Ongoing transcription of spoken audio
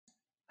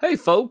Hey,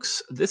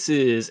 folks, this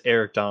is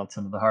Eric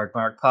Donaldson of the Hard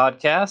Mark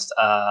Podcast.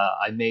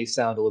 I may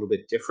sound a little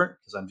bit different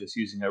because I'm just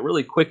using a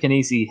really quick and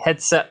easy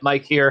headset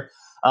mic here.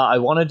 I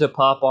wanted to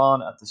pop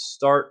on at the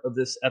start of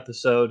this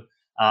episode.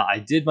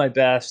 I did my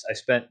best. I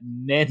spent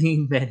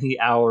many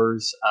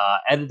hours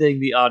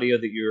editing the audio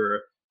that you're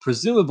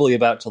presumably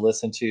about to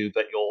listen to,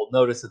 but you'll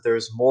notice that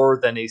there's more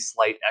than a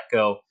slight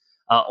echo,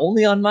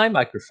 only on my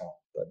microphone,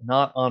 but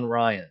not on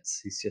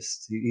Ryan's.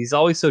 He's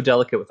always so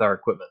delicate with our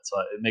equipment, so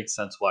it makes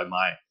sense why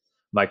my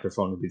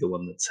microphone would be the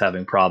one that's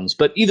having problems.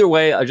 But either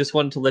way, I just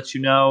wanted to let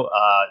you know,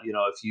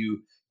 if you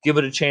give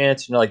it a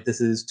chance, like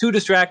this is too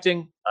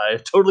distracting, I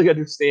totally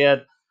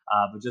understand.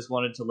 But just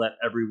wanted to let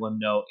everyone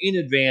know in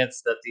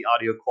advance that the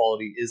audio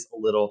quality is a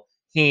little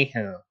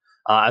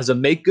as a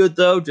make good,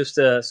 though, just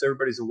so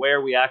everybody's aware,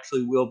 we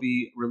actually will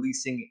be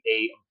releasing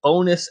a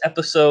bonus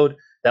episode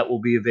that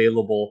will be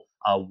available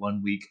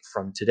 1 week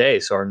from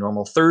today. So our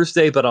normal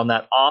Thursday, but on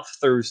that off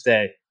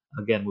Thursday,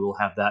 again, we will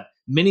have that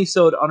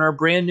mini-sode on our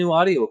brand new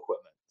audio equipment.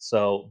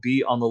 So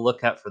be on the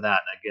lookout for that.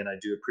 And again, I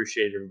do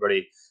appreciate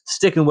everybody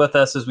sticking with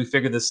us as we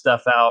figure this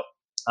stuff out.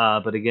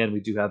 But again,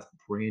 we do have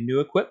brand new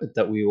equipment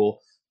that we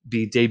will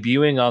be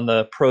debuting on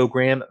the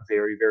program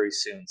very, very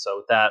soon. So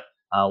with that,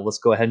 let's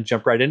go ahead and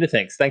jump right into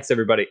things. Thanks,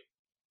 everybody.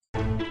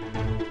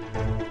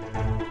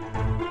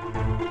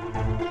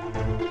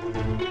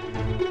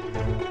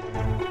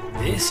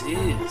 This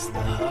is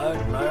the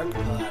Hard Mark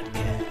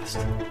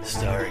Podcast,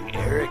 starring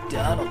Eric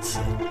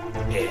Donaldson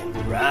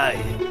and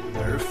Ryan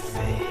Murphy.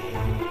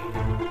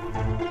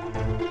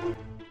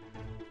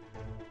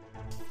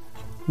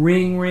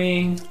 Ring,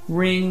 ring,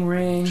 ring,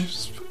 ring.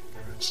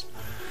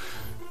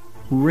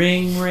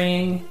 Ring,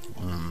 ring.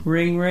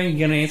 Ring, ring. You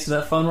gonna answer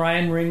that phone,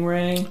 Ryan? Ring,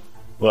 ring.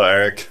 Well,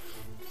 Eric.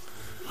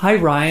 Hi,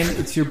 Ryan.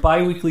 It's your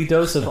bi-weekly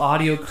dose of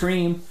audio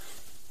cream.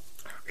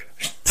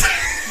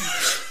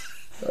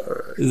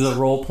 This is a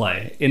role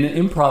play. In an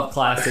improv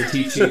class, they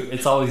teach you,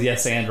 it's always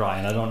yes and,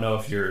 Ryan. I don't know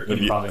if you're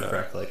improving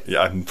correctly.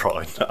 Yeah, I'm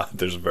probably not.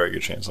 There's a very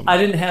good chance I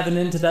didn't have an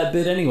end to that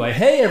bit anyway.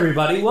 Hey,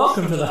 everybody.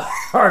 Welcome to the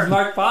Hard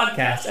Mark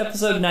Podcast,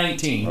 episode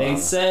 19. They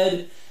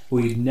said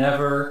we'd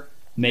never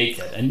make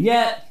it. And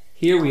yet,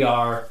 here we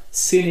are,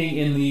 sitting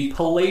in the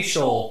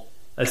palatial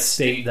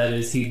estate that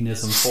is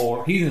Hedonism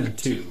 4. Hedonism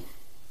 2.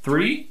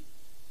 3?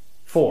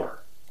 4.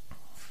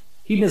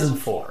 Hedonism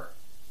 4.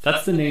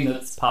 That's the name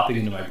that's popping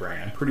into my brain.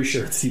 I'm pretty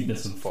sure it's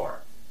Hedonism 4.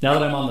 Now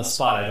that I'm on the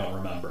spot, I don't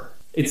remember.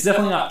 It's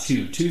definitely not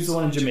 2. 2's the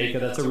one in Jamaica.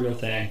 That's a real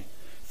thing.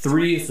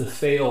 3 is the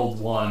failed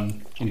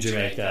one in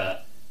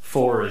Jamaica.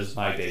 4 is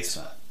my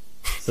basement.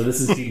 So this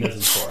is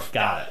Hedonism 4.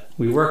 Got it.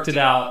 We worked it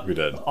out. We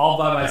did. All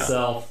by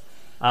myself.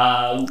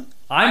 Yeah.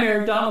 I'm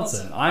Eric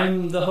Donaldson.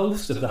 I'm the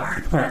host of the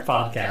Hard Mark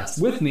Podcast.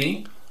 With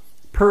me,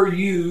 per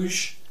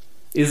usual,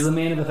 is the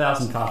man of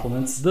 1,000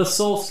 compliments, the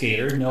soul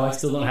skater. No, I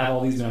still don't have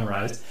all these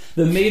memorized.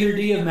 The maitre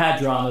d' of mad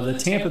drama, the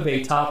Tampa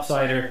Bay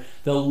topsider,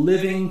 the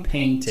living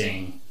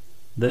painting,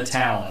 the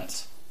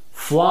talent,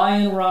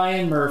 Flying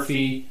Ryan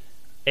Murphy,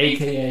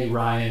 a.k.a.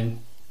 Ryan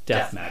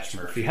Deathmatch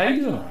Murphy. How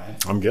you doing, Ryan?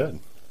 I'm good.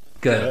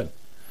 Good,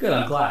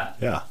 I'm glad.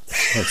 Yeah.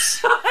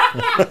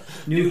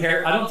 New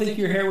hair. I don't think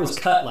your hair was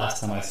cut last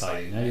time I saw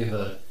you. Now you have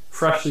a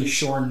freshly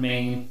shorn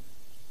mane.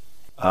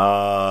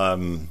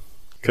 That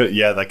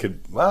could...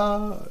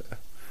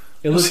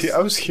 I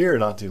was here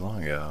not too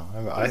long ago.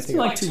 I think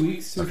like 2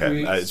 weeks, 3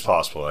 weeks. It's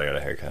possible I got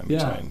a haircut in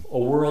between. A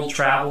world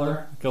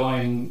traveler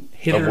going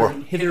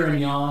hither and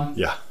yon.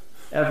 Yeah.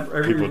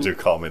 People do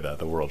call me that,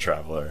 the world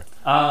traveler.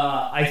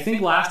 I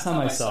think last time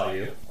I saw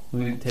you,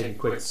 let me take a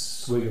quick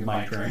swig of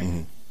my drink.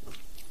 Mm-hmm.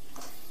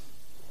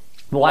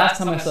 The last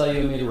time I saw you,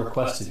 I made a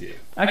request of you.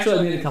 Actually,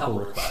 I made a couple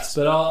requests,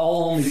 but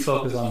I'll only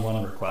focus on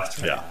one request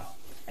right now.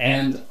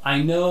 And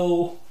I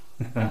know...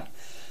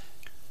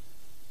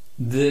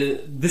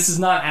 This is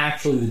not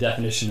actually the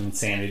definition of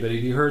insanity, but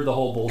have you heard the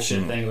whole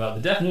bullshit thing about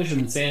the definition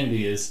of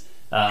insanity is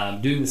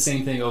doing the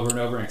same thing over and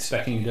over and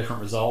expecting a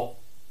different result?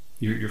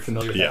 You're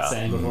familiar with that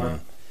saying before?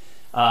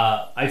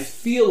 I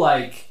feel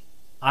like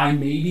I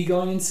may be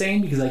going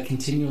insane because I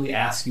continually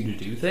ask you to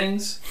do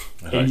things,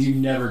 and you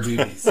never do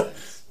these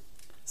things.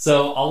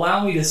 So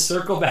allow me to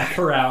circle back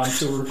around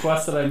to a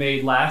request that I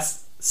made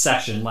last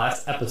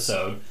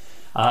episode.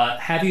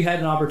 Have you had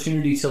an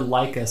opportunity to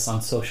like us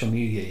on social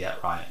media yet,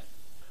 Ryan?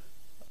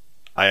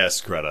 I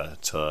asked Greta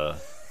to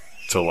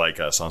like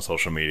us on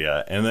social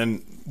media, and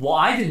then... Well,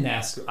 I didn't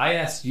ask. I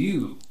asked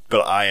you.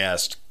 But I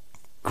asked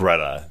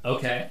Greta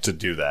to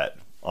do that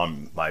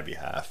on my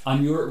behalf.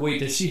 On your... Wait,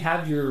 does she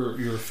have your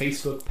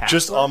Facebook password?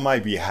 Just on my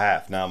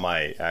behalf, not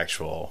my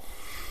actual...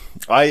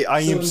 I'm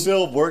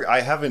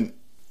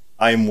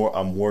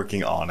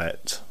working on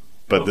it,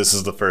 but this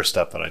is the first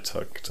step that I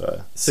took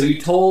to... So you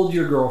told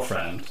your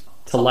girlfriend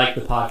to like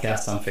the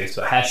podcast on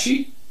Facebook. Has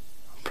she?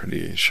 I'm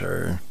pretty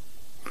sure...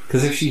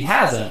 Because if she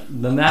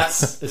hasn't, then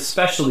that's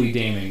especially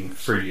damning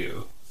for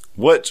you.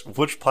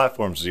 Which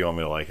platforms do you want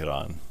me to like it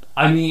on?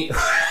 I mean,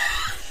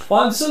 well,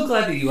 I'm so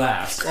glad that you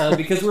asked,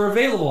 because we're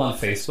available on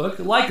Facebook.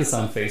 Like us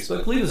on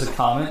Facebook. Leave us a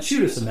comment.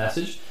 Shoot us a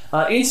message.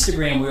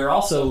 Instagram, we are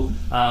also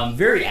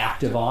very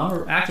active on.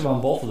 We're active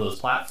on both of those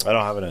platforms. I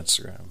don't have an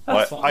Instagram.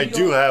 That's I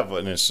do have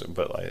an Instagram,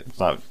 but like, it's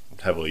not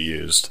heavily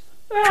used.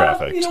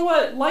 Traffic. You know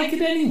what? Like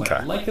it anyway.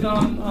 Okay. Like it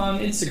on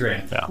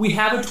Instagram. Yeah. We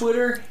have a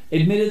Twitter.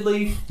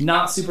 Admittedly,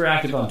 not super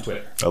active on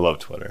Twitter. I love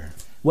Twitter.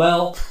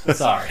 Well,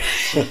 sorry.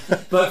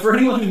 But for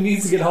anyone who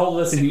needs to get a hold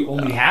of us and you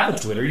only have a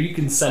Twitter, you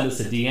can send us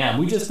a DM.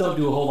 We just don't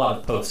do a whole lot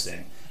of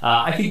posting.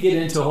 I could get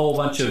into a whole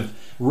bunch of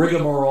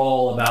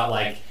rigmarole about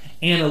like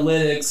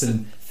analytics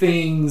and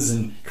things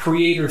and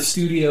creator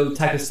studio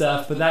type of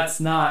stuff, but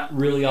that's not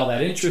really all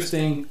that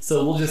interesting.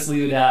 So we'll just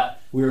leave it at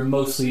we're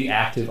mostly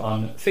active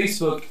on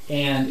Facebook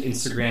and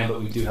Instagram, but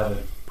we do have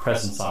a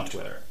presence on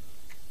Twitter.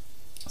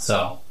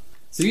 So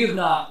you have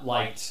not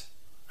liked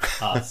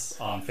us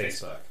on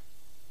Facebook.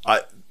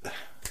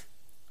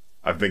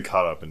 I've been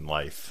caught up in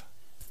life.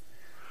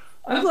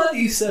 I'm glad that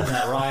you said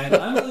that, Ryan.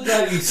 I'm really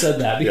glad that you said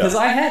that because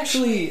I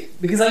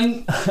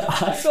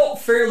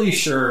felt fairly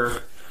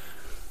sure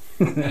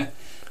that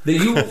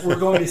you were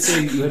going to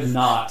say that you had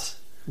not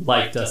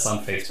liked us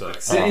on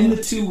Facebook. So in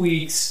the 2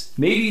 weeks,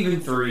 maybe even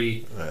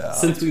 3,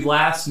 since we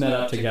last met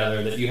up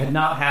together, that you had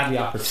not had the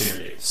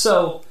opportunity.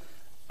 So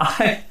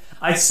I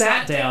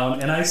sat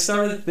down and I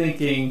started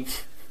thinking,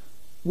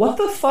 what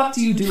the fuck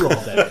do you do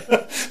all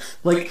day?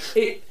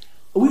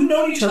 We've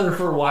known each other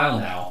for a while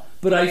now,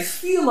 but I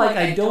feel like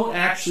I don't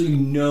actually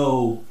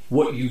know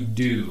what you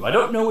do. I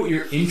don't know what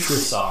your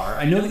interests are.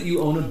 I know that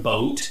you own a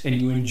boat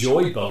and you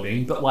enjoy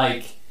boating, but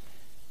like,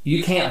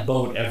 you can't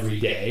boat every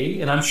day,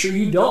 and I'm sure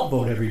you don't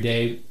boat every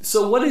day.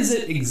 So what is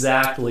it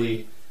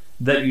exactly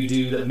that you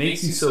do that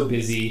makes you so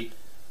busy?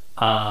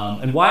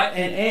 And why?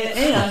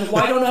 And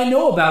why don't I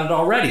know about it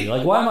already?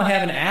 Like, why am I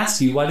having to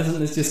ask you? Why doesn't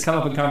this just come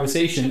up in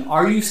conversation?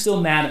 Are you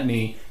still mad at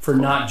me for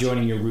not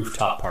joining your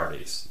rooftop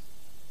parties?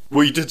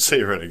 Well, you did say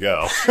you were going to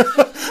go.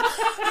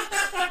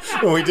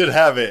 Well, we did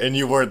have it, and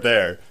you weren't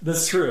there.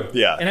 That's true.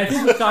 Yeah. And I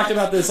think we talked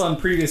about this on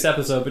previous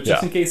episode, but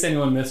just in case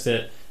anyone missed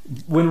it,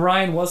 when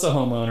Ryan was a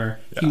homeowner,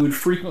 he would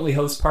frequently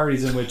host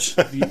parties in which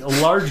a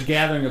large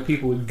gathering of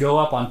people would go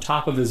up on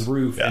top of his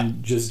roof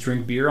and just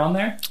drink beer on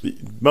there?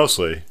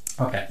 Mostly.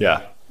 Okay.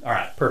 Yeah. All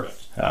right.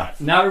 Perfect. Yeah. All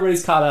right. Now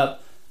everybody's caught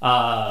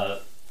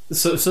up.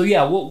 So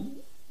yeah,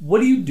 what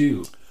do you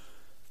do?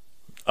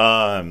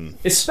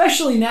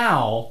 Especially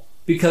now,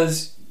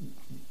 because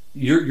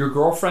your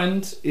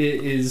girlfriend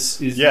is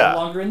no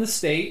longer in the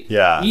state.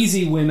 Yeah.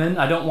 Easy women.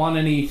 I don't want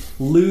any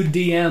lewd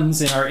DMs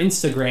in our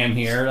Instagram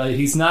here.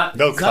 He's not.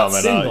 No he's comment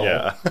not single. on.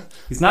 Yeah.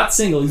 He's not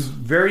single. He's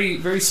very,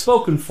 very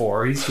spoken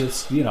for. He's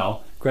just,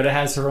 Greta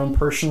has her own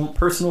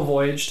personal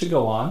voyage to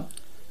go on.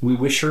 We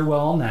wish her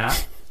well on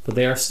that, but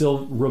they are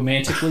still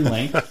romantically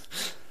linked.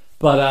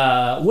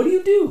 But what do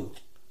you do?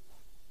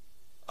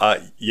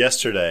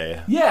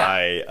 Yesterday, give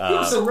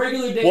us a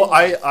regular day. Well,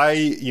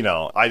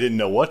 I didn't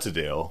know what to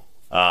do.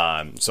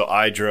 So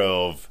I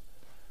drove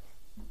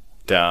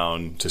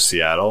down to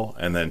Seattle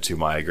and then to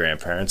my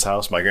grandparents'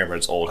 house, my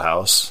grandparents' old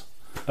house.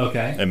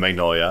 Okay. In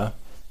Magnolia.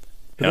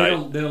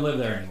 But they don't live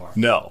there anymore.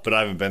 No, but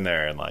I haven't been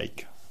there in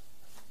like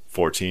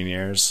 14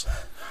 years.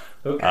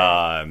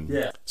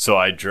 Okay.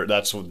 So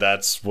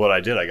that's what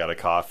I did. I got a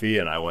coffee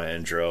and I went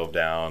and drove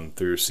down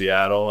through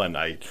Seattle and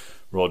I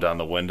rolled down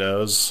the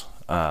windows,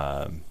 played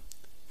a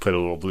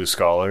little Blues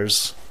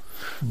Scholars.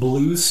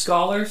 Blues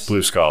Scholars?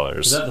 Blues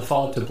Scholars. Is that the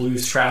follow-up to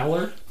Blues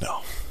Traveler?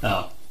 No.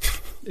 Oh.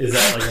 Is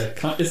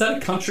that is that a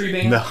country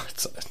band? No,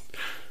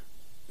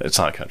 it's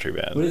not a country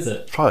band. What is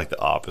it? It's probably like the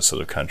opposite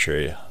of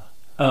country.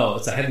 Oh,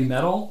 it's a heavy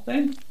metal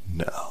thing?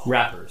 No.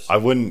 Rappers. I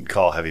wouldn't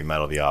call heavy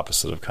metal the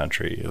opposite of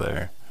country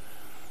either.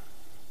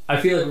 I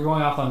feel like we're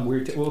going off on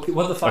weird...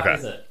 what the fuck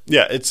is it?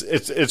 Yeah,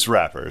 it's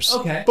rappers.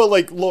 Okay. But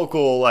like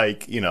local,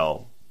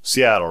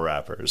 Seattle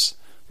rappers.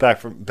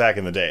 Back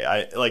in the day.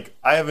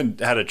 I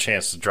haven't had a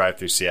chance to drive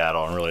through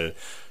Seattle and really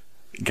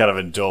kind of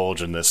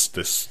indulge in this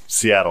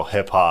Seattle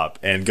hip hop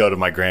and go to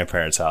my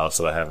grandparents' house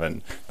that I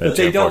haven't been But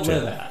they don't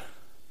live at.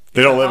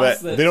 They don't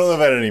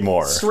live at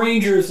anymore.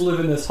 Strangers live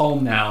in this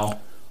home now.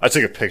 I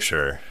took a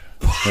picture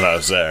when I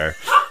was there.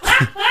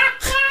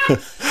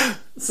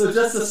 So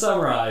just to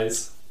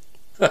summarize,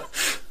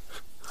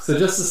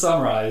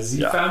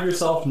 you found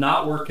yourself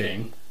not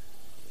working,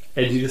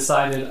 and you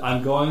decided,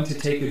 I'm going to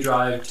take a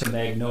drive to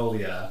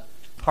Magnolia,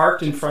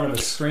 parked in front of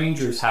a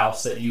stranger's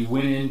house that you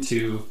went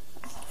into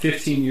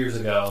 15 years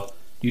ago.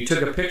 You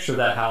took a picture of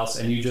that house,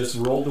 and you just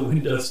rolled the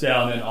windows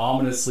down and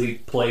ominously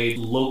played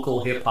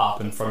local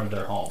hip-hop in front of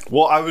their home.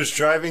 Well, I was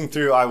driving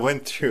through, I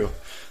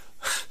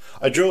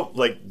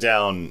drove,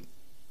 down,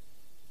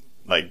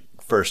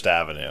 First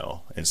Avenue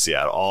in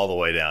Seattle, all the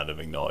way down to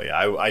Magnolia.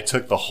 I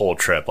took the whole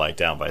trip,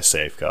 down by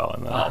Safeco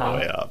and then all the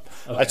way up.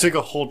 Okay. I took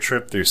a whole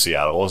trip through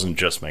Seattle. It wasn't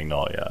just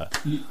Magnolia.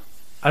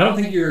 I don't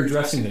think you're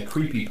addressing the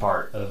creepy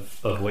part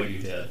of what you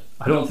did.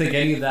 I don't think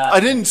any of that... I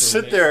didn't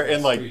sit there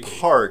and,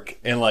 park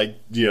and,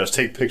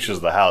 take pictures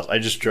of the house. I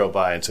just drove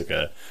by and took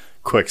a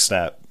quick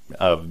snap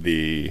of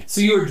the...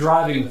 So you were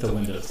driving with the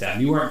windows down.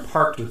 You weren't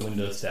parked with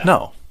windows down?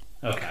 No.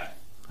 Okay.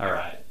 All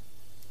right.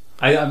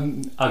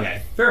 I'm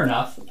okay. Fair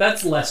enough.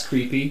 That's less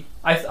creepy.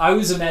 I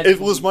was imagining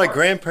It was my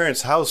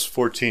grandparents' house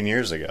 14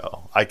 years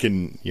ago. I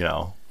can,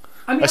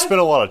 I spent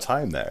a lot of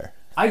time there.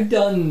 I've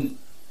done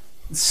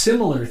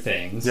similar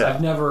things. Yeah.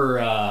 I've never.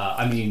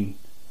 I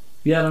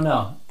don't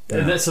know.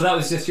 Yeah. So that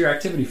was just your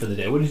activity for the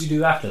day. What did you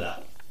do after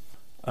that?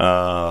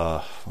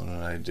 What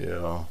did I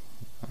do?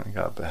 I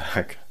got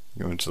back.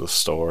 I went to the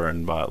store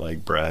and bought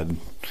like bread.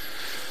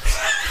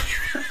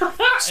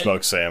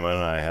 Smoked salmon.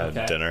 I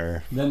had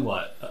dinner. Then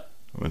what?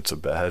 Went to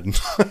bed.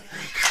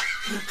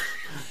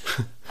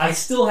 I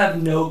still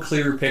have no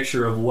clear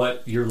picture of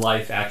what your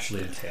life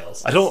actually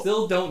entails. I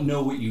still don't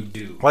know what you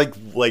do.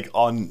 Like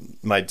on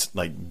my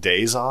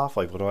days off.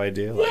 Like, what do I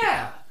do? Like,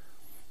 yeah.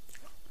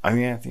 I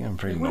mean, I think I'm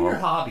pretty normal. What are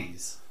your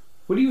hobbies?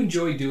 What do you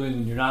enjoy doing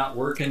when you're not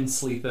working,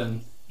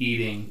 sleeping,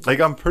 eating? Like,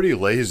 I'm pretty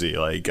lazy.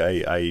 Like,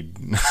 I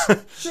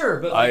Sure,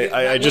 but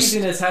I just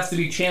laziness has to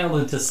be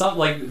channeled into something.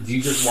 Like, do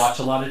you just watch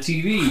a lot of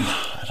TV?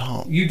 I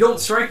don't. You don't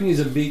strike me as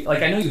a big.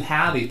 Like, I know you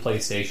have a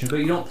PlayStation, but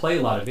you don't play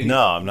a lot of video.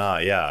 No, I'm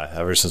not. Yeah,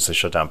 ever since they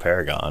shut down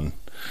Paragon.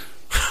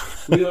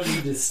 We don't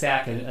need to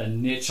stack a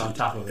niche on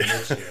top of a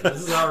niche here.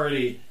 This is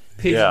already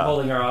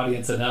pigeonholing our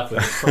audience enough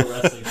with a pro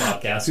wrestling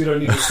podcast. We don't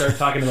need to start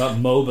talking about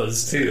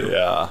MOBAs too.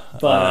 Yeah,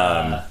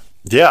 but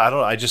yeah, I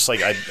don't. I just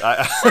like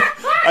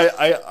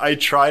I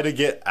try to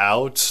get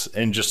out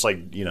and just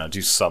like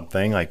do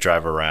something, like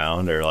drive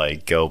around or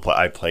like go play.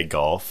 I play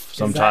golf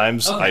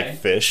sometimes. I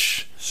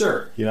fish.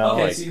 Sure.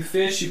 Like, so you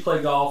fish, you play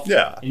golf,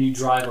 yeah, and you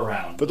drive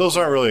around. But those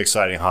aren't really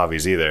exciting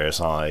hobbies either. It's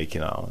not like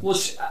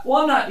Well,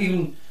 I'm not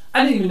even.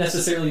 I didn't even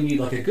necessarily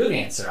need like a good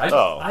answer.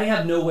 I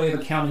have no way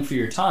of accounting for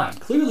your time.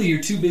 Clearly,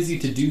 you're too busy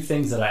to do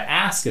things that I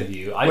ask of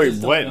you. I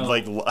just don't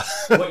know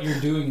what you're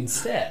doing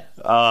instead.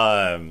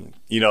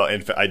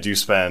 I do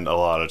spend a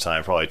lot of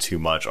time, probably too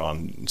much,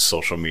 on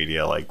social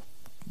media, like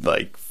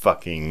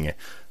fucking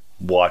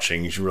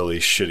watching really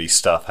shitty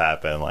stuff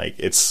happen. Like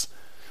it's.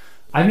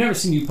 I've never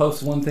seen you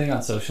post one thing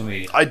on social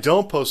media. I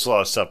don't post a lot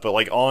of stuff, but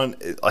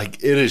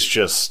it is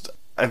just.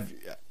 Have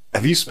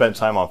you spent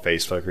time on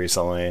Facebook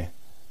recently?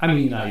 I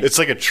mean, it's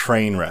like a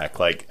train wreck.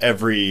 Like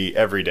every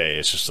day,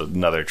 it's just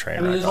another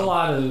train wreck. There's a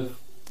lot of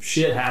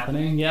shit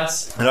happening.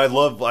 Yes, and I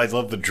love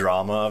the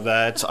drama of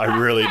that. I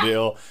really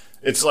do.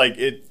 It's like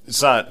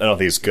it's not. I don't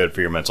think it's good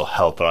for your mental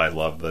health, but I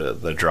love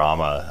the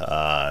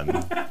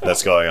drama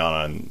that's going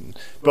on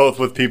both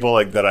with people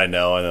like that I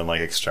know and then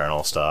like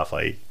external stuff.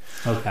 Like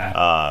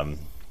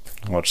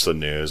watch the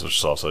news, which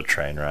is also a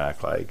train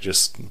wreck. Like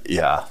just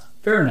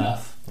fair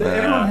enough.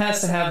 Everyone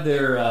has to have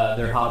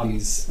their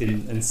hobbies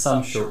in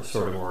some sort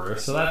of order,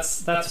 so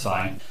that's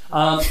fine.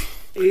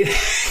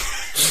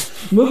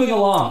 Moving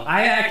along,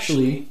 I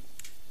actually,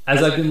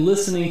 as I've been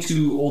listening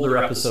to older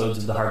episodes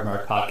of the Hard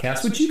Mark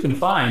podcast, which you can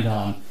find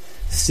on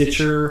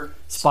Stitcher,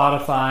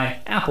 Spotify,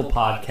 Apple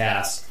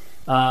Podcasts.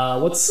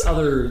 What's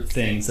other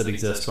things that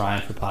exist,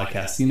 Ryan, for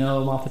podcasts? Do you know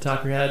them off the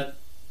top of your head?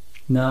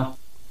 No?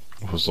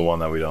 What was the one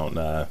that we don't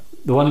The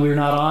one we're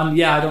not on?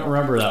 Yeah, I don't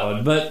remember that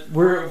one. But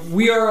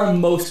we are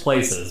on most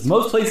places.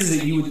 Most places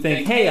that you would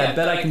think, hey, I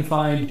bet I can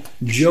find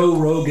Joe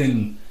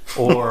Rogan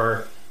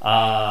or,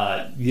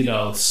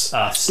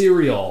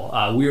 Serial.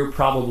 We're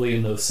probably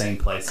in those same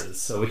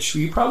places, which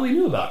you probably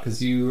knew about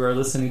because you are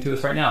listening to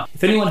us right now.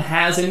 If anyone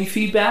has any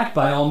feedback,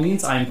 by all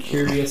means, I'm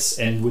curious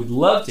and would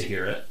love to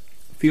hear it.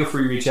 Feel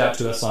free to reach out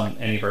to us on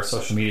any of our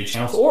social media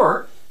channels,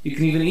 or you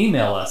can even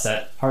email us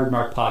at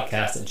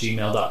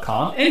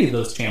hardmarkpodcast@gmail.com. Any of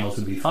those channels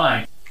would be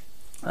fine.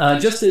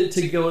 Just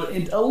to go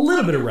into a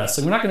little bit of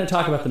wrestling. We're not going to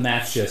talk about the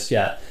match just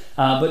yet,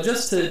 but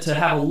just to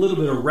have a little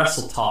bit of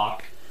wrestle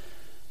talk.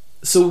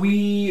 So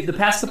the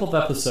past couple of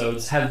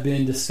episodes have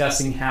been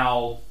discussing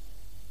how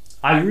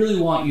I really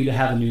want you to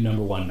have a new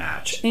number one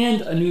match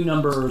and a new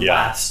number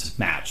last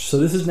match. So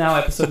this is now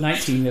episode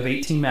 19. We have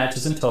 18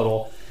 matches in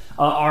total.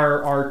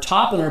 Our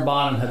top and our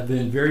bottom have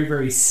been very,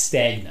 very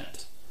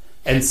stagnant.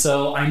 And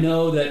so I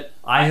know that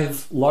I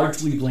have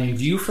largely blamed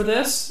you for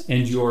this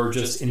and your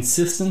just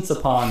insistence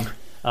upon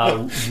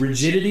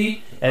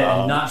rigidity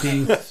and not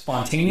being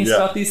spontaneous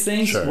about these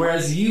things,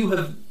 whereas you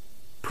have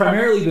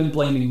primarily been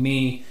blaming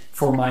me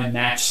for my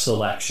match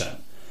selection.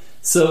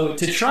 So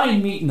to try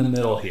and meet in the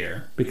middle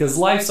here, because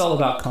life's all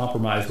about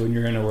compromise when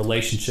you're in a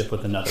relationship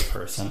with another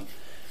person.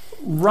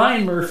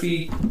 Ryan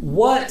Murphy,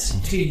 what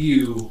to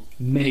you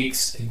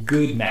makes a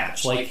good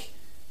match? Like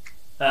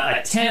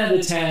a 10 out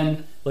of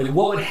 10, like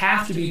what would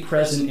have to be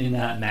present in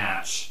that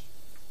match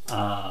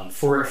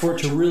for it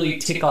to really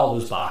tick all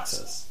those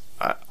boxes?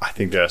 I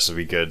think there has to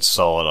be good,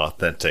 solid,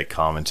 authentic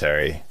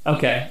commentary.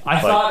 Okay. I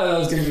thought that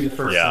was going to be the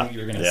first thing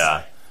you were going to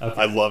say.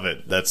 Okay. I love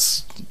it.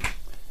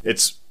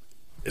 It's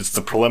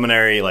the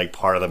preliminary like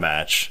part of the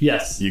match.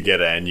 Yes. You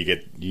get in, you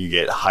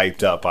get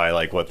hyped up by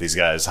like what these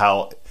guys,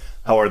 how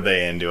are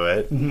they into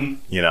it? Mm-hmm.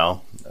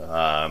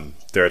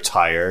 Their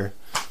attire.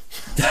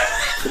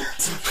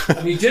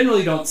 I mean, generally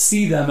you don't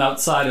see them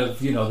outside of,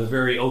 the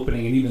very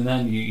opening, and even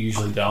then you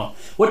usually don't.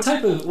 What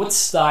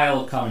style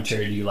of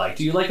commentary do you like?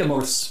 Do you like a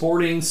more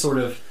sporting sort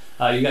of,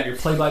 you got your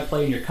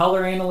play-by-play and your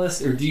color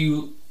analyst, or do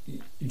you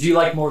do you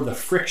like more of the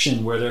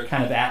friction where they're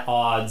kind of at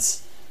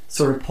odds,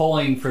 sort of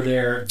pulling for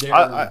their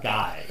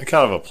guy?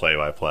 Kind of a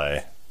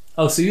play-by-play.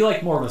 Oh, so you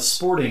like more of a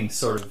sporting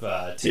sort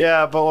of...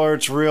 Yeah, but where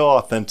it's real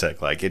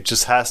authentic. Like, it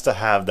just has to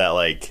have that,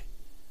 like,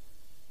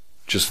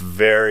 just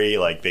very,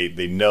 like,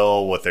 they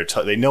know what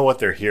they know what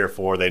they're here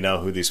for. They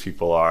know who these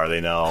people are. They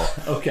know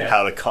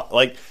how to...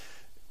 like,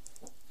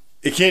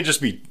 it can't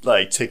just be,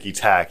 like,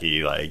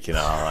 ticky-tacky, like, you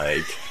know, like...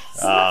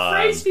 Is that a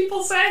phrase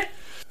people say?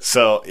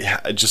 So,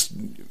 yeah, just...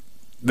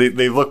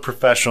 They look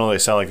professional. They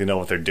sound like they know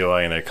what they're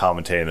doing, and they're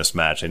commentating this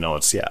match. They know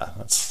it's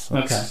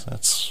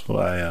That's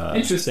what I.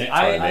 Interesting.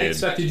 I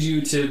expected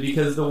you to,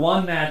 because the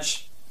one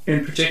match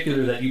in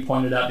particular that you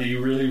pointed out that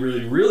you really,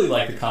 really, really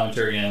liked the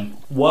commentary in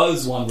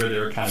was one where they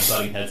were kind of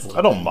butting heads a little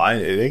I don't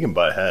mind it. They can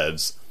butt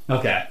heads.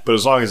 Okay. But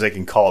as long as they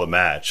can call the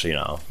match, you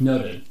know.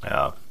 Noted.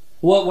 Yeah.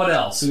 What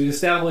else? So we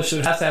established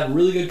it has to have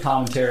really good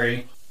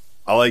commentary.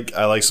 I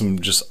like some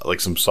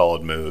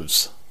solid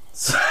moves.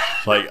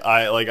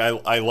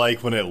 I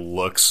like when it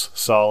looks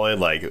solid,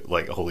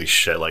 like holy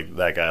shit, like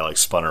that guy like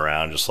spun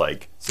around just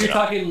like. So you're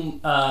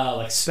talking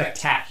like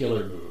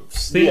spectacular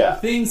moves, Yeah.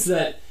 Things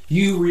that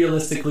you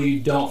realistically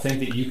don't think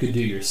that you could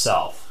do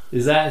yourself.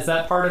 Is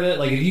that part of it?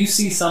 Like, if you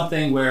see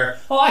something where,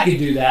 I could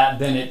do that,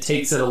 then it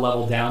takes it a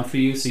level down for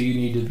you, so you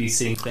need to be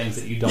seeing things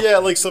that you don't. Yeah,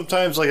 like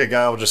sometimes like a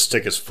guy will just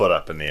stick his foot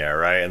up in the air,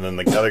 right? And then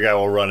the other guy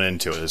will run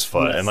into it, his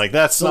foot. Yes. And like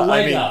that's the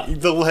leg up.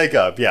 The leg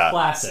up, yeah.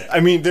 Classic. I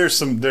mean, there's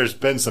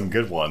been some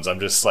good ones. I'm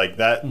just like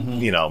that,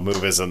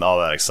 move isn't all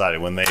that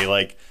exciting. When they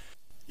like,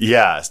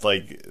 yeah, it's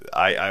like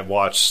I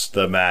watched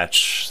the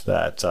match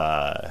that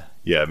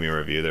you had me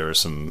review. There was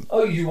some.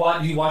 Oh, you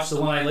watched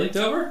the one I linked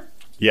over?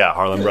 Yeah,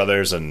 Harlem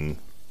Brothers and.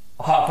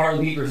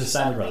 Harlem Heat versus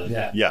Steiner Brothers,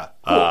 yeah. Yeah.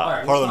 Cool.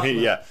 Right, Harlem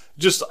Heat, yeah.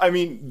 Just, I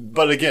mean,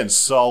 but again,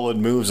 solid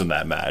moves in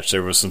that match.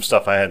 There was some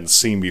stuff I hadn't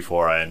seen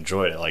before. I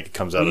enjoyed it. Like, it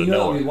comes out of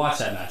nowhere. We watched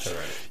that match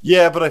already.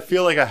 Yeah, but I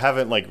feel like I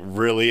haven't, like,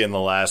 really in the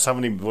last... How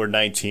many were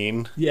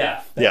 19?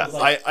 Yeah. Yeah,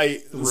 three.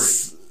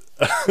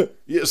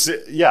 Yes,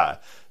 yeah.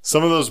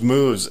 Some of those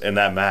moves in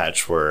that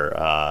match were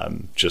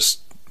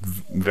just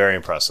very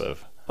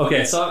impressive.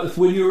 Okay, so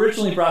when you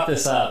originally brought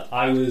this up,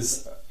 I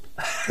was...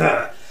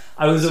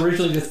 I was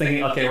originally just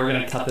thinking, okay, we're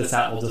going to cut this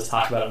out. We'll just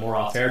talk about it more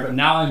off air. But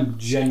now I'm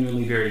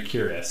genuinely very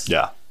curious.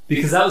 Yeah.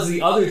 Because that was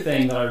the other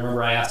thing that I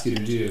remember I asked you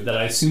to do that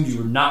I assumed you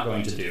were not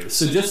going to do.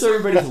 So just so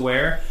everybody's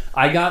aware,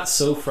 I got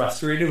so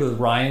frustrated with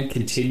Ryan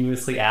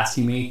continuously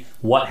asking me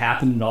what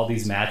happened in all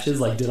these matches.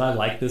 Like, did I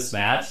like this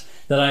match?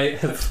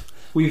 That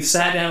we've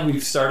sat down,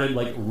 we've started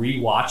like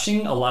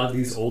rewatching a lot of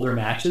these older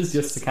matches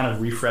just to kind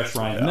of refresh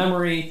Ryan's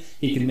memory.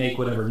 He can make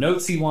whatever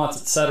notes he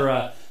wants,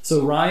 etc.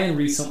 So Ryan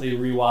recently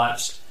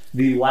rewatched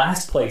the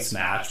last place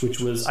match, which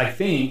was, I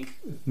think,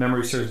 if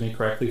memory serves me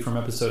correctly, from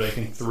episode,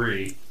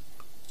 3,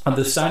 of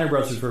the Steiner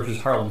Brothers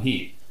versus Harlem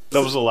Heat.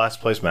 That was the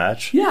last place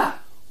match? Yeah.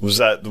 Was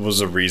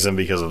the reason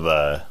because of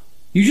the...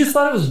 You just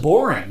thought it was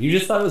boring. You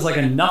just thought it was like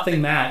a nothing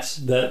match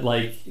that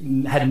like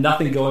had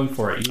nothing going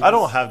for it. I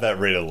don't have that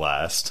rated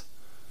last.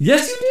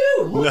 Yes, you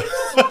do. Look at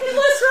the fucking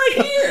list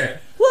right here.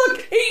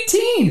 Look,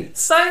 18.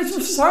 Steiners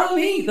versus Harlem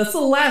Heat. That's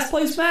the last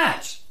place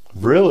match.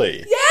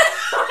 Really?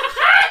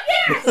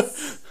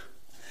 Yes!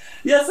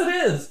 Yes, it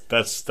is.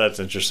 That's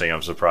interesting.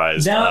 I'm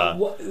surprised.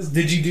 Now,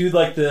 did you do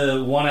like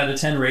the 1 out of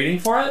 10 rating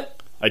for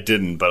it? I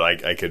didn't, but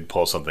I could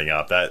pull something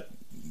up.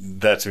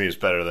 That to me is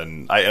better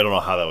than I don't know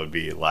how that would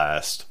be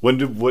last.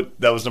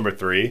 That was number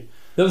 3?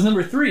 That was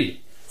number 3.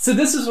 So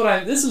this is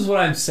what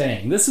I'm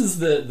saying. This is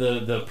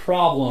the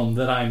problem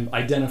that I'm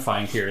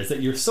identifying here, is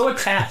that you're so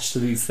attached to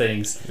these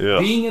things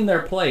being in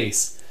their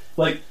place.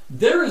 Like,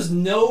 there is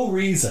no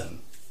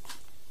reason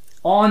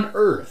on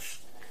earth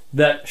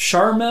that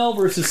Charmel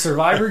versus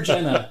Survivor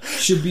Jenna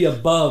should be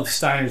above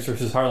Steiners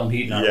versus Harlem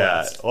Heat in our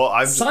list.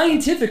 Well,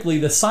 scientifically,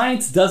 the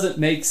science doesn't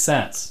make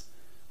sense.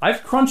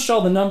 I've crunched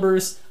all the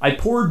numbers, I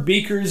poured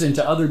beakers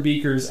into other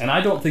beakers, and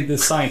I don't think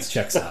this science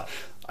checks out.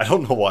 I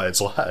don't know why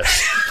it's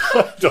last.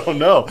 I don't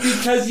know.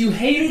 Because you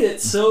hated it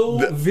so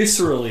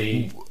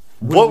viscerally.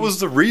 What was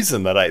the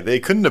reason that they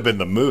couldn't have been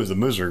the moves? The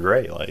moves were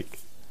great. Like,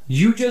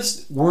 you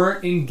just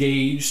weren't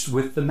engaged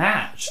with the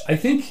match. I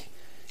think,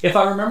 if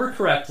I remember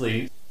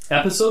correctly,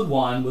 Episode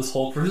 1 was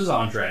Hulk versus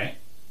Andre.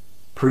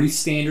 Pretty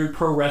standard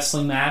pro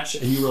wrestling match.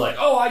 And you were like,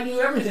 oh, I knew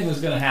everything was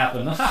going to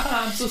happen.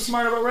 I'm so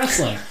smart about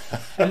wrestling.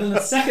 And then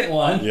the second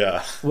one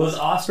was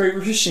Ospreay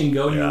versus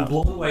Shingo. And you were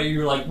blown away. You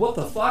were like, what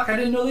the fuck? I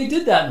didn't know they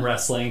did that in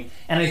wrestling.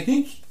 And I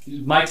think,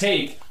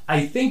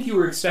 I think you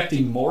were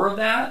expecting more of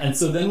that. And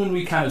so then when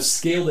we kind of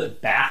scaled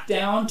it back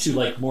down to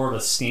like more of a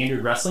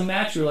standard wrestling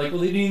match, you were like,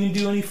 well, they didn't even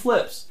do any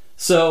flips.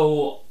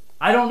 So,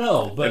 I don't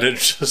know. But and it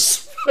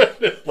just...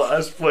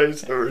 last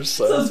place ever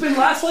since. So it's been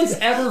last place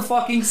ever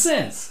fucking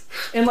since.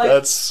 And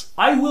like,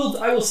 I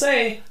will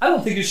say, I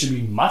don't think it should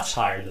be much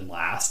higher than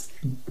last.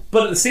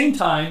 But at the same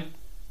time,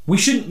 we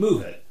shouldn't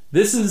move it.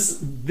 This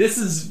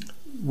is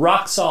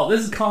rock solid.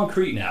 This is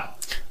concrete now.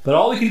 But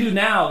all we can do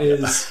now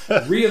is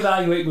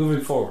reevaluate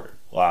moving forward.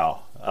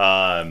 Wow.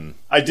 I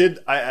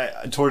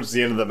towards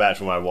the end of the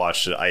match when I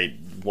watched it, I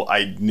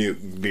I knew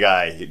the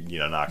guy,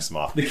 knocks him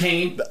off. The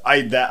cane.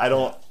 I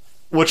don't,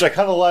 which I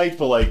kind of like,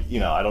 but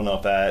I don't know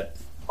if that.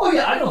 Oh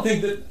yeah, I don't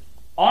think that.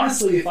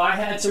 Honestly, if I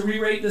had to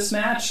re-rate this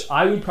match,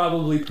 I would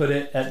probably put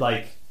it at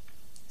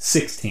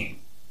 16.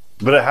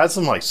 But it had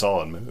some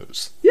solid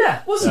moves.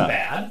 Yeah, it wasn't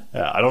bad.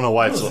 Yeah, I don't know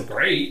why it wasn't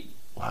great.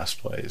 Last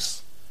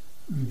place.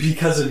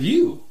 Because of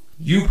you.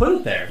 You put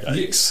it there.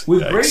 Yikes.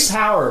 With great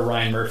power,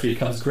 Ryan Murphy,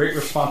 comes great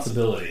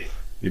responsibility.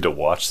 Need to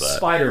watch that.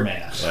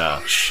 Spider-Man.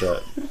 Yeah,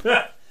 shit.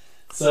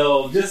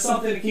 So, just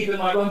something to keep in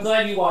mind. Well, I'm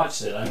glad you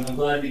watched it. I'm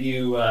glad that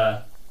you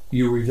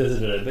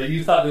revisited it. But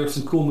you thought there were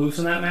some cool moves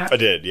in that match? I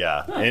did,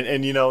 yeah. Huh.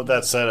 And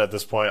that said, at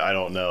this point, I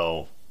don't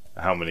know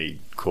how many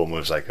cool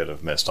moves I could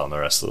have missed on the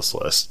rest of this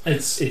list.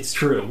 It's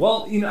true.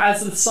 Well,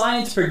 as the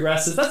science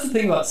progresses, that's the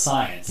thing about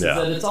science, is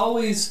that it's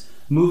always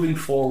moving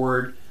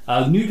forward.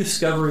 New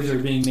discoveries are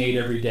being made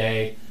every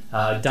day.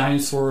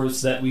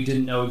 Dinosaurs that we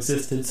didn't know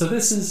existed. So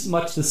this is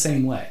much the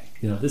same way.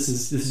 This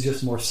is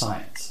just more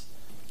science.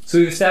 So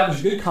we've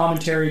established good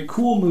commentary,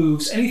 cool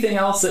moves. Anything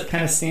else that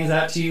kind of stands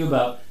out to you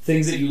about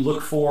things that you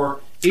look for?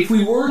 If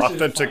we were to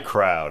authentic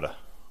crowd.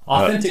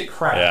 Authentic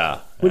crowd. Yeah.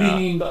 What do you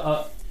mean?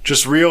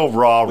 Just real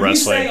raw when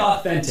wrestling. You say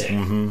authentic.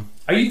 Mm-hmm.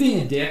 Are you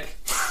being a dick?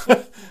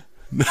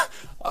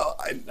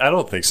 I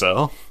don't think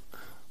so.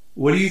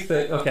 What do you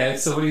think? Okay,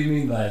 so what do you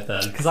mean by it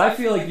then? Because I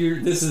feel like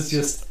this is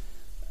just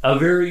a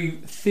very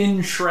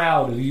thin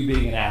shroud of you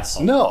being an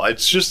asshole. No,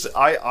 it's just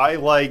I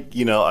like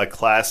a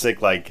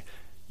classic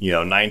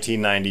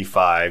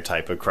 1995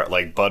 type of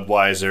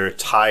Budweiser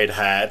Tide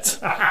hat,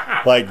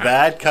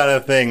 that kind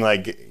of thing.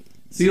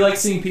 So you like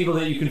seeing people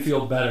that you can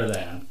feel better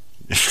than.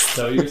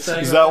 So you're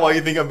saying is that why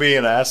you think I'm being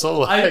an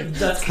asshole?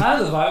 That's kind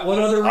of what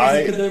other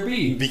reason could there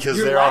be? Because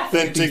they're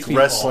authentic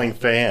wrestling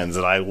fans,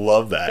 and I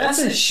love that. That's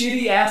a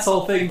shitty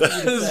asshole thing for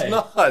you to say.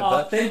 Not.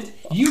 Authentic.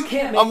 You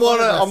can't. I'm on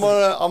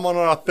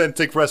an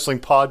authentic wrestling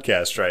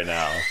podcast right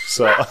now.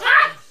 So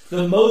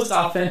the most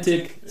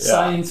authentic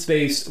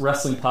science-based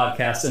wrestling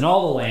podcast in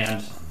all the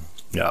land.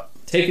 Yeah.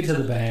 Take it to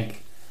the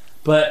bank.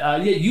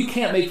 But you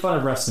can't make fun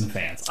of wrestling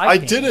fans. I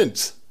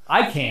didn't.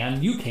 I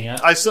can. You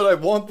can't. I said I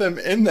want them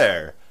in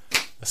there.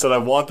 I said I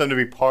want them to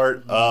be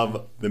part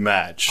of the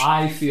match.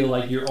 I feel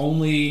like you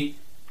only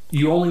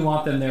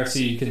want them there so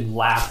you can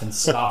laugh and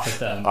scoff at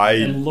them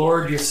and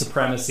lord your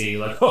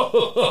supremacy.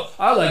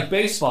 I like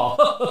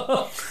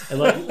baseball.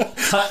 And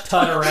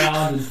tut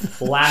around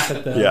and laugh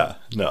at them. Yeah,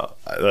 no,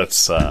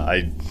 that's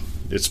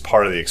it's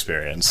part of the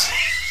experience.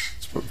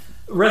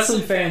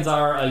 Wrestling fans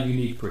are a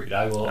unique breed.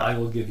 I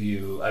will give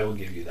you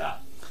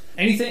that.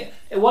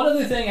 One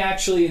other thing,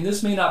 actually, and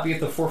this may not be at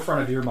the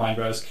forefront of your mind,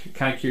 but I was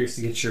kind of curious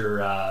to get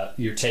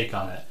your take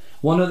on it.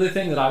 One other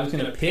thing that I was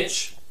going to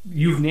pitch,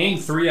 you've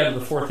named 3 out of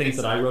the 4 things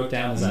that I wrote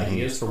down as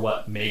ideas for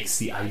what makes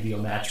the ideal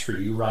match for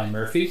you, Ryan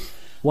Murphy.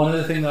 One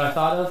other thing that I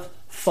thought of,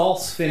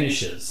 false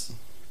finishes.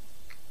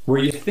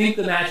 Where you think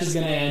the match is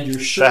going to end, you're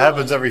sure. That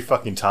happens every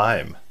fucking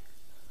time.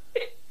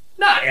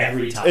 Not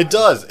every time. It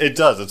does.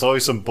 It's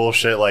always some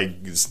bullshit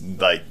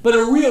But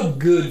a real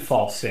good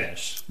false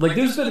finish.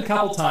 There's been a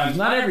couple times,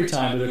 not every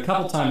time, but a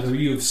couple times where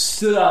you have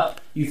stood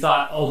up, you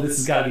thought, oh, this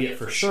has got to be it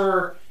for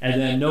sure,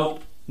 and then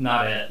nope,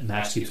 not it.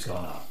 Match keeps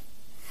going on.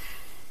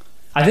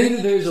 I think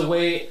that there's a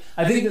way.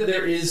 I think that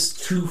there is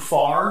too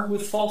far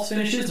with false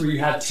finishes where you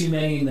have too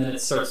many and then it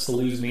starts to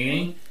lose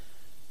meaning.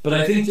 But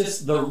I think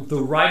just the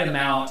right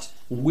amount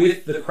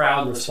with the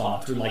crowd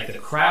response, when the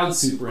crowd's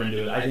super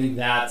into it, I think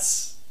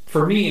that's,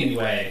 for me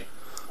anyway,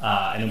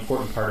 an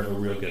important part of a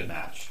real good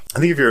match. I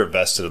think if you're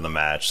invested in the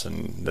match,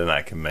 then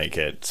I can make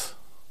it,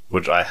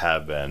 which I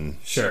have been.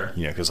 Sure.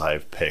 Because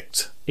I've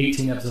picked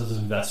 18 episodes of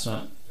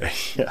investment.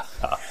 Yeah.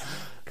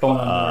 Going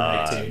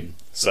on number 18.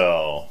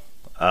 So,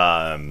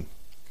 but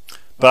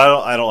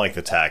I don't like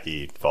the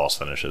tacky false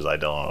finishes. I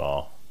don't at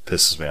all.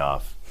 Pisses me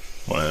off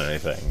more than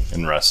anything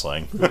in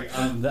wrestling.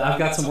 I've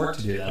got some work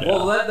to do then. Yeah.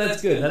 Well,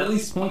 that's good. That at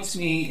least points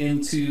me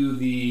into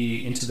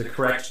the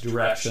correct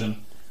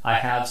direction. I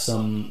have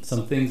some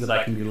things that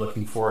I can be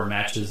looking for in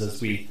matches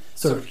as we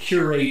sort of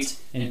curate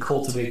and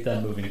cultivate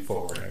them moving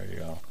forward. There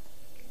you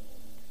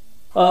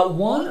go.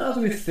 One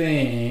other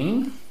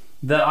thing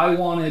that I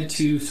wanted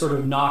to sort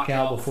of knock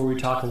out before we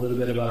talk a little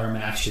bit about our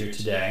match here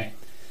today.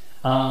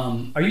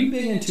 Are you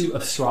big into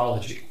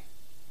astrology,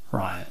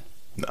 Ryan?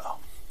 No.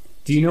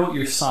 Do you know what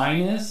your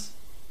sign is?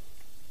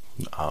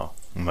 No.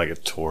 I'm like a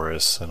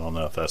Taurus. I don't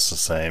know if that's the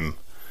same.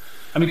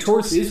 I mean,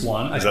 Taurus is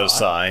one. Is that a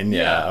sign?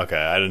 Yeah. Okay.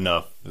 I didn't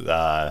know.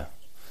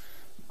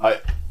 I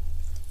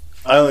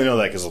only know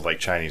that because of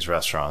Chinese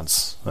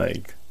restaurants. I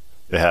think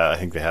they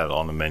have it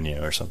on the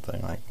menu or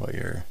something. What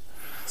year?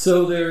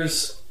 So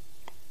there's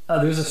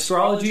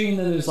astrology and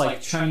then there's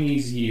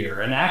Chinese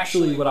year. And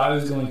actually, what I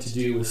was going to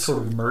do was sort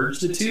of merge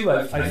the two.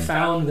 I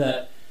found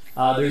that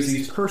there's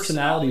these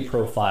personality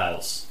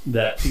profiles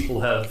that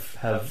people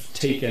have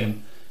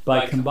taken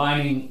by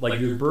combining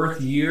your birth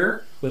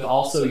year with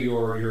also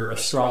your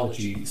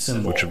astrology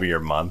symbol, which would be your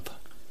month.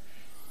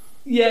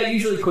 Yeah, it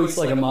usually equates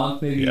a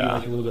month, maybe a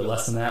little bit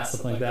less than that,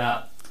 something like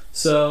that.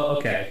 So,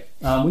 okay,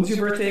 when's your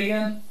birthday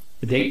again?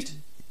 The date?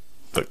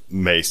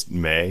 May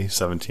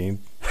 17th,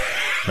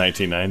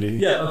 1990.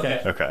 Yeah.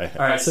 Okay. Okay.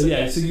 All right. So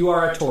you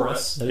are a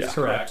Taurus. That is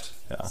correct.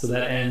 Yeah. So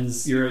that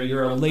ends.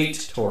 You're a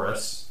late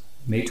Taurus.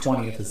 May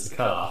 20th is the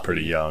cutoff.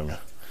 Pretty young.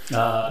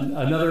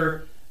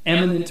 Another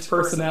eminent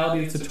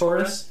personality is a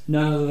Taurus.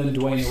 None other than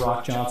Dwayne "The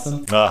Rock"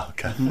 Johnson. Oh,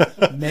 okay.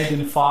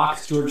 Megan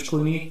Fox, George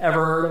Clooney.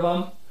 Ever heard of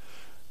him?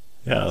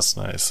 Yeah, that's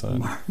nice.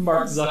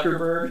 Mark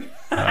Zuckerberg.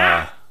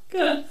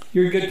 Good.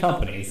 You're in good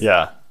company.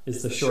 Yeah.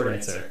 Is the short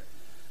answer.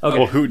 Okay.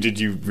 Well, who did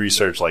you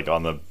research like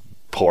on the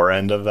poor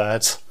end of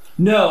that?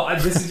 No,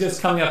 this is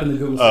just coming up in the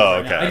Google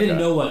search right now. I didn't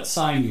know what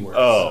sign you were.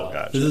 Oh, so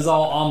gotcha. This is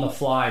all on the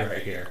fly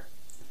right here.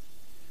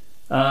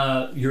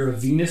 You're a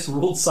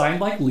Venus-ruled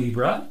sign like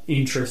Libra.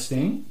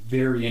 Interesting.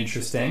 Very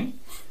interesting.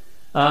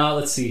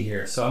 Let's see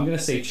here. So I'm going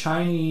to say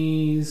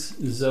Chinese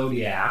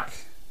zodiac,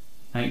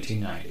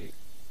 1990.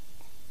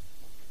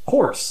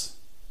 Horse.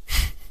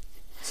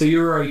 So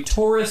you're a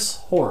Taurus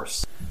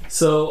horse.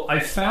 So I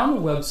found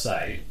a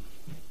website.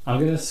 I'm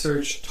going to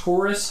search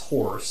Taurus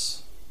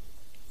horse.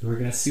 We're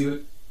going to see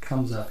what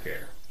comes up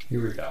here.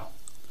 Here we go.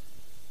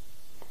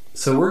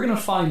 So we're going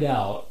to find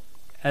out.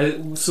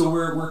 So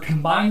we're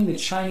combining the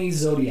Chinese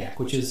zodiac,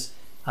 which is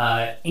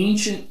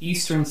ancient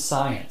Eastern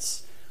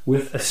science,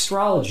 with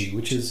astrology,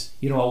 which is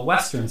a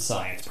Western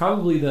science,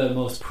 probably the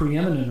most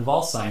preeminent of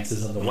all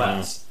sciences of the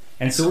West.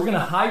 And so we're going to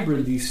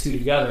hybrid these two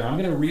together. I'm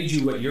going to read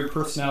you what your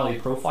personality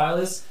profile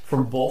is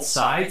from both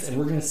sides, and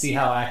we're going to see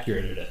how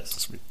accurate it is.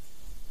 That's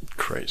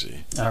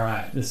crazy. All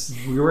right.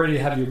 We're ready to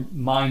have your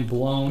mind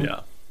blown.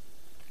 Yeah.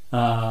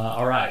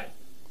 All right.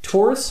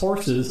 Taurus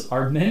horses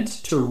are meant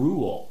to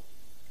rule.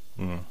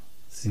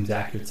 Seems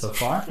accurate so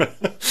far.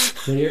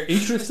 They are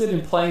interested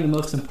in playing the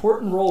most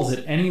important roles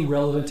at any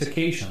relevant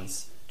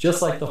occasions,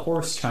 just like the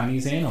horse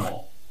Chinese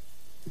animal.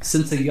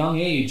 Since a young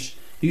age,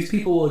 these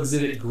people will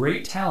exhibit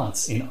great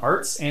talents in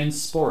arts and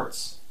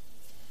sports.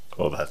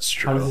 Well, that's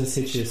true. How does this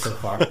hit you so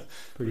far?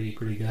 Pretty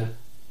good.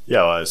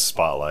 Yeah, well, it's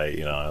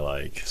Spotlight, I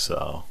like,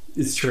 so.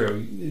 It's true.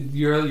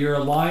 You're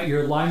a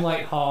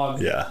limelight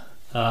hog. Yeah.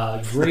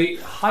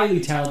 Great, highly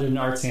talented in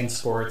arts and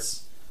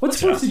sports. What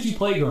sports did you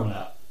play growing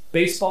up?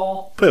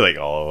 Baseball? Play like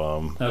all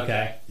of them.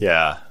 Okay.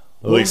 Yeah.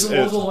 What was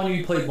the one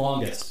you played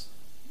longest?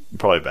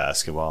 Probably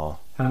basketball.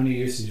 How many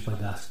years did you play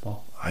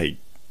basketball?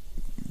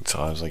 So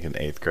I was like in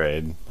 8th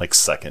grade, like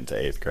 2nd to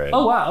 8th grade.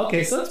 Oh, wow.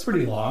 Okay, so that's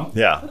pretty long.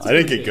 Yeah. I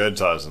didn't get good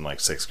until I was in like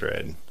 6th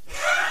grade.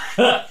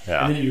 Yeah.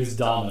 Yeah. And then you was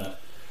dominant.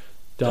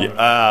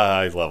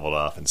 I leveled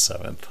off in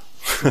 7th.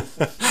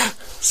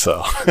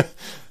 So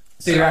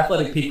your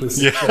athletic peak was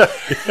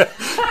 6th grade.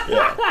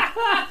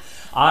 Yeah.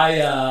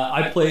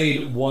 I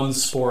played one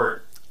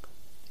sport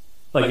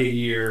like a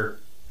year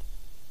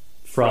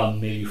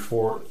from maybe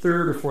 3rd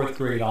or 4th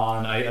grade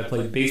on. I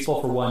played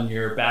baseball for 1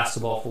 year,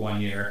 basketball for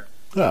 1 year,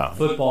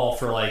 football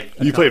for like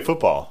you played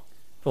football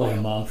for like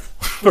a month.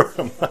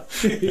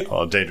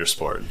 Oh, dangerous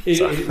sport.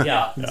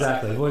 Yeah,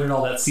 exactly. Avoiding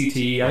all that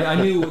CTE. I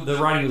knew the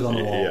writing was on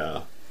the wall.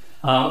 Yeah.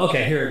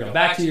 Okay, here we go.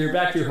 Back to your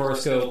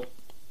horoscope.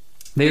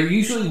 They are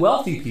usually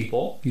wealthy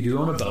people. You do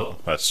own a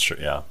boat. That's true.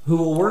 Yeah. Who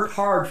will work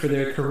hard for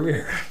their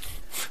career.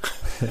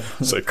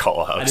 It's a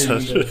call out. I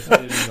didn't mean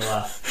to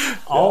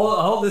laugh.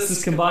 All this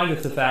is combined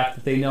with the fact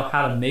that they know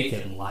how to make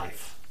it in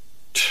life.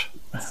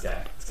 This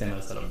guy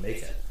knows how to make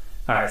it.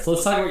 All right, so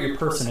let's talk about your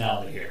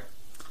personality here.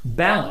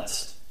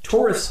 Balanced.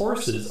 Taurus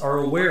horses are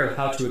aware of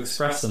how to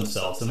express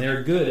themselves, and they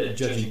are good at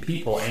judging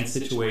people and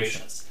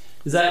situations.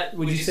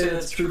 Would you say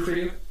that's true for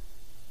you?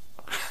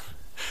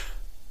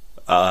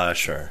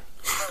 Sure.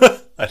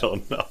 I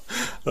don't know.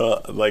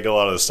 Like a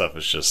lot of the stuff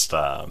is just.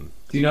 Are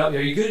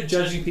you good at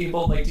judging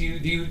people? Like, do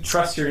you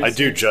trust your instincts?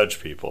 I do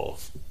judge people.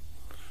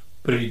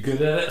 But are you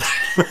good at it?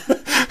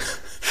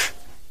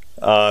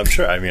 I'm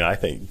sure. I mean, I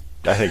think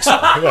so.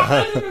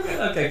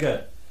 Okay,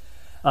 good.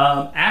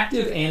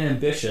 Active and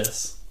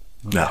ambitious.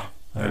 No.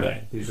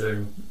 Okay, these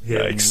are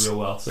hitting real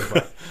well so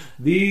far.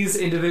 These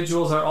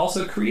individuals are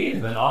also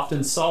creative and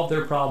often solve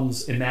their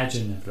problems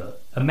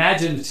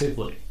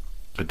imaginatively.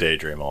 I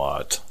daydream a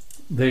lot.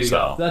 There you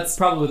go. That's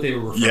probably what they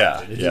were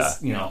referring to. It's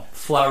just,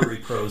 flowery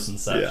prose and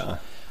such. Yeah.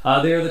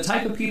 They are the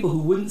type of people who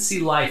wouldn't see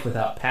life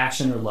without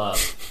passion or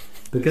love.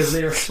 Because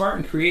they are smart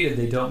and creative,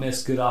 they don't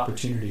miss good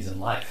opportunities in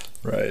life.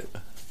 Right.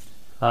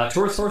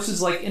 Taurus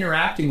horses like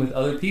interacting with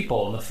other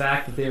people, and the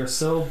fact that they are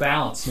so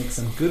balanced makes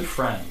them good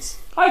friends.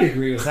 I'd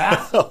agree with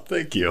that. Oh,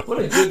 thank you. What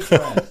a good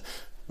friend.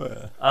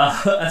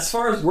 As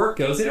far as work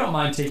goes, they don't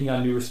mind taking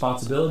on new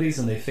responsibilities,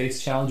 and they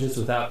face challenges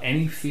without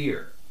any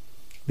fear.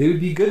 They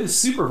would be good as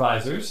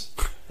supervisors,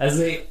 as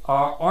they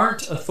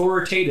aren't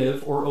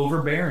authoritative or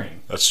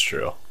overbearing. That's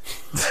true.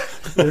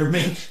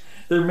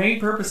 Their main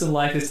purpose in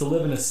life is to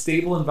live in a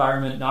stable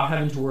environment, not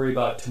having to worry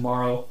about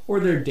tomorrow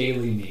or their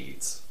daily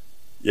needs.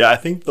 Yeah, I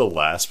think the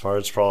last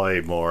part's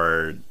probably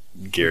more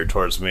geared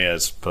towards me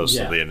as opposed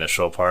to the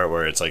initial part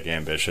where it's like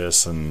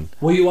ambitious and.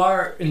 Well, you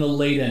are in the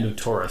late end of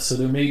Taurus, so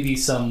there may be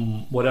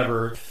some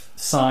whatever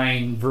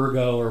sign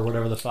Virgo or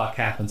whatever the fuck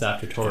happens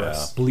after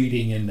Taurus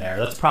bleeding in there.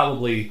 That's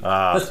probably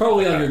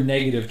all your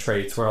negative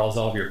traits, whereas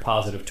all of your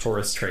positive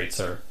Taurus traits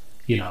are,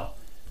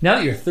 Now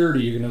that you're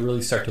 30, you're going to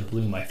really start to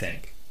bloom, I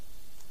think.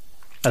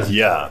 As a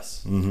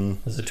Taurus.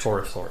 As a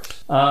Taurus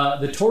horse.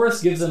 The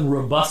Taurus gives them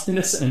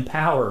robustness and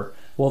power,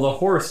 while the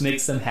horse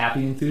makes them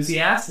happy and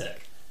enthusiastic.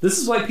 This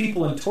is why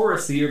people in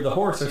Taurus, the year of the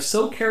horse, are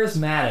so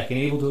charismatic and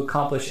able to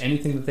accomplish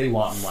anything that they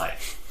want in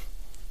life.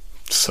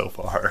 So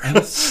far. I'm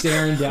just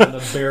staring down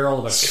the barrel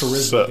of a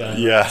charisma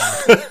gun. Yeah.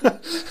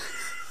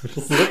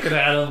 Just looking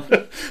at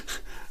him.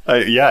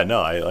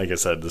 Like I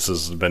said, this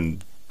has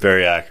been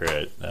very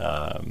accurate.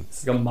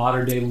 It's like a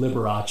modern day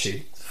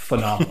Liberace. It's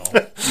phenomenal.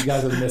 You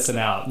guys are missing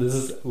out.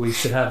 We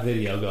should have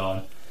video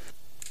going.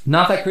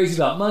 Not that crazy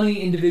about money.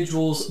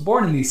 Individuals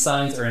born in these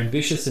signs are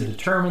ambitious and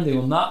determined. They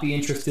will not be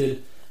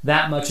interested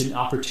that much in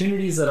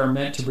opportunities that are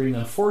meant to bring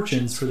them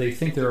fortunes, for they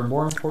think there are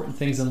more important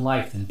things in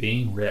life than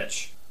being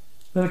rich.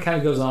 Then it kind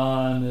of goes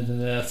on,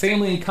 and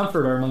family and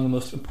comfort are among the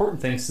most important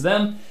things to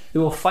them. They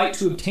will fight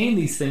to obtain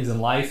these things in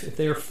life. If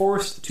they are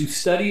forced to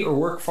study or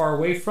work far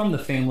away from the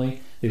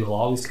family, they will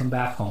always come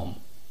back home.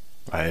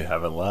 I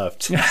haven't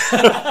left.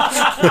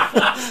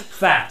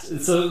 Fact.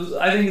 So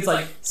I think it's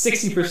like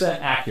 60%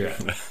 accurate.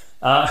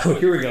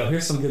 Here we go.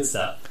 Here's some good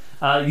stuff.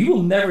 You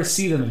will never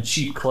see them in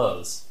cheap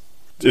clothes.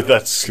 Dude,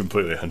 that's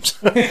completely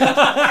untrue.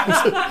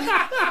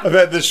 I've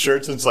had this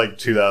shirt since like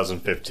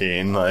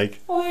 2015. Like,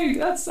 well, hey,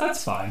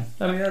 that's fine.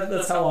 I mean,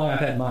 that's how long I've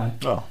had mine.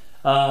 Oh.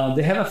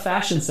 They have a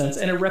fashion sense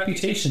and a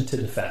reputation to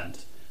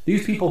defend.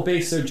 These people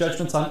base their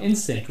judgments on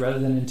instinct rather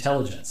than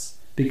intelligence.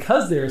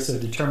 Because they are so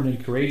determined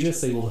and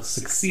courageous, they will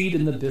succeed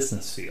in the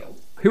business field.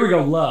 Here we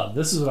go, love.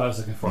 This is what I was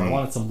looking for. I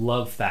wanted some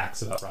love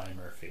facts about Ryan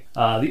Murphy.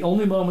 The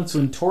only moments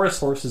when Taurus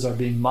horses are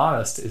being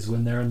modest is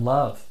when they're in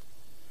love.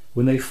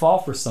 When they fall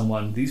for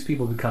someone, these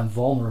people become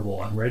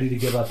vulnerable and ready to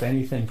give up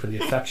anything for the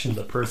affection of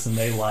the person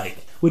they like.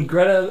 Would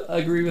Greta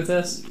agree with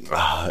this?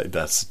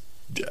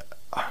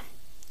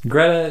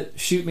 Greta,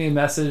 shoot me a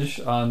message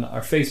on our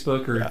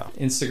Facebook or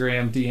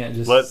Instagram DM.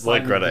 Just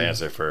let Greta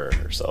answer for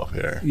herself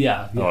here.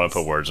 Yeah, I don't want to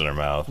put words in her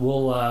mouth.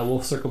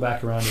 We'll circle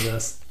back around to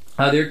this.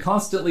 They're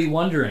constantly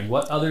wondering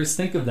what others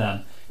think of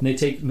them, and they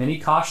take many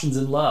cautions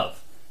in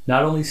love.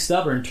 Not only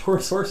stubborn,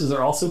 Taurus horses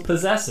are also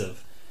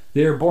possessive.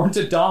 They are born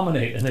to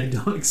dominate, and they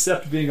don't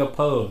accept being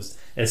opposed,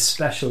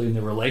 especially in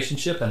the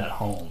relationship and at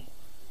home.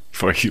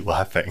 Why are you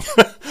laughing?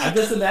 I'm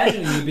just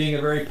imagining you being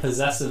a very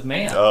possessive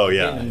man. Oh,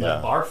 yeah. In the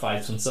bar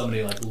fights when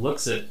somebody like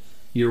looks at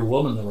your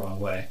woman the wrong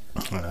way.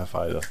 If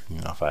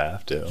I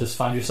have to. Just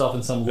find yourself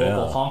in some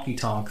local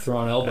honky-tonk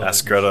throwing elbows.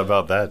 Ask Greta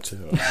about that,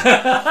 too.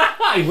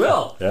 I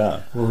will.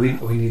 Yeah. Well, we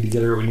need to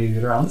get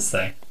her on this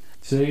thing.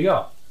 So there you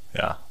go.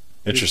 Yeah.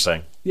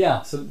 Interesting.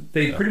 Yeah, so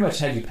they pretty much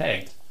had you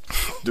pegged.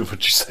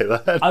 Would you say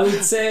that? I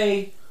would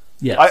say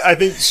yes. I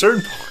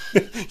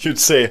think you'd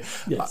say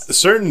yes.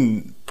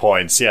 Certain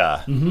points,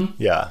 yeah. Mm-hmm.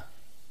 Yeah.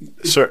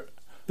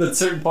 But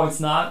certain points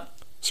not?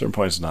 Certain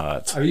points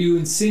not. Are you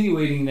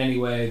insinuating in any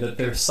way that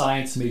their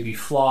science may be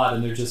flawed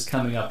and they're just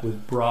coming up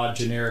with broad,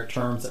 generic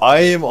terms? I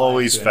am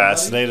always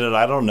fascinated.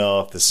 I don't know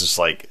if this is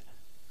like...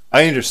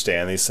 I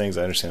understand these things.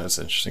 I understand it's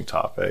an interesting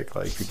topic.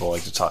 Like, people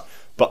like to talk.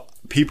 But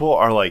people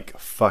are, like,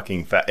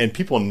 fucking fat. And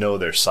people know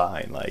their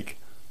sign, like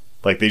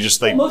they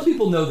just like... Well, most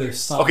people know their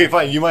sign. Okay,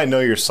 fine. You might know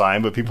your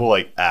sign, but people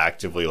like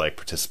actively like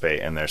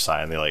participate in their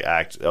sign. They like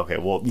act. Okay,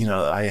 well,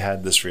 I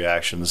had this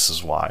reaction. This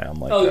is why I'm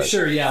like. Oh, that.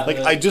 Sure, yeah. Like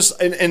I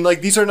just and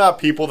like these are not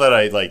people that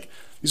I like.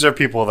 These are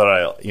people that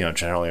I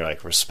generally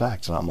like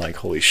respect, and I'm like,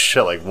 holy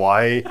shit! Like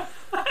why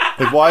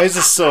is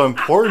this so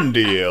important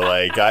to you?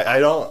 Like I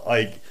don't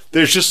like.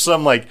 There's just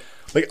some like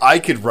I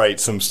could write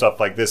some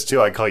stuff like this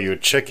too. I call you a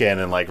chicken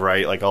and like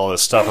write like all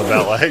this stuff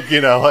about like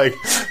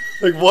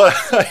Like what?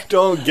 I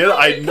don't get it.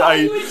 I call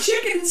you a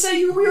chicken and say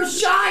you're real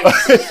shy in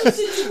the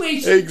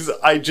situation.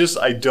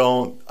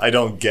 I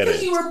don't get it.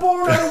 Because you were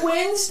born on a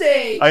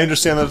Wednesday. I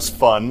understand that it's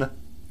fun,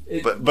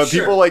 but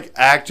sure. people like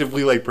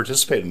actively like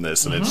participate in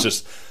this, and it's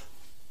just.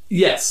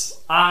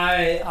 Yes,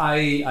 I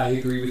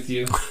agree with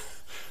you.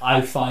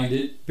 I find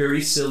it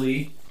very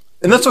silly.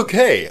 And that's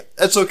okay.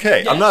 That's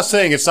okay. Yeah. I'm not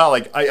saying it's not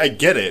like I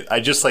get it. I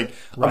just like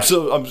right.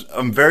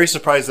 I'm very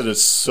surprised that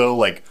it's so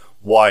like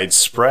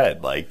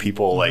widespread. Like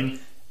people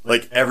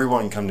like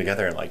everyone come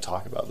together and like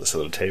talk about this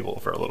at a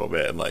table for a little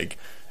bit and like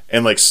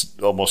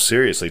almost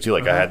seriously too.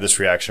 Like I had this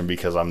reaction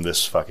because I'm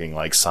this fucking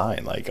like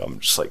sign. Like I'm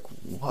just like,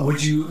 whoa.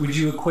 Would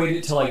you equate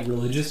it to like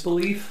religious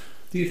belief?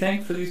 Do you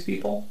think for these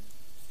people?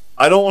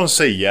 I don't want to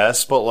say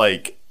yes, but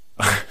like.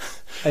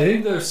 I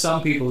think there's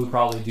some people who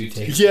probably do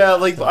take it. Yeah,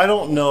 like, I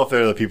don't know if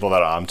they're the people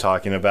that I'm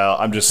talking about.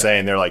 I'm just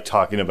saying they're, like,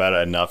 talking about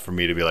it enough for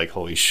me to be like,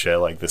 holy shit,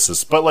 like, this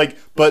is...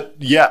 But,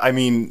 yeah, I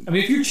mean,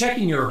 if you're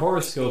checking your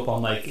horoscope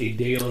on, like, a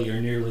daily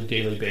or nearly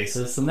daily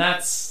basis, then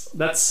that's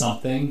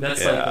something.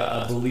 That's, like,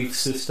 a belief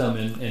system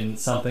in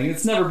something.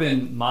 It's never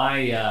been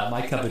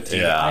my cup of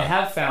tea. Yeah. I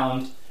have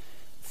found,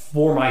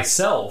 for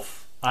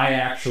myself, I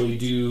actually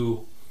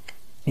do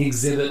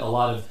exhibit a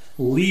lot of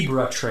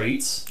Libra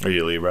traits. Are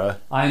you Libra?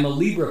 I am a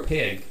Libra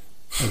pig,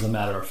 as a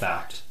matter of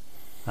fact.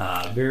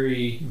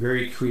 Very,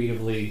 very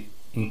creatively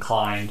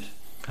inclined.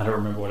 I don't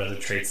remember what other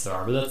traits there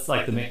are, but that's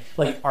like the main,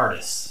 like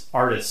artists.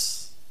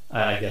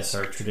 I guess,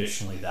 are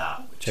traditionally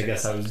that, which I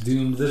guess I was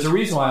doomed. There's a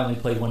reason why I only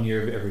played 1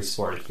 year of every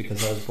sport. It's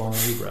because I was born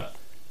a Libra.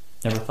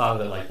 Never thought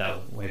of it like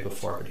that way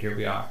before, but here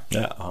we are.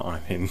 Yeah, I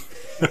mean,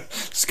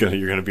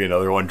 you're gonna be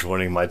another one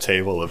joining my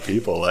table of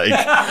people. Like,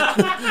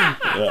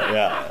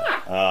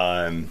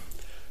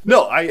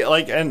 no, I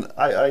like, and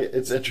I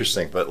it's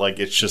interesting, but like,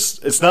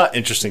 it's not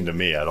interesting to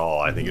me at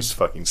all. I think it's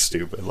fucking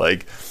stupid.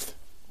 Like,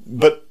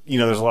 but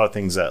there's a lot of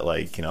things that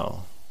like,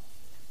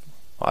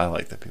 I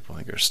like that people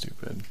think are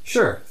stupid.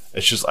 Sure.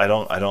 It's just I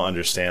don't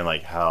understand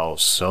like how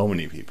so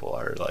many people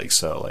are like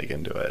so like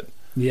into it.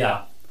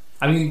 Yeah.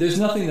 I mean, there's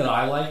nothing that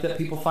I like that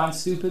people find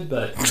stupid,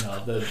 but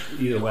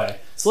either way.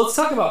 So let's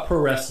talk about pro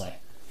wrestling.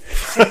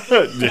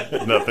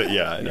 Nothing.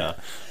 Yeah, I know.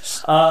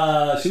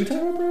 Should we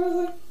talk about pro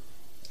wrestling?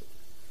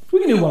 We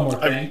can do one more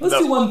thing. Let's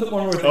do one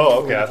more thing.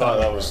 Oh, okay. I thought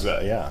that was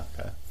yeah.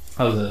 Okay.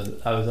 I was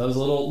a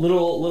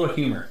little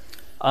humor.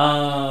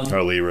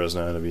 Our Libras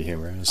know how to be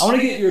humorous. I want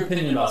to get your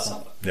opinion about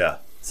something. Yeah.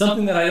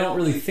 Something that I don't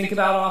really think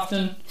about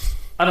often.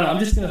 I don't know. I'm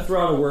just going to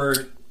throw out a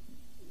word.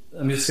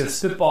 I'm just going to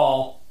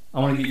spitball. I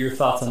want to get your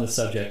thoughts on the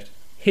subject.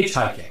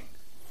 Hitchhiking.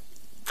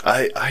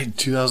 I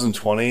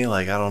 2020,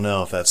 like, I don't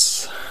know if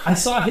that's... I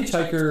saw a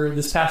hitchhiker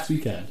this past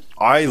weekend.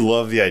 I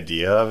love the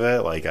idea of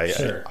it. Like,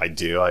 Sure. I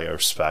do. I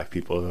respect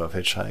people who have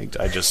hitchhiked.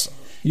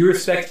 You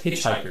respect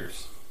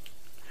hitchhikers.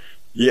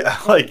 Yeah,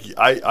 like,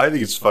 I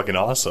think it's fucking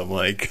awesome.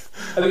 Like...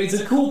 I mean, it's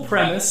a cool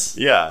premise.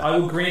 Yeah. I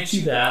will grant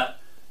you that.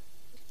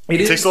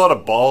 It takes a lot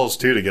of balls,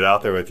 too, to get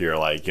out there with your,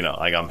 like,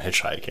 like, I'm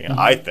hitchhiking. Mm-hmm.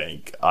 I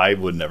think I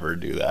would never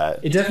do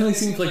that. It definitely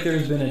seems like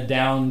there's been a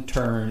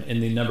downturn in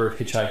the number of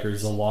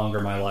hitchhikers the longer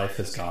my life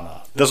has gone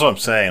up. That's what I'm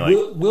saying. Like,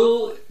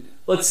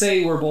 let's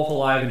say we're both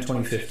alive in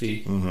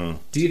 2050. Mm-hmm.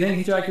 Do you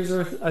think hitchhikers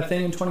are a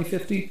thing in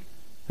 2050?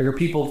 Like, are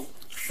people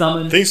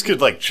thumbing? Things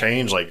could, like,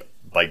 change, like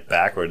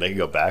backward. They could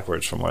go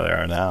backwards from where they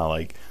are now.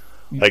 Like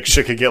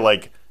shit could get,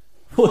 like...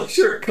 Well,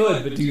 sure it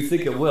could, but do you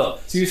think it will?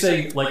 So you're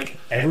saying, like,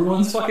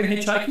 everyone's fucking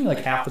hitchhiking? Like,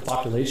 half the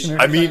population?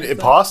 I mean,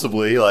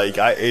 possibly. Like,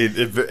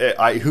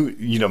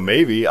 who,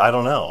 maybe. I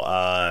don't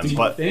know. Do you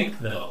but think,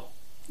 though?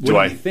 What do you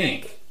I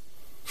think?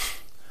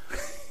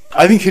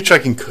 I think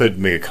hitchhiking could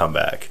make a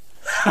comeback.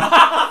 But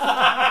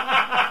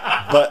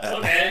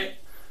Okay.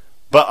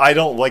 But I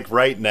don't, like,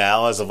 right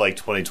now, as of, like,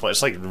 2020,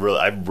 it's, like, really,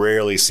 I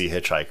rarely see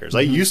hitchhikers.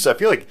 Mm-hmm. I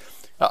feel like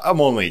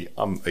I'm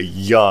a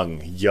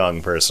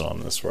young person on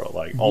this world,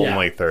 like,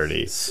 only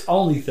 30.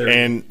 Only 30.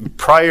 And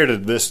prior to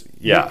this,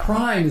 Your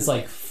prime is,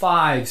 like,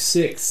 5,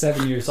 6,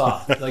 7 years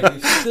off. Like,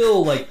 you're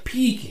still, like,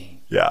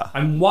 peaking. Yeah.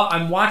 I'm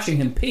watching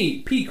him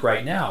peak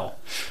right now.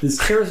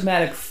 This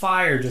charismatic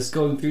fire just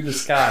going through the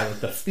sky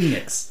with the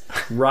phoenix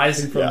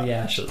rising from the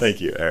ashes.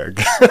 Thank you, Eric.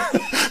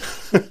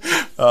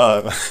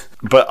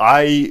 But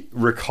I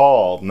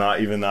recall not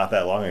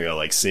that long ago,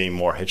 like, seeing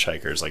more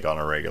hitchhikers, like, on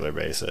a regular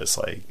basis.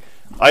 Like,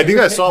 I think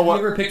I saw one.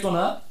 Have you ever picked one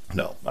up?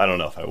 No, I don't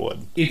know if I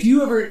would. If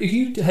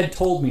you had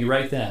told me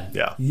right then,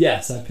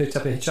 yes, I picked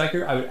up a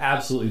hitchhiker, I would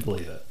absolutely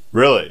believe it.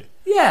 Really?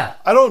 Yeah.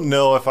 I don't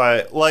know if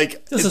I,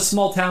 like... Just a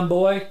small town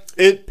boy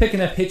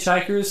picking up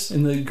hitchhikers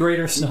in the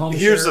greater Snohomish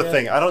Here's area. the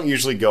thing. I don't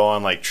usually go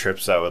on, like,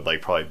 trips that would,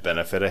 like, probably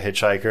benefit a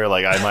hitchhiker.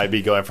 Like, I might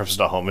be going from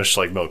Snohomish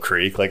to, like, Mill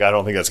Creek. Like, I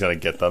don't think that's going to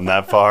get them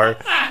that far.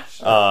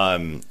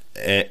 But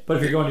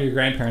if you're going to your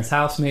grandparents'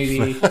 house,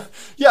 maybe.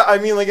 Yeah, I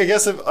mean, like, I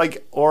guess if,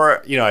 like,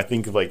 or, I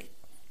think of, like,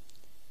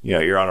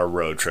 you're on a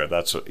road trip.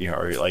 That's what,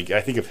 or, like,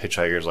 I think of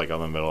hitchhikers, like, on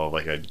the middle of,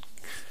 like, a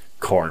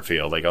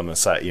cornfield, like, on the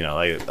side,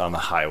 like, on the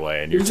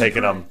highway, and you're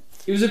taking them.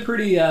 It was a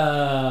pretty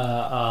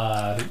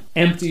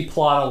empty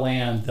plot of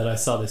land that I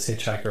saw this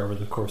hitchhiker over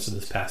the course of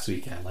this past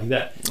weekend. Like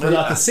that. But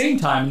at the same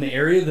time, in the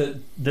area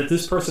that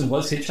this person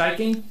was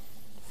hitchhiking,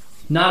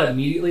 not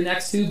immediately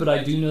next to, but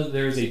I do know that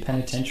there is a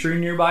penitentiary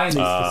nearby, and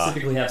they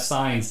specifically have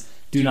signs,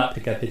 do not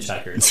pick up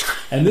hitchhikers.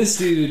 And this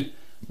dude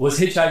was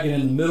hitchhiking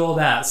in the middle of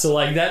that. So,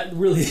 like, that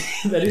really,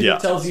 that either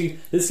tells you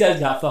this guy's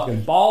got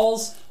fucking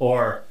balls,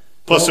 or...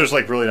 Plus, there's,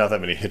 like, really not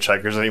that many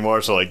hitchhikers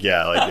anymore, so, like,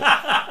 yeah, like,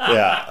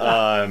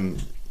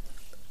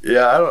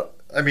 yeah,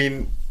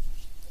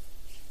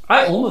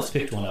 I almost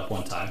picked one up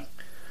one time.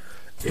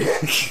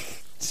 Which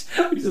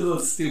is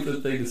a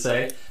stupid thing to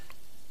say.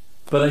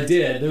 But I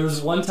did. There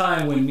was one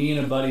time when me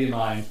and a buddy of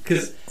mine...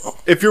 Because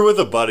if you're with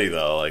a buddy,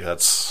 though, like,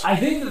 that's... I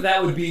think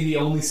that would be the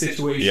only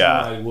situation where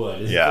I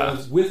would. If I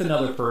was with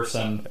another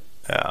person,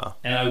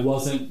 and I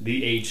wasn't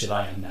the age that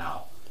I am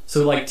now.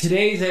 So, like,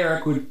 today's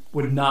Eric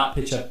would not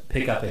pick up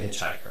a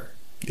hitchhiker.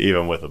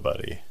 Even with a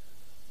buddy.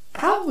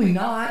 Probably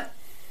not.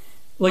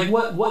 Like,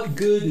 what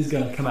good is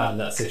going to come out of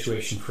that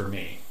situation for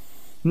me?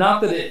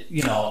 Not that it,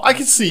 I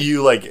could see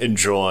you, like,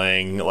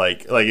 enjoying,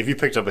 like if you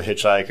picked up a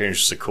hitchhiker and you're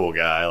just a cool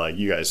guy, like,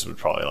 you guys would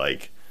probably,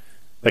 like,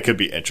 that could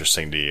be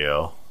interesting to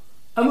you.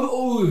 It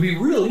would be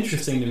real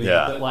interesting to me.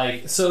 Yeah. But,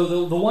 like,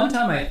 so the one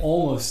time I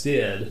almost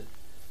did,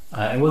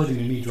 it wasn't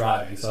even me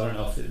driving, so I don't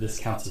know if this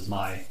counts as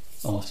my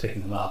almost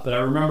picking them up. But I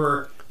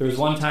remember there was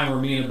one time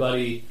where me and a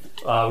buddy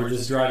were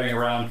just driving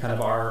around kind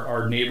of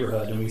our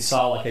neighborhood, and we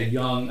saw, like, a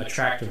young,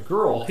 attractive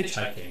girl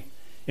hitchhiking.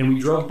 And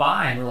we drove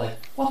by, and we're like,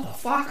 what the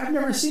fuck? I've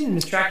never seen an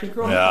attractive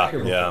girl hitchhiker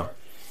before. Yeah.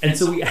 And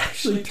so we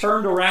actually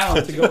turned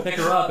around to go pick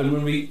her up,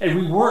 and we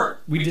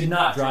did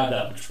not drive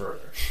that much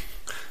further.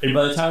 And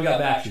by the time we got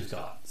back, she was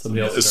gone.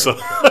 Somebody else. So,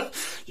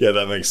 yeah,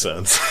 that makes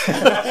sense.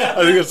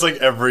 I think it's like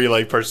every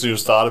like person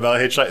who's thought about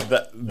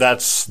hitchhiking,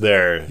 that's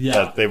their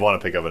that they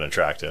want to pick up an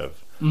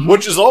attractive,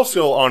 which is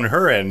also on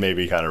her end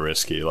maybe kind of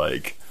risky.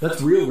 Like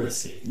that's real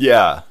risky.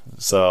 Yeah,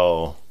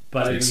 so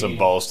but I mean, some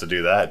balls to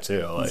do that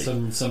too. Like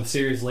some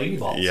serious lady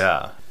balls.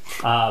 Yeah.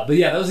 But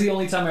yeah, that was the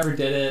only time I ever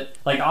did it.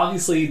 Like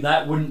obviously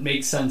that wouldn't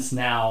make sense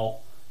now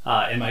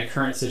in my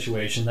current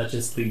situation. That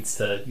just leads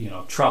to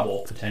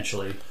trouble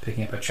potentially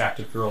picking up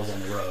attractive girls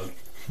on the road.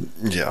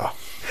 Yeah.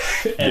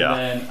 And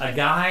then a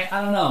guy,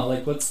 I don't know,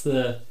 like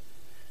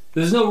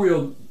there's no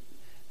real,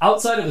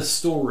 outside of a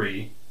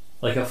story,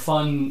 like a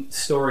fun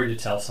story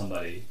to tell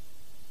somebody,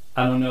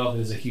 I don't know if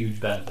there's a huge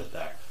benefit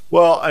there.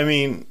 Well, I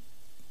mean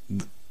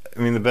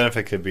the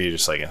benefit could be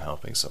just like in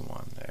helping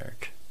someone,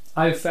 Eric.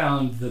 I've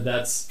found that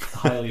that's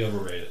highly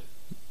overrated.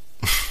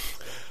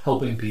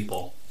 Helping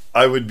people.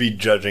 I would be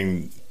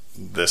judging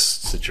this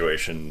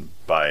situation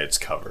by its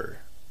cover.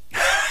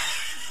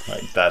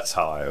 Like that's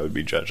how I would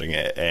be judging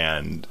it,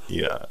 and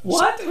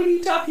what are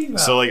you talking about?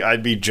 So like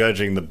I'd be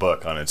judging the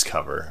book on its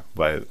cover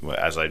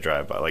as I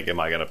drive by. Like, am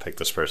I gonna pick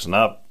this person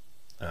up?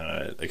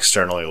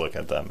 Externally look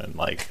at them and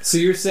like. So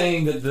you're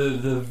saying that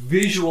the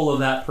visual of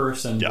that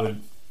person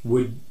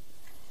would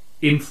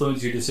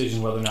influence your decision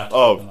whether or not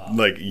to pick them up.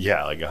 Like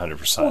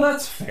 100%. Well,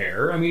 that's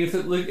fair. I mean, if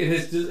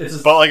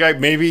it's but like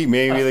maybe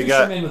they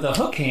got fisherman with a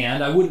hook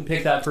hand, I wouldn't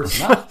pick that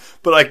person up.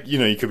 But like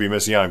you could be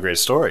missing out on a great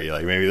story.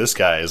 Like maybe this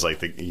guy is like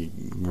the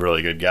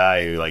really good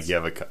guy who like you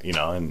have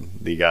and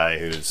the guy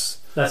who's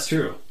that's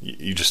true.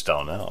 You just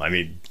don't know. I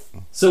mean.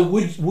 So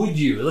would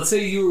you? Let's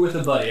say you were with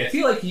a buddy. I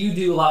feel like you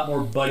do a lot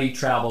more buddy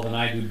travel than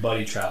I do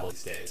buddy travel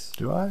these days.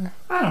 Do I?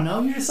 I don't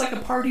know. You're just like a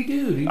party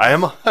dude. I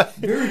am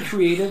very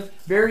creative,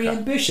 very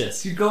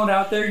ambitious. You're going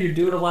out there. You're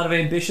doing a lot of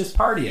ambitious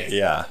partying.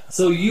 Yeah.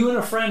 So you and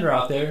a friend are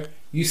out there.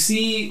 You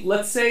see,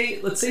 let's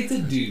say it's a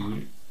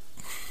dude.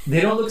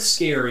 They don't look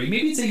scary.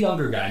 Maybe it's a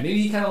younger guy.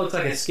 Maybe he kind of looks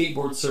like a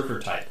skateboard surfer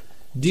type.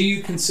 Do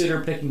you consider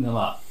picking them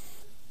up?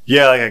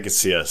 Yeah, like I could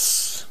see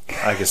us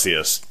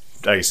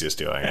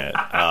doing it.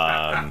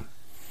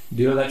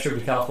 Do you know that trip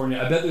to California?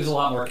 I bet there's a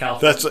lot more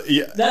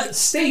California. That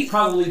state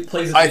probably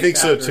plays a big I think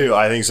factor.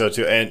 so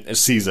too. And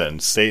state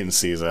and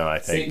season, I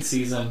think. State and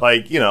season.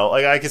 Like,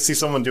 like I could see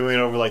someone doing it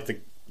over like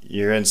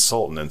you're in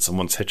Sultan and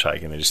someone's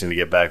hitchhiking. They just need to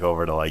get back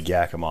over to like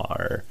Yakima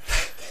or,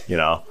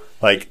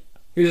 like.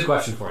 Here's a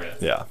question for you.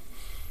 Yeah.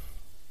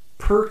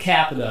 Per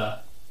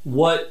capita,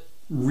 what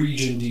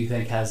region do you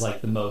think has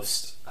like the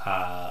most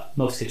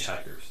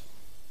hitchhikers?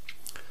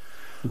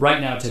 Right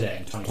now, today,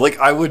 in 2020. Like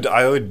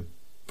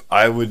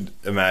I would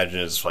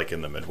imagine it's like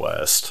in the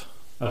Midwest.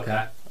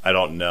 Okay. I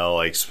don't know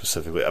like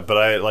specifically, but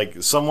I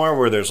like somewhere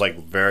where there's like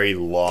very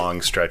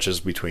long stretches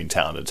between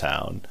town to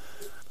town.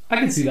 I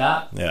can see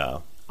that. Yeah.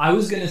 I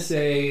was gonna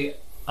say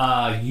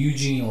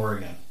Eugene,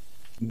 Oregon.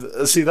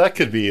 See, that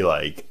could be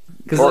like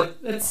because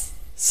it's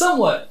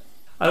somewhat.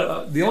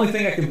 The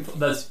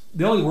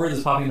only word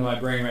that's popping into my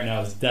brain right now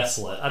is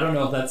desolate. I don't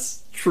know if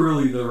that's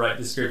truly the right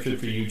description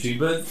for Eugene,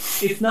 but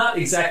it's not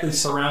exactly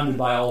surrounded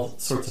by all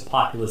sorts of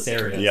populous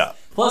areas. Yeah.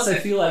 Plus, I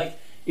feel like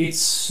it's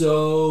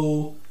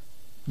so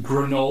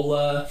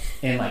granola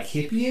and like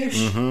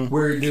hippie-ish,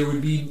 where there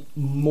would be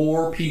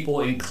more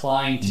people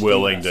inclined to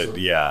willing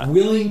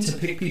to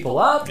pick people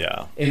up,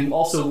 and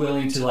also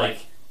willing to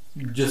like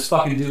just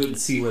fucking do it and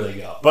see where they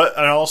go. But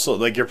and also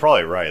like you're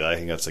probably right. I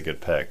think that's a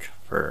good pick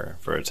for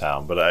a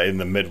town. But in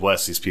the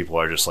Midwest, these people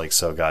are just like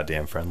so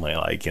goddamn friendly.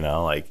 Like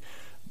like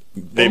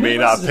they may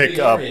not pick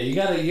up. You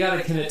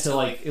gotta commit to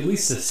like at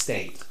least a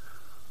state.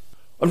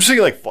 I'm just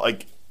thinking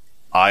like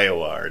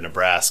Iowa or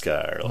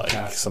Nebraska or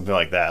like something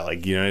like that.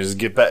 Like just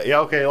get back.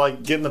 Yeah, okay.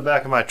 Like get in the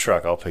back of my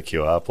truck. I'll pick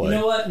you up. Like, you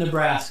know what?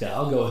 Nebraska.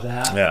 I'll go with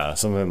that. Yeah,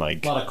 something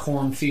like a lot of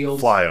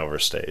cornfields.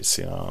 Flyover states.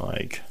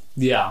 Like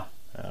yeah.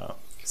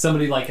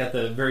 Somebody like at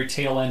the very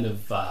tail end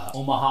of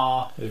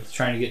Omaha,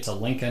 trying to get to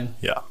Lincoln.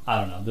 Yeah. I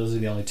don't know. Those are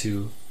the only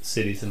two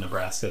cities in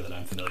Nebraska that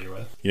I'm familiar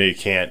with. You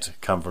can't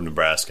come from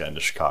Nebraska into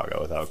Chicago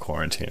without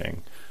quarantining.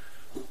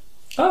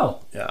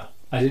 Oh. Yeah.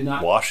 I did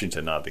not.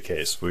 Washington, not the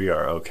case. We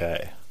are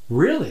okay.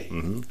 Really?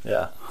 Mm-hmm.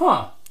 Yeah.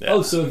 Huh. Yeah.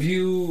 Oh, so if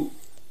you...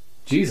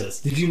 Jesus.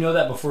 Did you know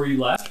that before you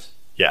left?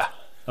 Yeah.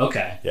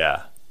 Okay.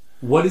 Yeah.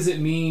 What does it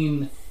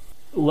mean...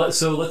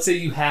 So let's say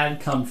you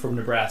had come from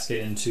Nebraska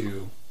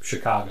into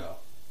Chicago.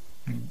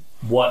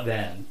 What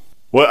then?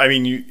 Well, I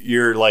mean,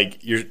 you're I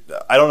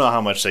don't know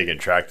how much they can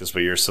track this,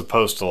 but you're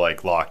supposed to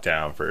like lock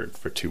down for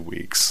 2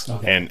 weeks.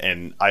 Okay.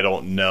 And I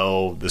don't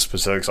know the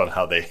specifics on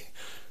how they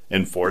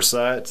enforce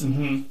that.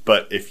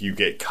 But if you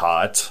get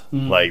caught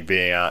like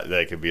being out,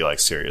 that could be like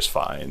serious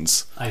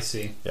fines. I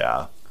see.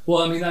 Yeah.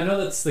 Well, I mean, I know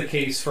that's the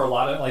case for a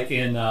lot of like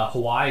in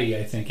Hawaii.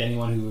 I think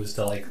anyone who was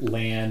to like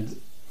land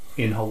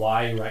in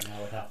Hawaii right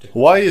now would have to.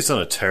 Hawaii has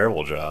done a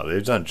terrible job.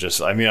 They've done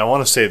I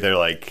want to say they're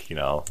like,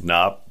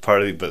 not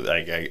part of the,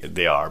 but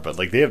they are, but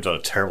like they have done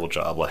a terrible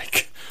job,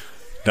 like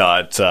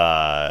not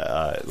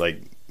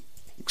like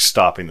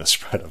stopping the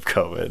spread of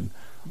COVID.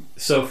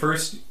 So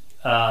first,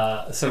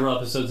 several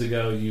episodes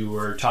ago, you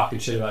were talking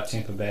shit about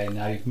Tampa Bay.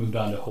 Now you've moved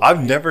on to Hawaii.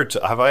 I've never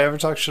have I ever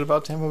talked shit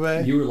about Tampa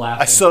Bay? You were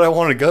laughing. I said I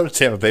wanted to go to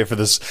Tampa Bay for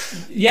this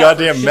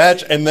goddamn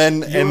match, and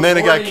then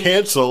it got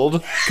canceled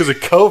because of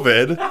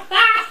COVID.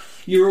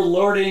 You were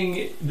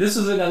lording. This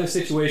was another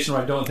situation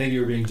where I don't think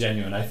you were being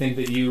genuine. I think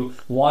that you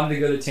wanted to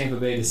go to Tampa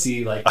Bay to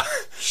see like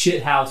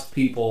shithouse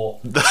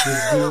people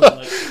just doing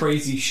like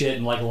crazy shit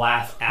and like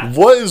laugh at them.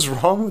 What is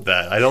wrong with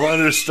that? I don't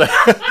understand.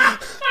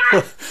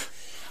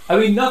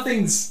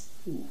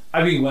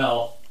 I mean,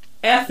 well,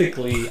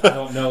 ethically, I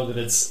don't know that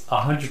it's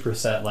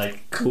 100%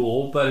 like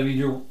cool, but I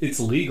mean, it's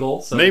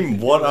legal. So Name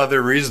one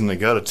other reason to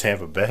go to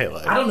Tampa Bay.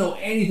 Like, I don't know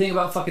anything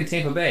about fucking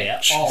Tampa Bay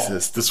at all.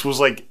 Jesus, this was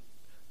like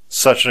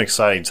such an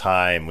exciting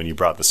time when you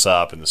brought this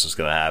up and this was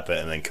going to happen,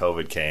 and then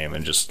COVID came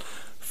and just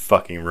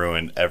fucking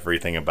ruined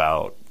everything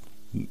about.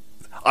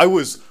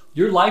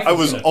 Your life. I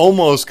was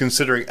almost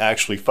considering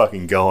actually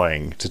fucking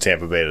going to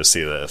Tampa Bay to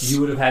see this. You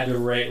would have had to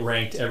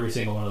ranked every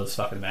single one of those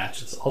fucking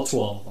matches, all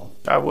 12 of them.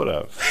 I would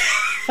have.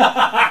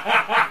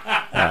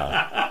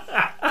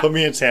 Yeah. Put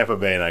me in Tampa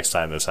Bay next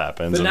time this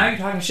happens. But now you're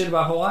talking shit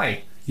about Hawaii.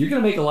 You're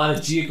going to make a lot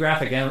of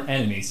geographic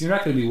enemies. You're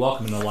not going to be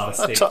welcome in a lot of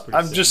states.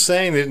 I'm just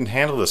saying they didn't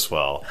handle this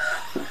well.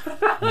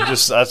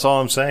 That's all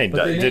I'm saying.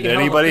 Did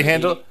anybody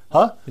handle?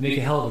 Huh? They make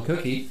a hell of a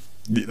cookie.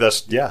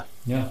 Yeah.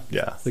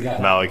 It's the guy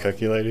Maui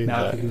Cookie Lady.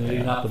 Maui Cookie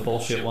Lady, not the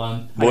bullshit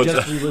one. What I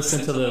just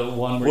re-listened to the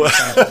one where you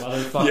found some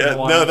other fucking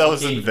one. No, that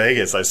was in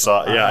Vegas. I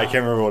saw. Yeah, I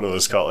can't remember what it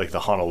was called. Like the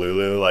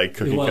Honolulu, like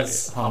cookie. It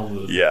was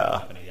Honolulu. Yeah.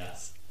 Company,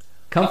 yes.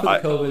 Come for the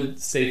COVID,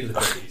 stay for the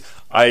cookies.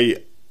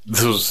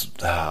 This was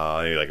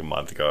maybe like a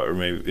month ago, or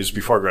maybe it was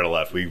before Greta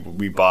left.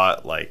 We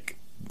bought like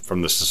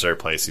from this dessert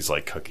place these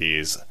like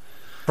cookies.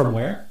 From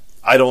where?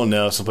 I don't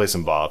know, someplace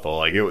in Bothell.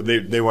 Like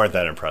they weren't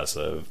that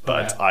impressive,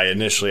 but I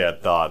initially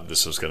had thought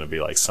this was going to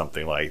be like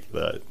something like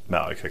the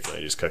Maui Cookie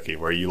Lady's cookie,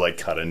 where you like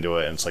cut into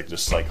it and it's like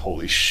just like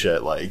holy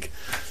shit. Like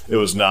it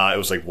was not. It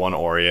was like one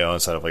Oreo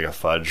instead of like a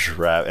fudge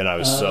wrap, and I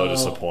was so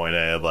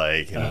disappointed.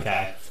 Like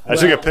okay. I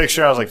took a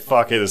picture. I was like,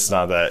 "Fuck it, it's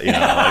not that." You know,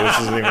 like,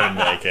 this isn't even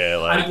gonna make it.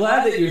 Like, I'm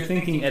glad that you're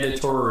thinking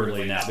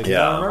editorially now, because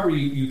I remember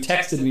you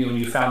texted me when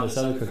you found this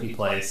other cookie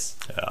place,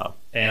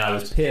 and I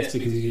was pissed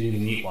because you didn't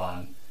even eat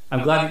one.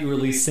 I'm glad that you were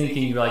at least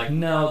thinking. You're like,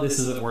 "No, this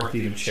isn't worth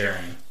even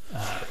sharing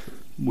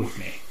with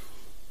me."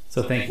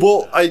 So thank you.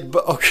 Well,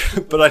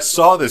 but I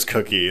saw this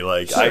cookie.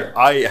 Like, sure.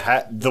 I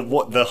had the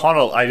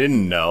Honolulu. I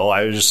didn't know.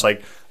 I was just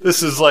like,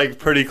 this is like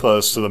pretty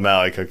close to the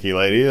Maui Cookie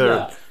Lady. They're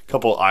a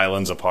couple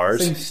islands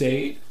apart. Same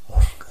state.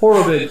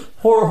 Horrible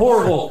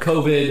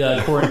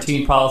COVID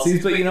quarantine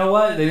policies, but you know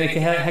what? They make a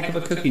heck of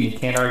a cookie. You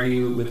can't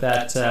argue with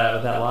that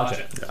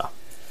logic. Yeah.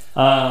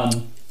 All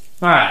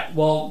right.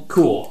 Well,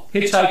 cool.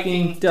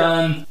 Hitchhiking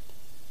done.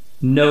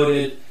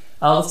 Noted.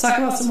 Let's talk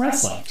about some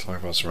wrestling. Let's talk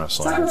about some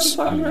wrestling. Let's talk about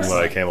some fucking wrestling.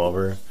 What I came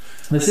over.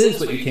 This is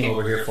what you came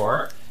over here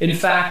for. In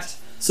fact,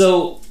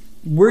 so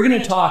we're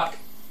gonna talk.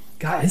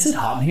 God, is it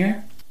hot in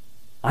here?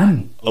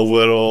 I'm a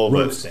little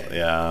roasting. But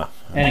yeah.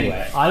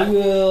 Anyway, I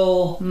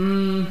will.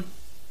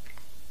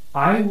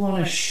 I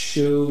want to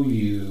show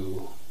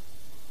you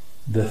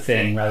the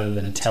thing rather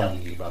than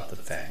telling you about the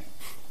thing.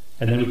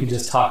 And then we can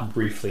just talk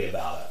briefly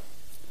about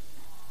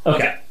it.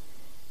 Okay.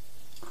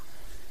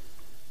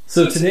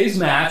 So today's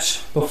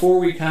match, before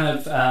we kind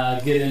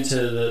of get into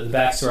the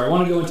backstory, I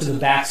want to go into the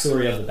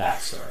backstory of the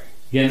backstory.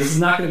 Again, this is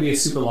not going to be a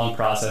super long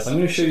process. I'm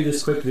going to show you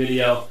this quick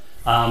video.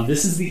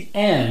 This is the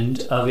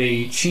end of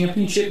a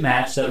championship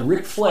match that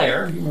Ric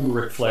Flair, you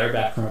remember Ric Flair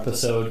back from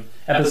episode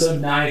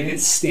 9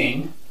 against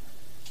Sting,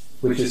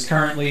 which is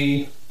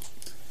currently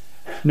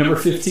number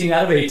 15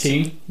 out of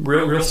 18.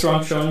 Real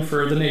strong showing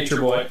for the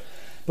Nature Boy.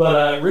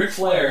 But Ric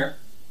Flair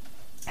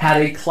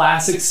had a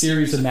classic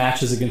series of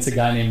matches against a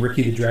guy named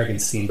Ricky the Dragon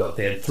Steamboat.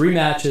 They had 3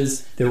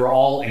 matches. They were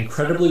all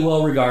incredibly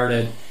well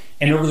regarded.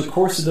 And over the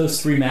course of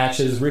those 3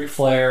 matches, Ric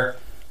Flair,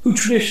 who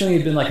traditionally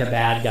had been like a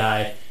bad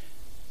guy,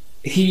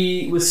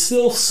 he was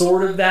still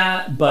sort of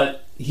that,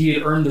 but he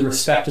had earned the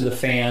respect of the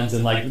fans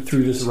and like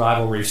through this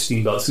rivalry of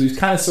Steamboat. So he was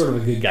kind of sort of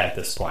a good guy at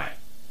this point.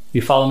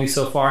 You follow me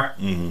so far?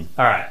 Mm-hmm.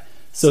 All right.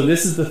 So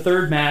this is the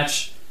 3rd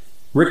match.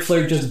 Ric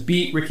Flair just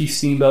beat Ricky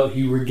Steamboat.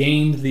 He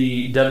regained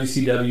the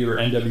WCW or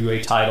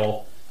NWA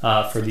title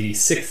for the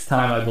 6th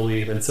time, I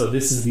believe. And so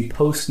this is the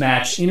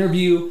post-match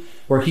interview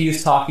where he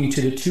is talking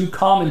to the 2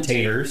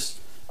 commentators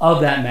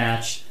of that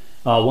match.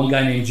 One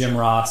guy named Jim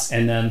Ross,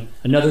 and then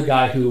another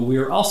guy who we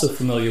are also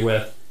familiar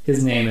with.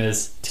 His name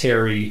is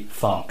Terry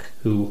Funk,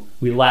 who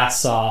we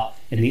last saw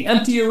in the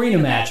empty arena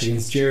match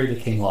against Jerry the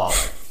King Lawler.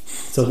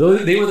 So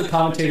they were the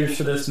commentators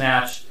for this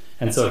match,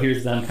 and so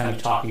here's them kind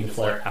of talking to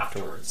Flair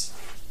afterwards.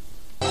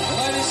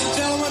 Ladies and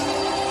gentlemen,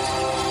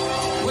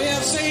 we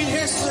have seen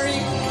history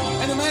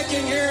in the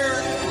making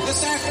here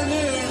this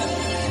afternoon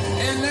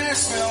in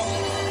Nashville.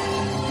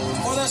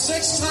 For the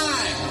 6th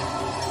time,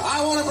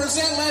 I want to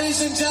present,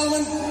 ladies and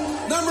gentlemen,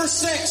 number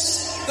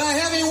 6, the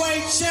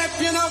heavyweight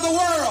champion of the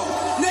world,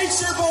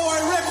 Nature Boy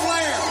Ric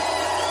Flair.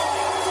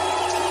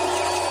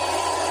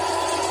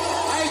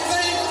 I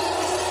think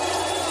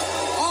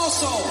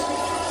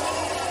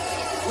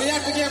Also, we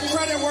have to give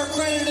credit where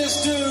credit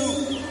is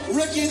due.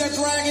 Ricky the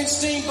Dragon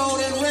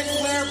Steamboat and Ric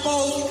Flair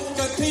both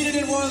competed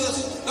in one of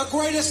the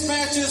greatest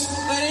matches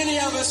that any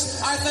of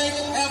us, I think,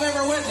 have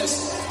ever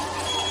witnessed.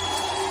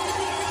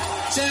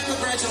 Champ,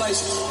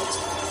 congratulations.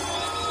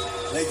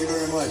 Thank you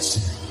very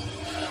much.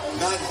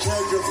 Not in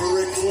character for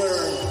Ric Flair,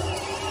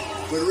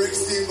 but Rick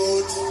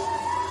Steamboat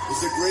is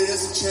the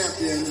greatest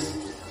champion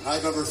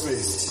I've ever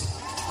faced.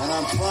 And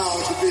I'm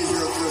proud to be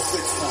here for the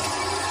 6th time.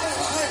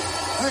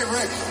 Hey,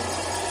 Rick.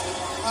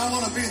 I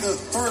want to be the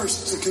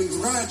first to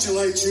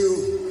congratulate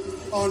you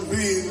on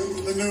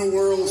being the new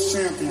world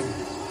champion.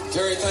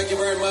 Terry, thank you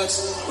very much.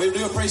 We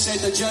do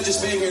appreciate the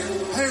judges being here.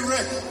 Hey,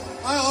 Rick,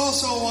 I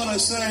also want to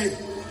say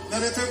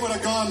that if it would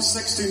have gone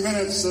 60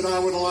 minutes, that I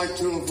would have liked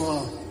to have,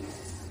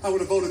 I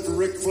would have voted for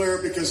Ric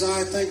Flair because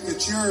I think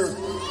that you're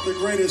the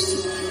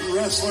greatest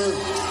wrestler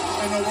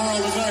in the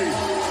world today.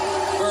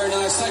 Very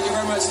nice. Thank you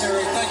very much,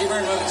 Terry. Thank you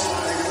very much.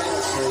 Thank you very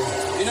much,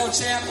 Terry. You know,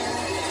 champ,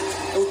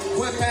 it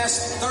went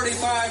past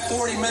 35,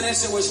 40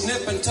 minutes. It was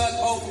nip and tuck.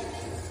 Oh,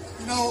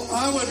 You know,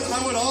 I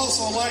would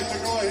also like to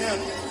go ahead,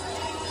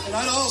 and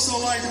I'd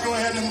also like to go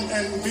ahead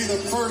and be the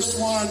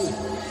first one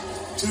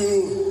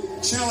to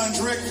challenge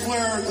Ric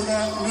Flair to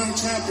that new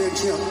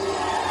championship.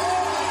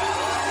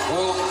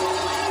 well,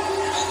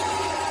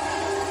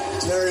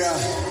 Terry,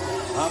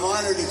 I'm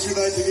honored that you'd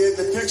like to get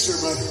in the picture,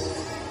 but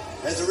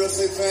as the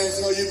wrestling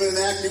fans know, you've been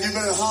active, you've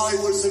been in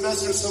Hollywood,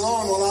 Sylvester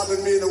Stallone, while I've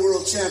been being the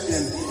world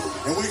champion.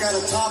 And we got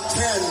a top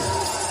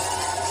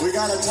 10. We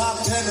got a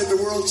top 10 that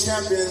the world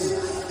champion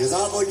is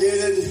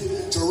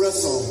obligated to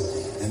wrestle.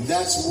 And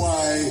that's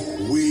why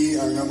we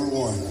are number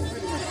 1.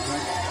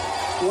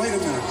 Wait a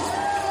minute.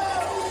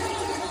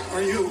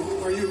 Are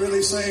you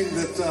really saying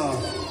that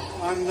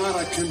I'm not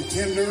a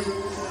contender?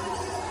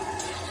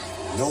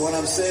 No, what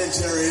I'm saying,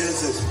 Terry,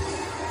 is that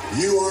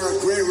you are a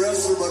great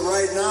wrestler, but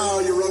right now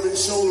you're rubbing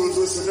shoulders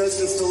with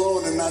Sylvester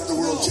Stallone and not the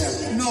world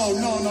champion. No.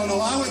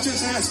 I was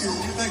just asking.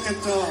 You think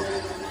that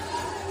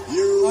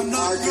I'm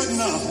not good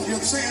enough?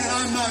 You're saying that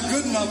I'm not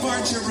good enough,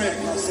 aren't you, Rick?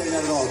 I'm not saying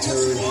that at all,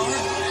 Terry. You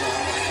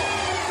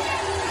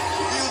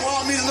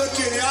want me to look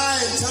you in the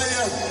eye and tell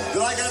you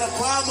that I got a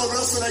problem with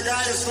wrestling a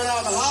guy that's been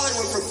out in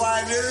Hollywood for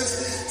 5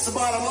 years? It's the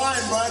bottom line,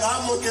 bud.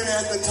 I'm looking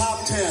at the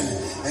top 10,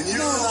 and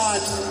you're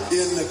not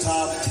in the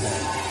top 10.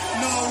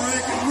 No,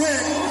 Rick.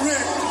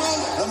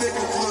 Let me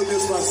conclude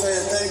this by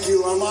saying thank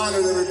you. I'm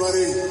honored,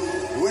 everybody.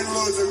 Win,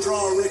 lose, or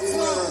draw, Ric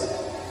Flair.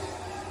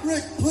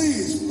 Rick,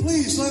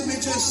 please, let me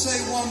just say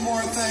one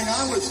more thing.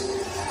 I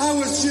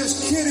was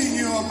just kidding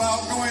you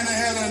about going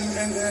ahead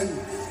and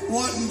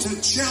wanting to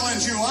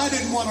challenge you. I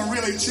didn't want to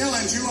really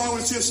challenge you. I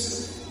was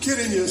just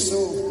kidding you.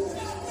 So,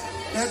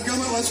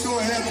 dadgummit, let's go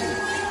ahead.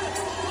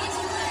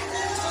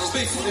 that was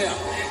big. Yeah.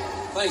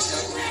 Thanks,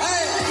 guys.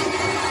 Hey!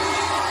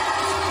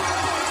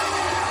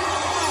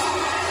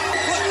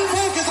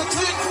 Funk is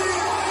attacking.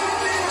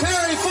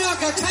 Terry Funk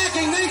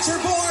attacking Nature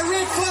Boy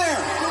Ric Flair.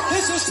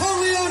 This is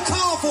totally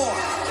uncalled for.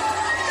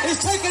 He's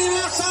taking him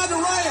outside the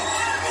rail.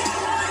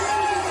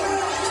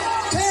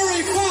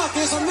 Terry Funk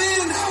is a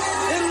man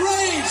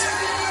enraged.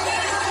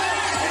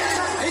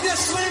 He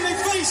just slammed him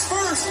face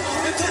first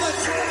into the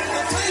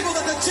table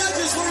that the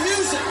judges were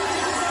using.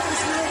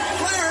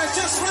 Flair has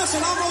just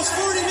wrestled almost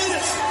 40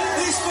 minutes.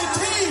 He's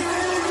fatigued.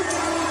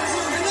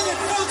 And then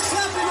Funk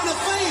slapped him in the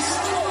face.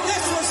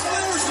 That's what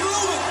Flair's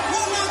moving.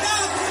 Oh my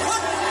God!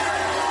 What?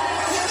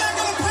 He's not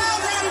going to pound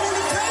around him on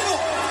the table.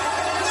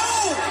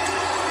 No!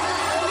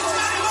 He's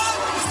got him up.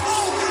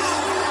 Oh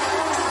God!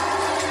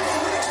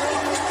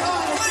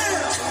 Flair!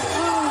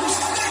 His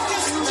neck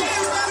just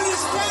jammed out of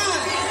his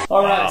spine.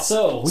 All right,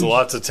 so It's a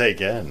lot to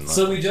take in.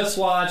 So we just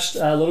watched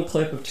a little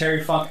clip of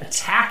Terry Funk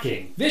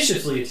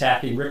viciously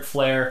attacking Ric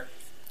Flair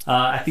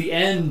at the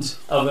end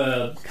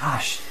of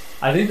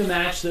I think the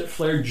match that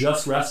Flair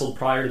just wrestled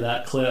prior to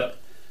that clip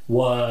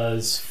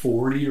was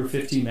 40 or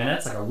 50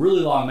 minutes, like a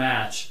really long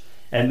match.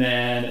 And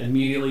then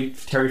immediately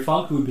Terry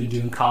Funk, who had been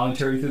doing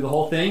commentary through the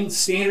whole thing,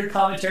 standard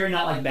commentary,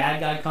 not like bad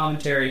guy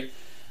commentary,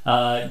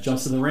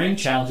 jumps in the ring,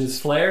 challenges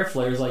Flair.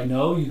 Flair's like,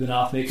 no, you've been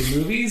off making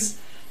movies.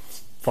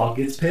 Funk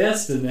gets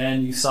pissed, and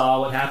then you saw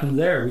what happened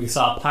there. We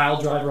saw a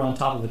pile driver on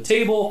top of a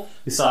table.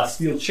 We saw a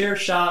steel chair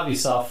shot. We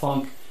saw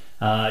Funk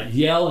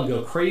yell and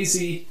go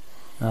crazy.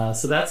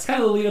 So that's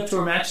kind of the lead up to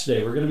our match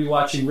today. We're going to be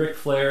watching Ric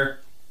Flair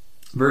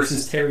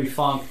versus Terry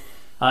Funk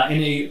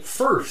in a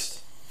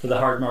first for the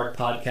Hard Mark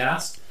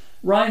podcast.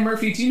 Ryan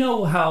Murphy, do you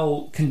know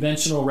how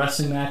conventional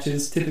wrestling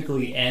matches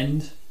typically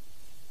end?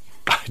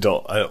 I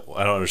don't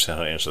understand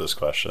how to answer this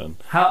question.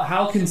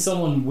 How can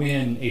someone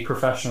win a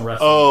professional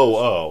wrestling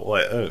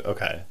match?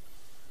 Okay.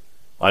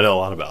 I know a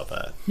lot about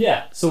that.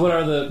 Yeah. So what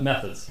are the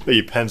methods? But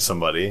you pin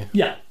somebody.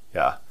 Yeah.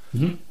 Yeah.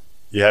 Mm-hmm.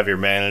 You have your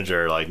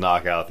manager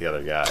knock out the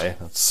other guy.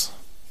 That's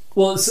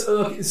well.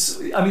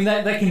 I mean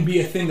that can be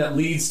a thing that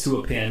leads to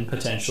a pin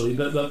potentially,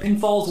 but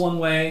pinfall's one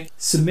way.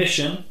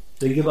 Submission,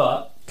 they give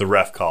up. the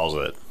ref calls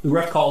it. The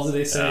ref calls it.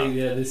 They say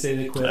they say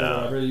they quit or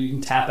whatever. You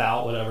can tap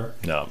out, whatever.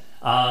 No.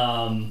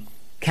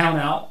 Count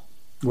out.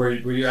 where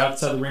you're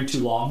outside the ring too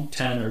long,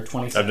 10 or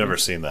 20 seconds. I've never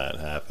seen that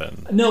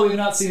happen. No, we've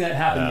not seen that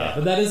happen yet,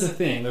 but that is a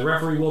thing. The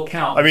referee will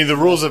count. I mean, the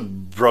rules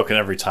have broken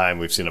every time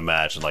we've seen a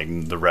match, and like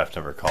the ref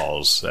never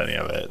calls any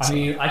of it. So. I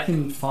mean, I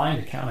can find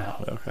a count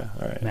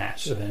out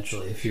match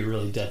eventually if you're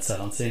really dead set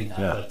on seeing that,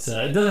 but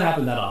it doesn't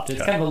happen that often.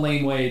 It's kind of a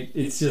lame way.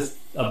 It's just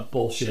a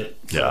bullshit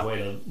sort of way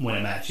to win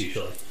a match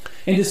usually.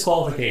 And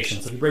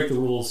disqualifications. If you break the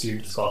rules, you're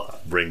disqualified.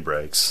 Ring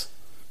breaks.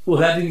 Well,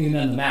 that didn't even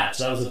end the match.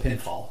 That was a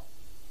pinfall.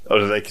 Oh,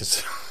 did they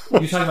consider?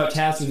 You're talking about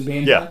Taz versus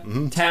Bam Bam? Yeah.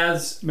 Mm-hmm.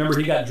 Taz, remember,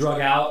 he got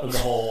drug out of the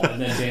hole,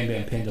 and then Bam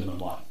Bam pinned him and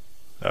won.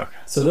 Okay.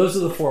 So those are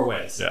the 4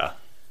 ways. Yeah.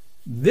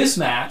 This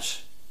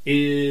match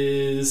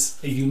is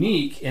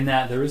unique in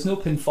that there is no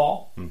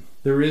pinfall,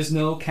 there is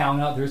no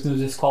count out, there is no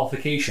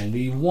disqualification.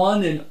 The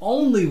one and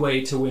only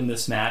way to win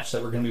this match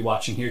that we're going to be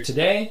watching here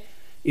today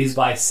is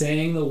by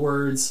saying the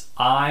words,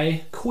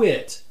 "I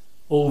quit,"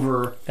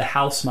 over the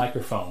house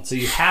microphone. So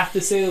you have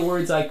to say the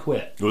words, "I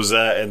quit." Was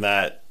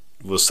that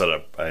was set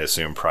up, I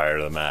assume, prior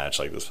to the match?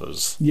 Like this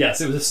was...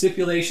 Yes, it was a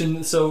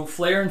stipulation. So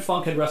Flair and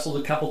Funk had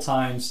wrestled a couple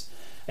times,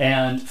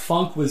 and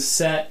Funk was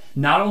set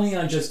not only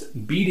on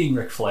just beating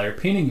Ric Flair,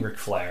 pinning Ric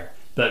Flair,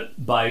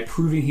 but by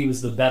proving he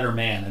was the better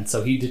man. And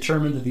so he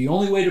determined that the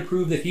only way to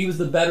prove that he was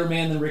the better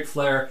man than Ric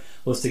Flair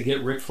was to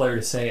get Ric Flair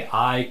to say,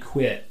 "I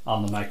quit,"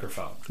 on the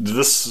microphone. Did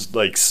this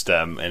like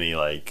stem any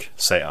like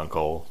say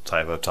uncle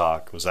type of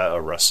talk? Was that a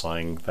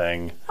wrestling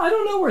thing? I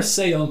don't know where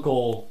Say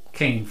Uncle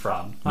came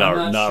from.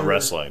 Not sure.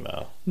 wrestling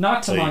though.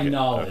 Not to my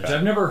knowledge. Okay.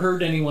 I've never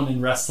heard anyone in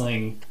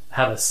wrestling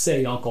have a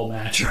Say Uncle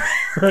match.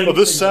 Well,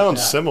 this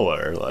sounds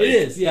similar. Like, it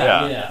is,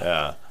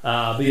 yeah.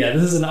 But yeah,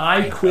 this is an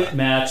 "I quit"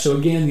 match. So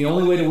again, the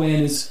only way to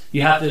win is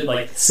you have to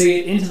like say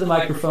it into the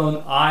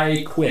microphone,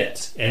 "I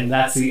quit," and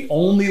that's the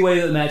only way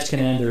that the match can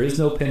end. There is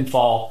no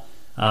pinfall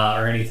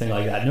or anything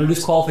like that. No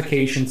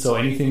disqualification. So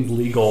anything's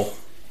legal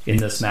in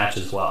this match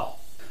as well.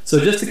 So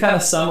just to kind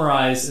of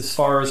summarize as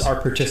far as our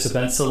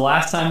participants, so the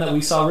last time that we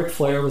saw Ric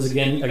Flair was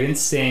again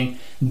against Sting.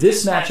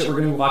 This match that we're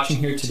going to be watching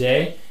here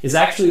today is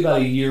actually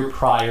about a year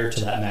prior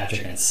to that match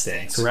against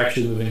Sting. So we're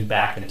actually moving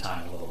back in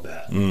time a little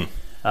bit.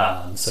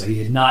 So he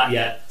had not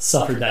yet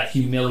suffered that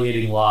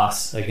humiliating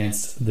loss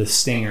against the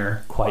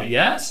Stinger quite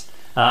yet.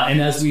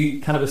 And as we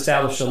kind of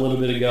established a little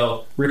bit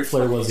ago, Ric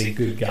Flair was a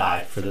good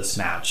guy for this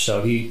match.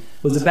 So he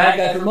was a bad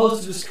guy for most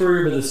of his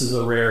career, but this is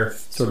a rare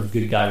sort of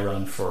good guy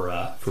run for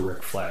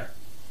Ric Flair.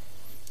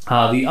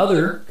 The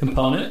other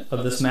component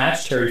of this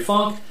match, Terry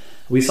Funk,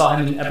 we saw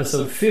him in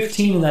episode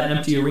 15 in that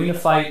empty arena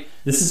fight.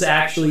 This is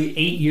actually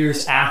 8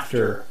 years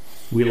after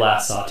we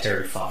last saw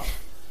Terry Funk.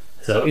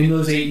 So in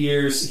those 8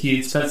 years, he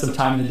had spent some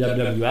time in the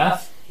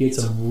WWF. He had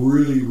some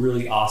really,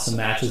 really awesome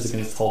matches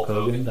against Hulk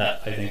Hogan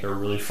that I think are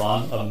really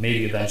fun.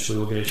 Maybe eventually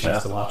we'll get a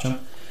chance to watch them.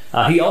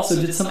 He also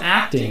did some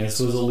acting, as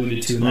was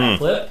alluded to in that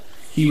clip.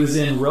 He was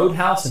in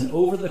Roadhouse and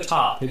Over the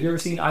Top. Have you ever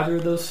seen either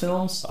of those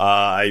films?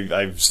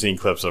 I've seen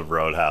clips of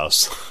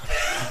Roadhouse,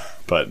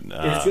 but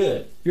it's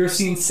good. You ever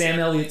seen Sam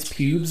Elliott's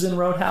pubes in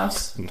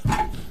Roadhouse? Is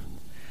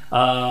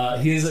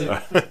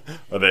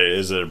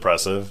it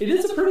impressive? It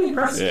is a pretty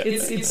impressive. Yeah.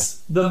 It's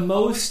the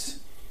most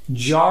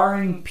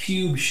jarring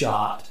pube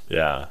shot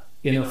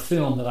in a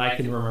film that I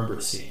can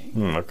remember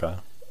seeing. Okay.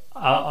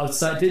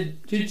 Outside,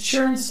 did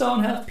Sharon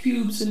Stone have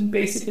pubes in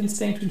Basic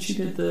Instinct when she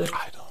did the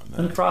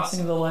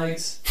uncrossing of the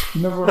legs?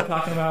 You remember what I'm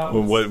talking about?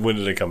 When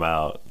did it come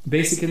out?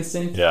 Basic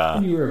Instinct? Yeah.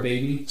 When you were a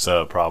baby.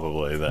 So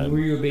probably then.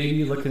 When you were a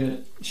baby looking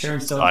at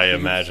Sharon Stone? I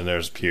imagine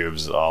there's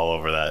pubes all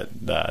over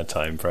that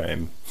time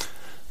frame.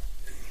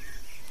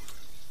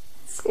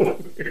 So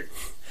weird.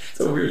 It's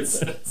a weird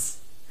sentence.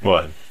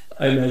 What?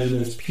 I imagine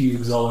there's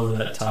pubes all over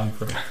that time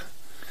frame.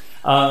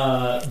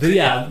 But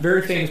yeah,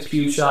 very famous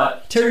pube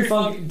shot. Terry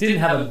Funk didn't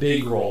have a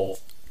big role,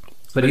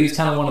 but he was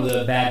kind of one of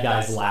the bad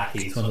guys'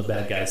 lackeys, one of the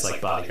bad guys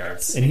like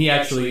bodyguards. And he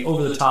actually,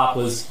 Over the Top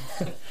was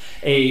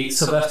a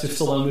Sylvester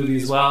Stallone movie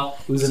as well.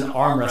 It was an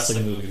arm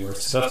wrestling movie where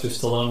Sylvester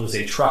Stallone was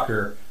a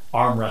trucker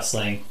arm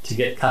wrestling to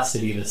get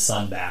custody of his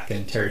son back.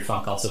 And Terry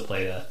Funk also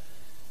played a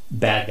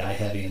bad guy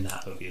heavy in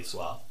that movie as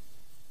well.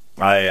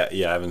 I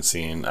haven't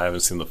seen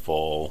the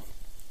full.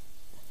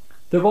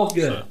 They're both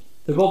good.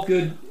 They're both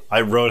good.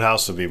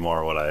 Roadhouse would be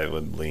more what I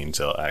would lean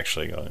to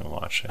actually going and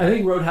watching. I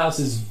think Roadhouse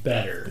is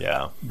better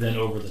than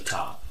Over the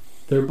Top.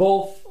 They're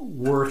both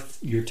worth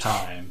your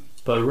time,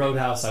 but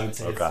Roadhouse, I would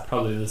say, is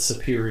probably the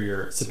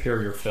superior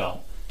film.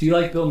 Do you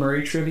like Bill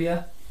Murray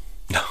trivia?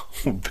 No,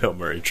 Bill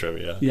Murray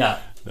trivia. Yeah.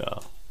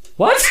 No.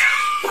 What?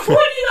 Why do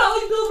you not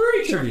like Bill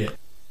Murray trivia?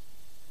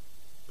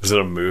 Is it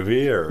a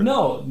movie or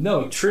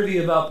no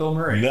trivia about Bill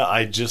Murray? No,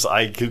 I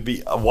could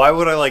be. Why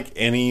would I like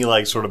any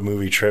like sort of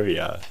movie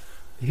trivia?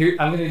 Here,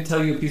 I'm going to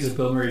tell you a piece of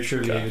Bill Murray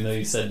trivia, even though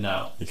you said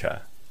no. Okay.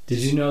 Did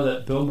you know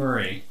that Bill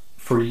Murray,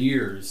 for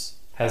years,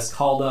 has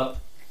called up?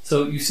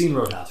 So you've seen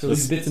Roadhouse, or at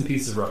least bits and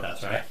pieces of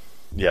Roadhouse, right?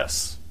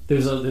 Yes.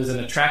 There's an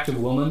attractive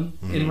woman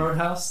in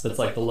Roadhouse that's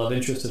like the love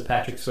interest of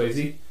Patrick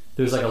Swayze.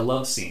 There's like a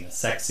love scene, a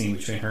sex scene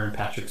between her and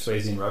Patrick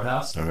Swayze in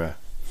Roadhouse. Okay.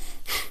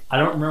 I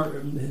don't remember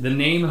the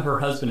name of her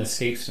husband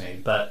escapes me,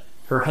 but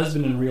her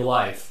husband in real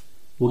life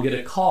will get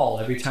a call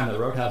every time that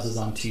Roadhouse is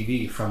on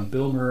TV from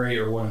Bill Murray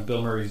or one of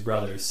Bill Murray's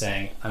brothers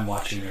saying, "I'm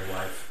watching your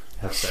wife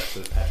have sex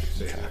with Patrick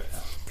Swayze right now."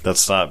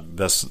 That's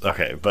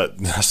okay, but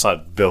that's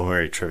not Bill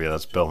Murray trivia.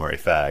 That's Bill Murray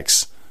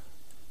facts.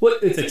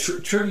 What? It's a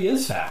trivia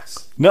is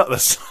facts. No,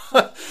 that's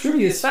not.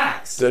 Trivia is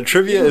facts. The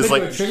trivia is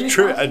like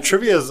trivia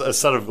trivia is a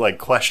set of like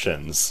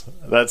questions.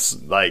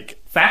 That's like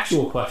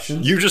factual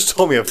questions. you just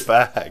told me a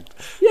fact.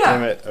 Yeah.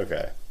 Damn it.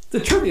 Okay. The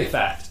trivia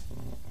fact.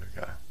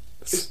 Okay.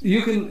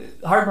 You can,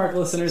 Hardmark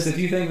listeners, if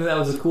you think that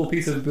was a cool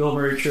piece of Bill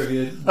Murray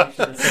trivia, make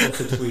sure to send us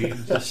a tweet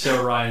and just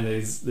show Ryan that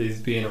he's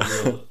being a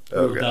real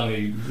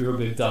dummy, real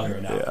big dummy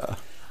right now.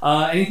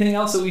 Yeah. Anything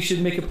else that we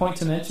should make a point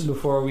to mention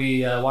before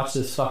we watch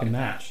this fucking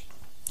match?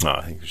 No,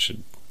 I think we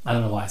should. I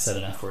don't know why I said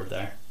an F word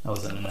there. That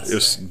wasn't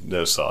unnecessary.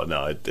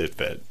 It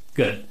fit.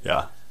 Good.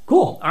 Yeah.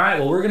 Cool. All right.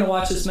 Well, we're going to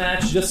watch this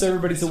match. Just so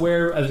everybody's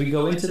aware, as we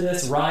go into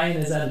this, Ryan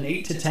is at an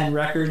 8-10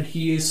 record.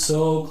 He is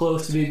so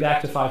close to being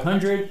back to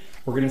 500.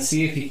 We're going to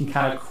see if he can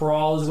kind of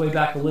crawl his way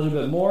back a little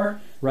bit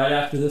more right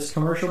after this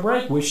commercial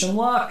break. Wish him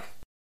luck.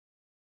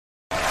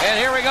 And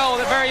here we go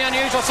with a very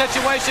unusual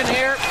situation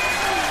here.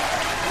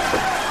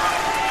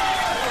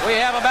 We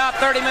have about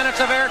 30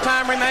 minutes of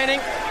airtime remaining.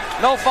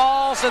 No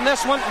falls in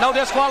this one, no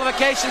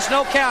disqualifications,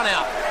 no count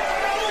out.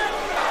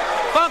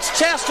 Funk's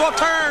chest will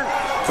turn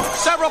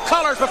several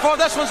colors before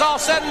this one's all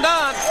said and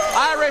done.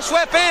 Irish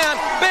whip in,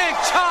 big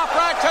chop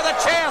right to the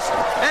chest,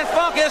 and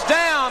Funk is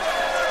down.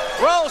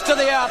 Rolls to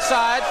the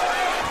outside.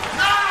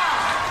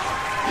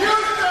 You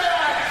say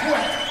I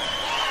quit.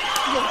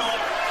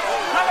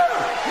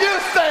 You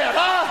say it,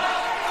 huh?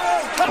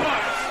 Come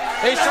on.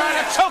 He's trying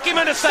to choke him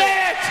into saying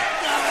it.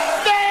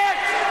 Say it.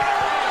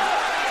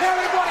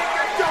 Everybody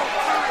get dope.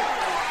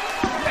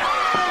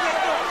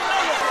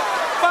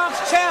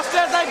 Funk's chest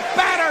is a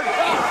battered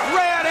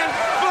red and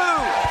blue.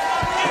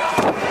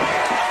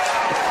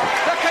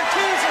 The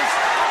contusions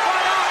are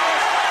quite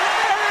obvious.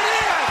 There it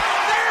is.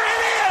 There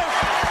it is.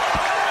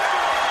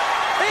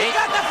 He's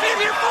got the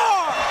figure 4.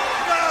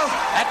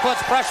 That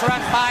puts pressure on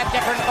 5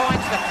 different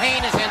points. The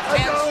pain is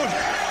intense.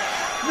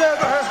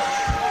 Never.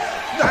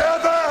 He's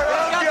got the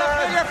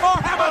figure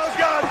 4. How much? Oh,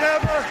 God,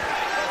 never.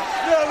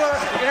 Never.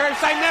 You can hear him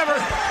say never.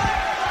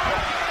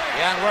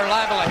 Yeah, and we're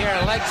liable to hear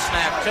a leg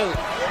snap, too.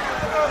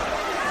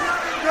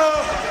 No.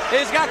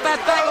 He's got that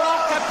thing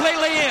locked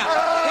completely in.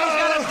 He's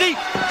got it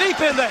deep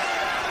in there.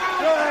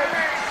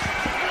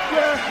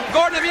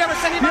 Gordon, have you ever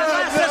seen anybody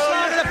last this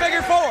long to the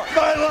figure 4?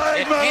 My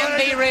leg, It can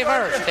be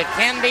reversed. It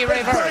can be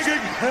reversed.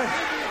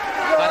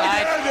 But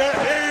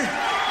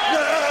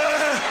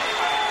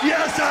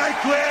Yes, I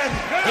quit.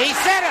 he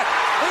said it.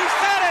 He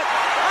said it.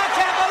 I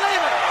can't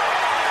believe it.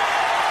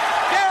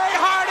 Gary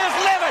Hart is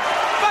livid,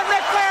 but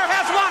Ric Flair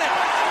has won it.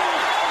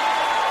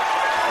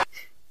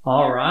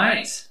 All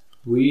right.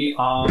 We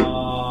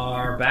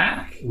are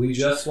back. We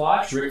just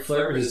watched Ric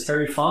Flair versus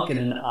Terry Funk in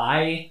an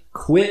I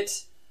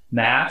Quit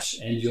match,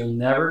 and you'll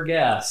never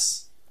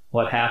guess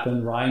what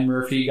happened. Ryan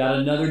Murphy got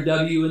another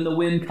W in the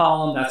win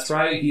column. That's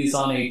right. He's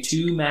on a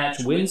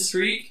 2-match win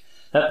streak.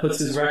 That puts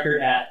his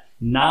record at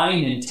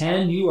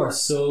 9-10. You are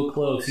so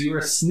close. You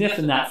are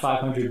sniffing that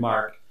 500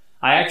 mark.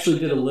 I actually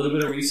did a little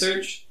bit of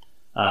research.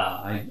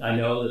 I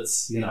know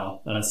that's,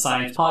 on a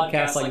science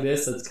podcast like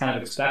this, that's kind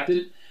of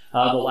expected. The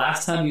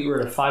last time you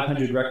were at a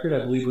 500 record, I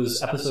believe,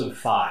 was episode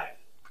 5.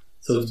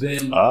 So it's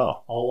been a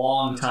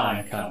long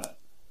time coming.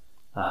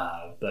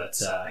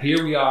 But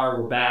here we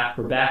are. We're back.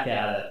 We're back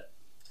at it.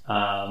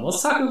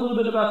 Let's talk a little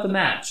bit about the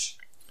match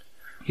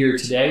here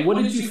today. What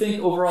did you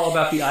think overall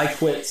about the I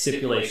Quit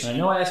stipulation? I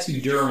know I asked you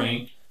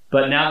during,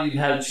 but now that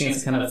you've had a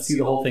chance to kind of see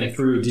the whole thing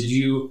through, did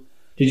you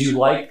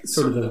like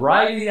sort of the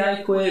variety of the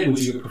I Quit?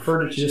 Would you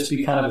prefer it to just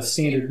be kind of a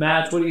standard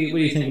match? What do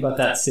you think about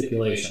that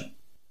stipulation?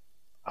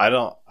 I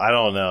don't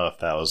know if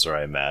that was the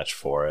right match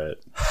for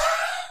it.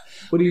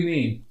 What do you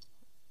mean?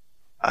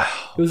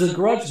 It was a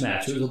grudge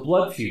match. It was a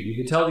blood feud. You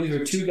could tell these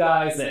were two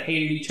guys that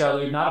hated each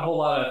other. Not a whole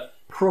lot of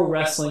pro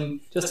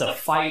wrestling. Just a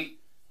fight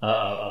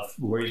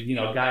where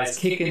guys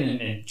kicking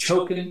and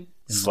choking, and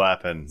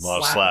slapping, a lot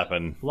of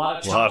slapping, a lot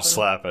of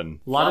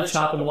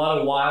chopping, a lot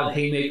of wild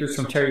haymakers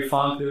from Terry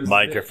Funk. There was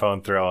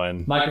microphone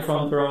throwing.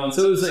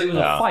 So it was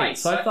a fight.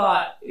 So I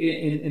thought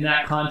in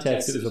that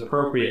context it was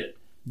appropriate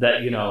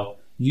that You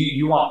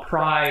want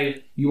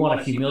pride. You want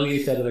to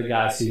humiliate that other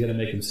guy, so you got to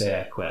make him say,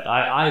 "I quit."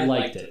 I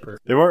liked it.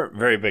 They weren't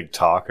very big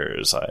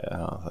talkers. I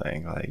don't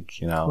think. What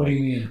do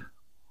you mean?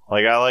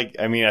 I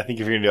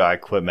think if you're gonna do I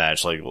Quit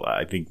match,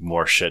 I think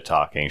more shit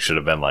talking should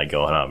have been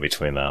going on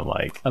between them.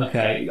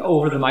 Okay,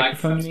 over the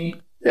microphone, you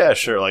mean? Yeah,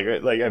 sure. I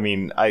guess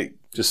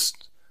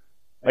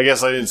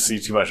I didn't see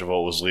too much of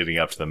what was leading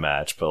up to the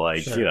match, but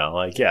sure.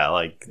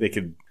 They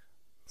could.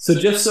 So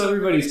just so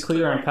everybody's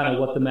clear on kind of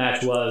what the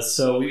match was,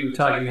 so we were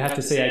talking, you have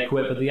to say I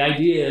quit, but the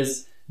idea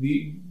is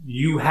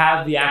you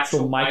have the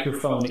actual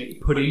microphone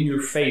put in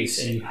your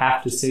face and you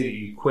have to say that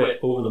you quit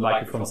over the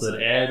microphone so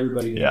that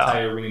everybody in the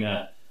entire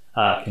arena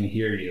can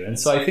hear you. And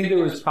so I think there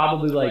was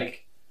probably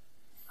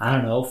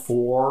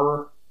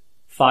 4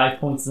 5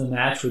 points in the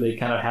match where they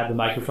kind of had the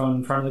microphone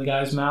in front of the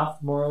guy's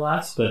mouth, more or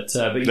less. But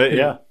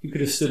you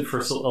could have stood for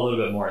a little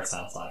bit more, it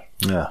sounds like.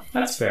 Yeah.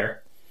 That's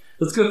fair.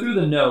 Let's go through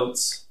the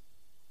notes.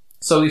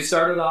 So we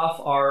started off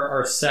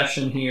our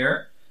session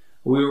here.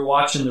 We were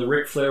watching the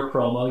Ric Flair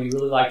promo. You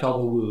really liked all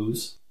the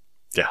woos.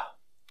 Yeah.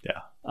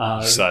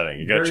 Exciting.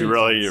 You got you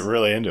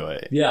really into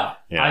it. Yeah.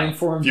 I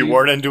informed you. If you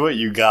weren't into it,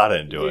 you got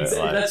into it.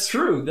 That's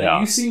true.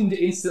 You seemed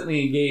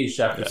instantly engaged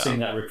after seeing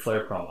that Ric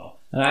Flair promo.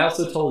 And I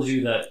also told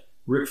you that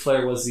Ric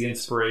Flair was the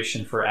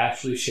inspiration for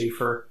Ashley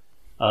Schaefer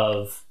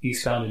of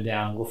Eastbound and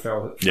Down, Will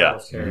Ferrell's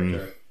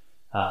character.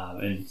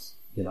 And,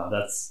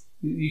 that's...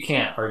 You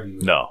can't argue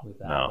with that.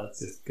 No. That's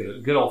just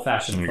good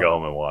old-fashioned fun. You go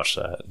home and watch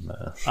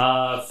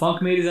that.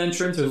 Funk made his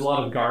entrance. There was a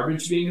lot of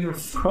garbage being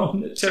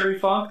thrown at Terry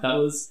Funk. That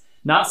was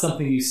not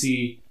something you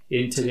see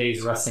in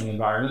today's wrestling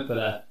environment, but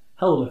a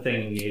hell of a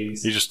thing in the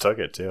 80s. He just took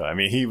it, too. I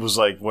mean, he was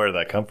like, where did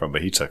that come from?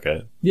 But he took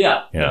it.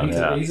 Yeah.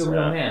 He's a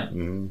real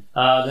man.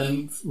 Mm-hmm.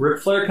 Then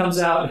Ric Flair comes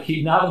out.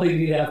 He not only did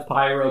he have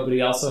Pyro, but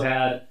he also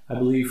had, I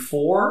believe,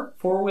 four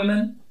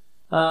women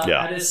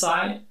at his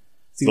side.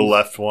 So the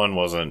left one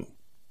wasn't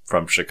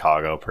from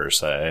Chicago per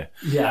se.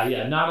 Yeah,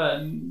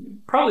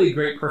 probably a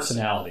great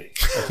personality,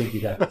 I think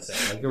you'd have to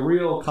say. Like a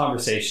real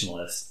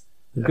conversationalist,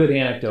 a good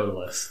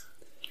anecdotalist.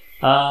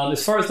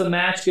 As far as the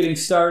match getting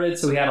started,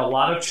 so we had a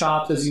lot of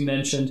chops, as you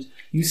mentioned.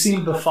 You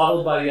seemed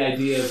befuddled by the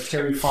idea of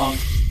Terry Funk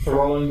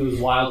throwing those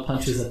wild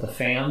punches at the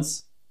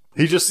fans.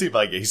 He just seemed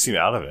like he seemed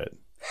out of it.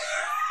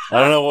 I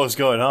don't know what was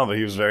going on, but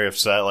he was very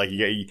upset. Like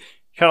he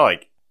kind of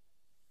like,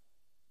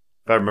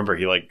 if I remember,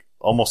 he like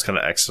almost kind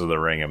of exited the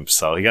ring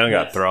himself. He kind of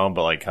got thrown,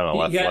 but like kind of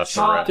left. He got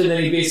chopped, and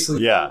then he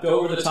basically flipped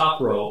over the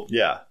top rope.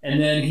 Yeah, and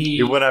then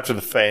he went after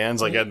the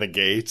fans, like at the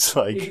gates.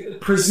 Like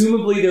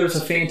presumably there was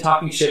a fan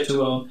talking shit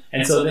to him,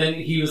 and so then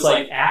he was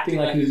like acting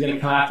like he was going to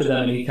come after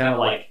them, and he kind of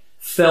like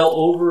fell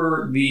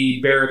over the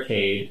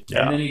barricade,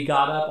 and then he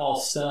got up all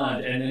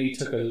stunned, and then he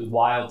took a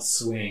wild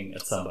swing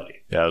at somebody.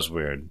 Yeah, it was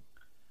weird.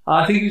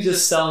 I think he was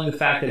just selling the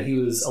fact that he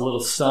was a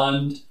little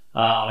stunned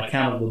on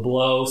account of the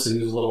blow, so he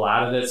was a little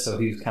out of it, so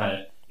he was kind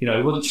of, he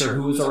wasn't sure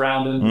who was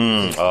around him.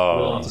 He was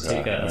willing to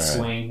take a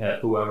swing at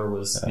whoever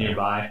was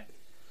nearby.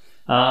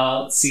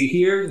 Let's see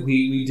here.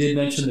 We did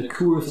mention the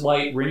Coors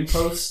Light ring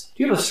post.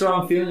 Do you have a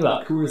strong feeling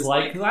about Coors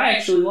Light? Because I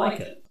actually like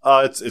it.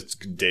 It's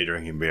good day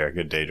drinking beer.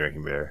 Good day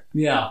drinking beer.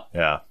 Yeah.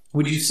 Yeah.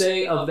 Would you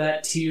say of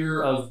that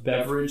tier of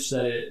beverage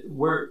that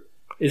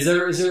is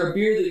there a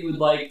beer that you would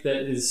like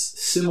that is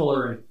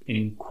similar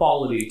in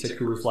quality to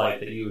Coors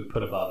Light that you would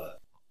put above it?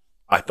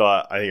 I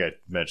think I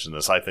mentioned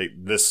this. I think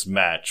this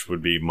match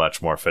would be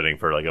much more fitting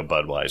for like a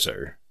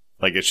Budweiser.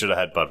 Like it should have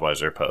had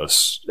Budweiser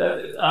posts.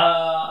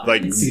 I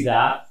can see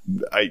that.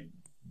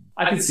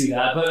 I can see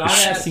that, but I'm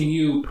asking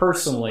you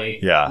personally.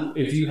 Yeah.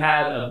 If you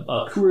had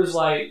a Coors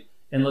Light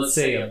and let's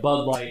say a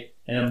Bud Light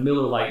and a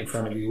Miller Light in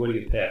front of you, what do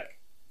you pick?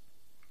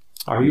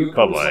 Are you a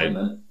Coors Light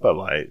man? Bud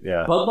Light,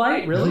 yeah. Bud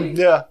Light, really?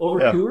 Yeah. Over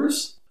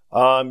Coors?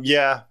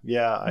 Yeah.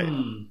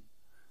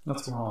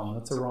 That's wrong.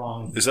 That's a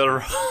wrong. Is that a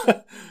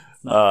wrong?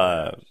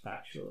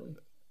 Actually,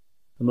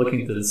 I'm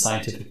looking at the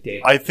scientific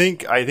data. I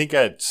think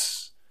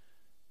it's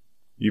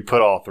you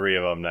put all three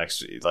of them next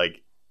to you,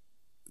 like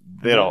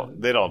they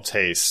don't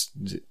taste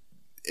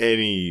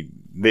any.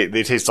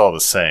 They taste all the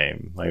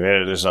same. Like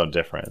there's no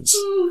difference.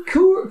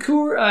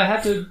 Coors. I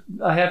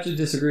have to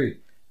disagree.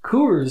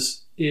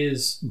 Coors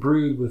is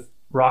brewed with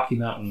Rocky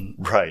Mountain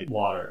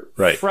water,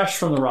 fresh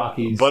from the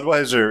Rockies.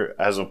 Budweiser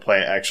has a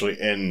plant actually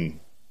in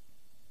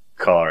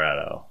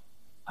Colorado.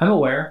 I'm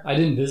aware. I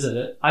didn't visit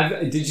it.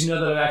 Did you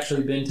know that I've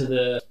actually been to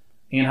the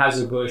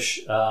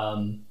Anheuser-Busch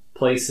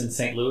place in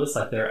St. Louis,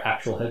 like their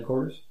actual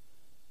headquarters?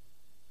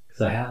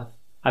 Because I have.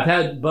 I've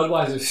had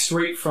Budweiser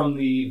straight from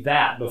the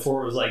vat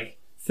before it was like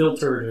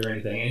filtered or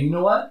anything. And you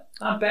know what?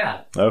 Not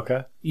bad.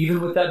 Okay.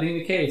 Even with that being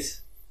the case,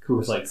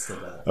 Coors Light's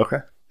still better. Okay.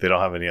 They don't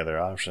have any other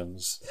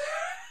options.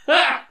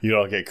 You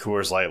don't get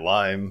Coors Light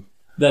Lime.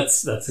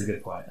 That's a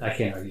good point. I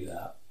can't argue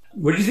that.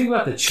 What do you think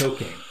about the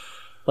choking?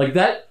 Like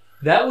that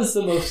was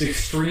the most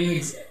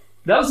extreme.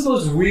 That was the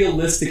most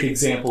realistic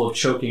example of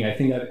choking I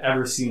think I've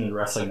ever seen in a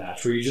wrestling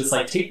match, where you just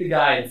like take the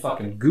guy and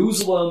fucking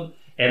goozle him,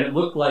 and it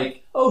looked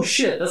like, oh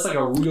shit, that's like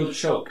a real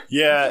choke.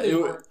 Yeah, they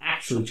weren't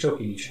actually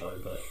choking each other,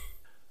 but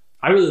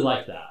I really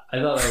liked that.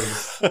 I thought that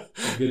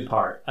was a good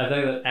part. I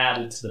think that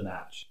added to the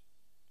match.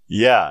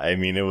 Yeah, I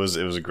mean it was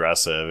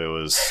aggressive. It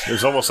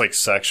was almost like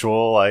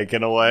sexual, like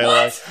in a way.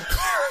 What?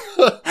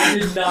 Like I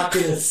did not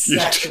get a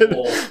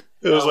sexual.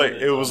 It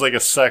was like a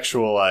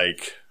sexual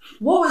like.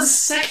 What was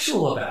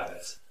sexual about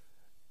it?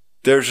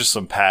 There's just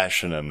some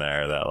passion in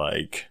there that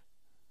like.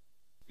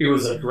 It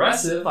was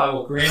aggressive. I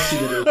will grant you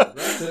that it was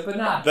aggressive, but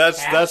not.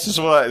 That's just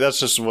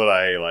what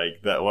I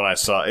like. That when I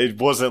saw it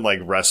wasn't like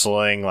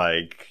wrestling.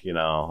 Like, you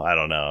know, I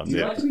don't know. Do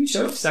you like to be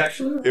choked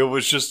sexually? It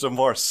was just a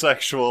more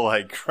sexual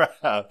like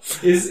crap.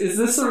 Is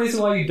this the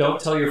reason why you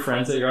don't tell your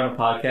friends that you're on a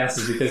podcast?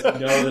 Is because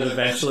you know that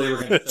eventually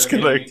we're going to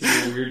start getting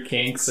into your weird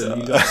kinks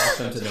and you don't want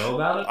them to know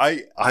about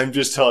it? I'm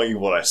just telling you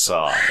what I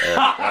saw.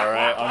 All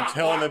right, I'm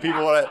telling the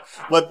people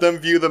let them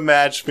view the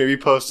match. Maybe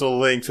post a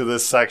link to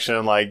this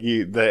section. Like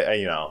you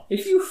know.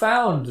 If you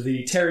found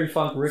the Terry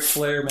Funk Ric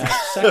Flair match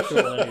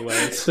sexual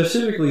anyway,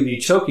 specifically the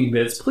choking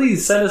bits,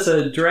 please send us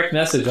a direct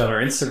message on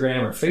our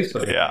Instagram or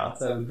Facebook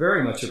accounts. I would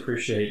very much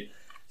appreciate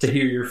to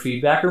hear your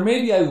feedback, or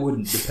maybe I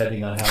wouldn't,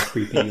 depending on how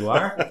creepy you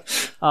are.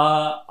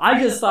 I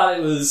just thought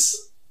it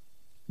was,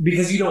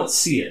 because you don't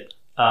see it,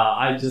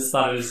 I just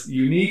thought it was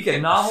unique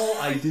and novel.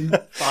 I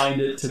didn't find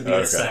it to be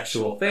a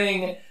sexual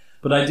thing,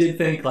 but I did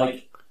think,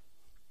 like,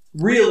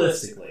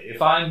 realistically,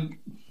 if I'm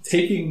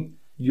taking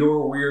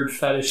your weird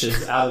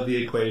fetishes out of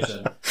the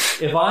equation,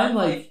 if I'm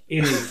like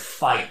in a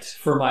fight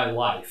for my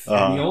life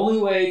and the only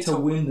way to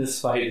win this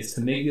fight is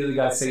to make the other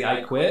guy say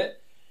I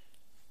quit,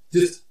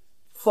 just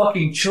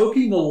fucking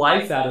choking the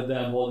life out of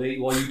them while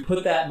you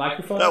put that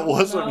microphone that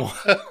wasn't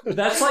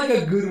that's like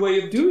a good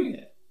way of doing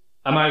it.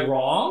 Am I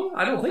wrong?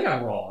 I don't think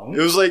I'm wrong.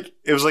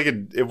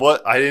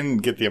 I didn't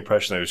get the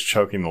impression that it was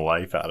choking the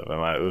life out of him.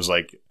 It was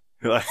like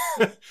you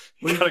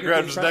gotta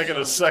grab his neck in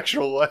a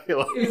sexual way.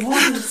 It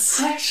wasn't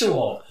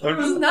sexual. There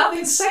was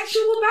nothing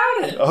sexual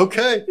about it.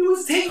 Okay. It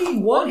was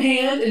taking one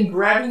hand and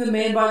grabbing the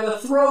man by the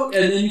throat,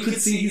 and then you could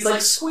see he's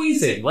like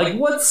squeezing. Like,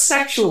 what's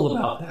sexual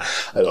about that?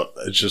 I don't.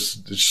 It's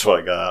just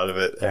what I got out of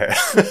it.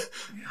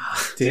 God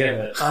damn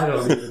it! I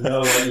don't even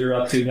know what you're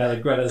up to now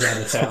that Greta's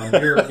out of town.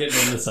 You're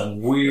getting into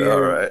some weird. All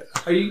right.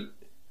 Are you?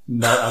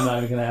 No, I'm not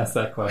even going to ask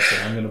that question.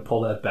 I'm going to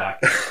pull that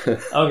back.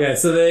 Okay,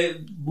 so a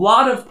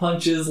lot of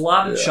punches, a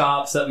lot of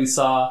chops that we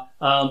saw.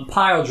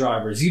 Pile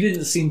drivers. You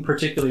didn't seem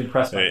particularly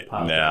impressed by the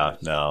pile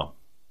drivers. No.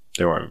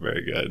 They weren't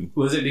very good.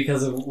 Was it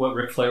because of what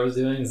Ric Flair was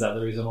doing? Is that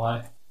the reason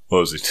why? What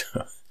was he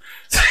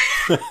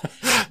doing?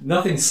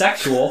 Nothing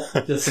sexual,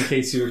 just in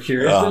case you were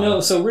curious. But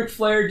no, so Ric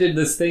Flair did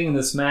this thing in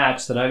this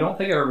match that I don't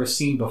think I've ever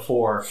seen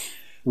before,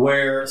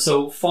 where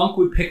Funk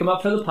would pick him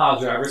up for the pile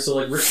driver, so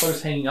like Ric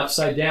Flair's hanging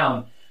upside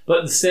down.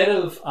 But instead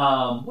of,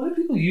 what do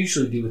people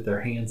usually do with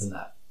their hands in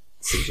that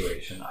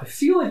situation? I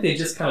feel like they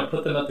just kind of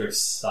put them at their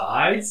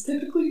sides,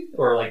 typically,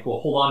 or like will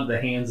hold on to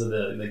the hands of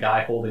the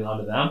guy holding on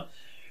to them.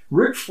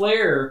 Ric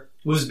Flair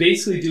was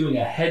basically doing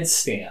a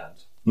headstand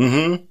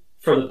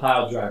for the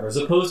pile driver, as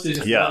opposed to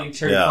just letting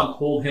Terry Funk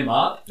hold him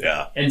up.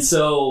 Yeah. And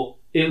so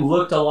it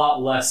looked a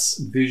lot less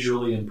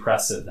visually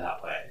impressive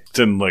that way. It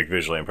didn't look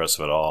visually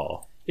impressive at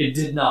all. It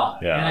did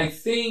not. Yeah. And I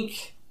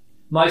think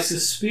my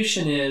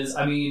suspicion is,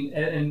 I mean,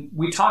 and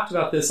we talked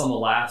about this on the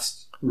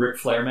last Ric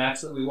Flair match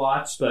that we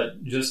watched,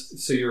 but just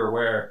so you're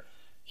aware,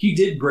 he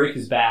did break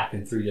his back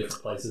in 3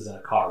 different places in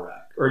a car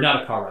wreck. Or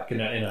not a car wreck,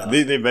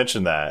 they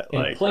mentioned that.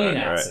 In a plane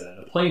accident,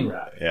 a plane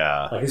wreck.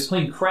 Yeah. Like his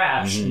plane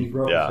crashed and he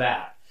broke his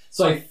back.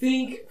 So I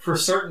think for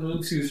certain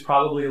moves, he was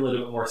probably a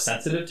little bit more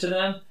sensitive to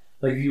them.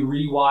 Like, if you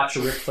rewatch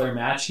a Ric Flair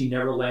match, he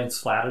never lands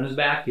flat on his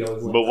back. He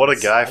always lands But what on a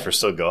his guy side. for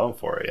still going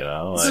for it, you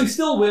know? So he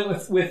still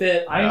went with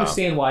it. I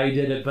understand why he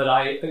did it, but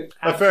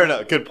fair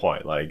enough. Good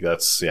point. Like,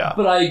 that's,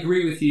 But I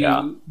agree with you.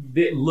 Yeah.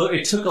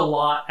 It took a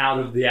lot out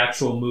of the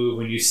actual move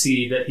when you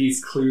see that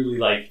he's clearly,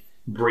 like,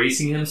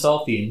 bracing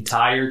himself the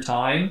entire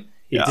time.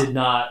 It did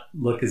not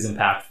look as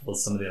impactful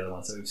as some of the other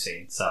ones that we've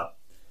seen. So,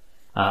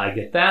 I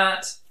get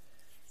that.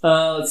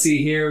 Let's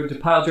see here. The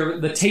pile driver,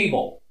 the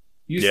table.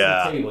 You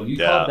said the table. You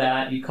called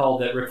that. You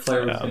called that Ric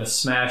Flair was going to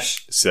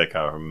smash. See that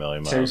kind of a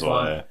million miles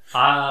away.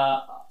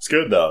 It's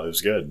good, though. It was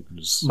good.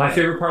 My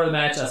favorite part of the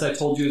match, as I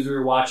told you as we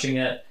were watching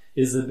it,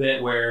 is the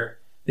bit where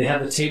they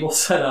have the table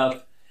set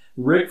up.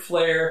 Ric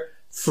Flair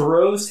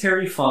throws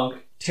Terry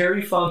Funk.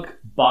 Terry Funk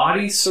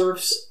body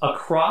surfs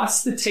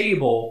across the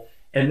table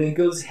and then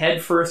goes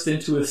headfirst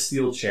into a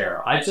steel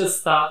chair. I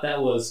just thought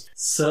that was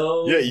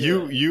so good.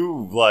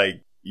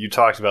 You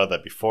talked about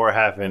that before it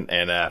happened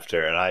and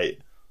after, and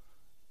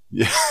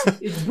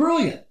it's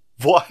brilliant.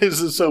 Why is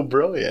it so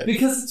brilliant?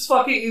 Because it's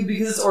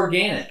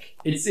organic.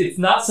 It's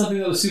not something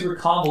that was super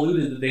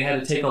convoluted that they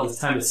had to take all this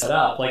time to set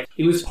up. Like,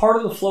 it was part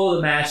of the flow of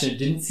the match and it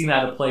didn't seem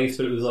out of place,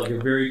 but it was like a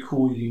very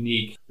cool,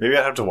 unique. Maybe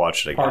I'd have to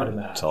watch it again part of the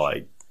match.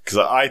 Because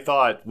I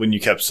thought when you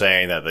kept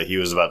saying that he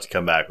was about to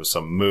come back with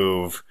some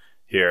move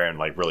here and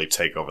like really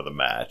take over the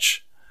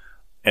match.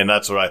 And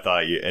that's what I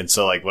thought and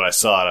so like when I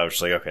saw it, I was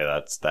just like, okay,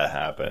 that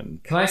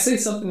happened. Can I say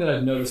something that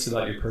I've noticed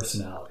about your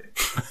personality?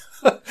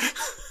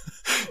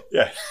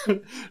 Yeah,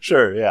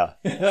 sure, yeah.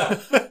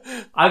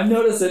 I've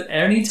noticed that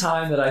any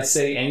time that I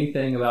say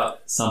anything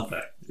about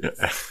something,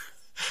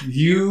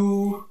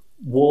 you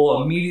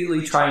will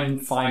immediately try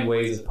and find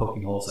ways of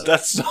poking holes at it.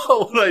 That's not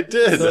what I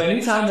did. So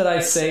anytime that I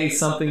say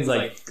something's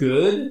like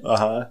good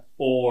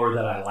or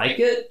that I like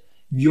it,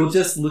 you'll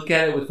just look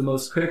at it with the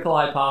most critical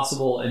eye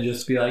possible and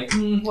just be like,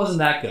 wasn't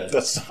that good.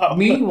 That's not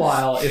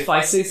Meanwhile, if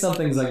I say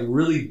something's like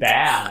really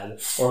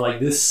bad or like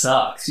this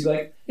sucks, you're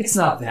like, it's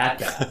not that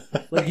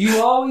bad. Like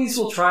you always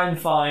will try and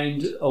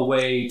find a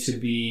way to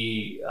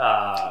be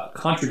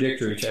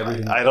contradictory to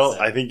everything.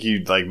 I think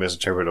you like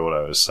misinterpreted what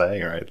I was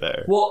saying right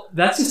there. Well,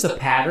 that's just a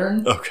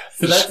pattern. Okay.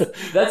 So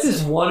that's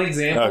just one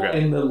example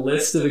in the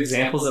list of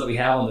examples that we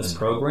have on this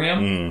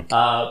program.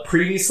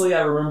 Previously,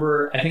 I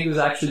remember, I think it was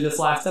actually this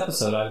last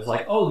episode, I was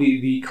like, oh,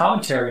 the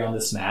commentary on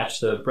this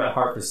match, the Bret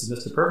Hart versus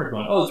Mr. Perfect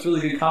one, oh, it's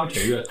really good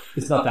commentary. You're like,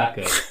 it's not that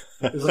good.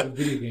 It was like a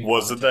video game.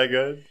 Was it that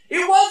good?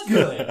 It was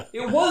good.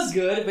 It was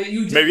good, but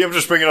you Maybe I'm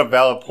just bringing up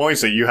valid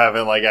points that you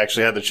haven't like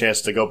actually had the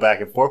chance to go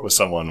back and forth with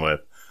someone with.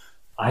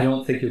 I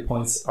don't think your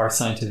points are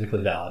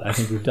scientifically valid. I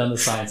think we've done the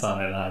science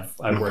on it, and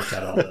I've worked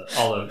out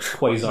all the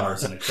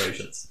quasars and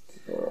equations.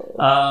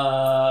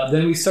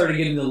 Then we started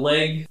getting the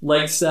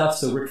leg stuff,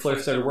 so Ric Flair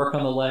started work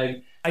on the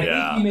leg. I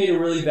think you made a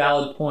really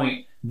valid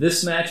point.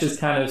 This match is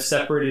kind of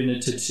separated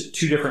into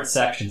two different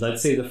sections. I'd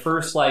say the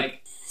first,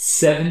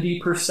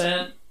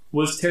 70%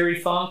 was Terry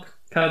Funk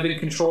kind of in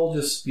control,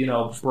 just,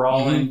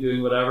 brawling,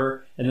 doing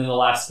whatever. And then the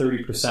last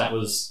 30%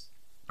 was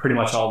pretty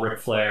much all Ric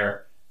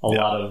Flair, a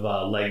lot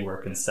of leg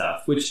work and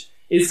stuff, which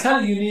is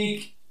kind of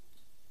unique,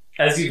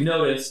 as you've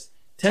noticed.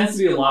 Tends to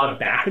be a lot of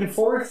back and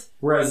forth,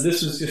 whereas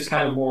this was just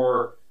kind of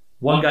more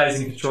one guy's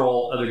in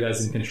control, other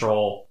guy's in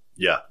control.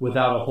 Yeah.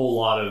 Without a whole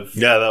lot of...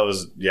 I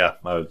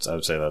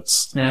would say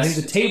that's... And I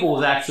think the table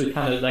was actually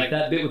kind of like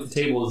that bit with the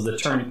table is the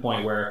turning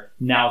point where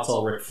now it's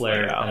all Ric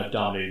Flair kind of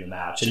dominating the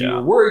match. And you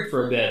were worried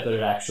for a bit, but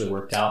it actually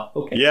worked out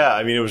okay. Yeah,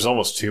 I mean, it was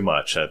almost too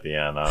much at the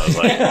end. I was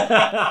like...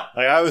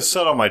 I was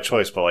set on my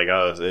choice, but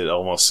it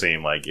almost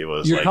seemed like it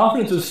was Your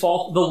confidence was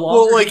false the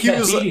longer you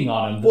kept beating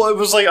on him. Well, it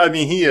was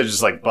he had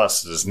just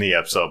busted his knee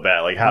up so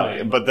bad. Like how...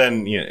 Right. But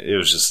then, it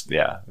was just...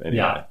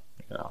 Anyway,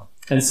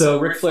 And so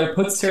Ric Flair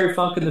puts Terry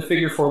Funk in the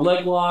figure 4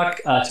 leg lock.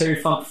 Terry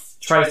Funk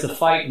tries to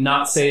fight,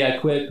 not say I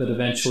quit, but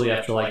eventually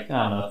after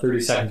 30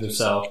 seconds or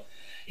so,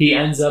 he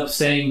ends up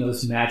saying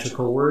those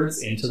magical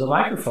words into the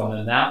microphone.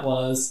 And that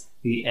was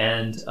the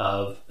end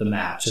of the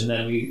match. And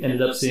then we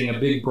ended up seeing a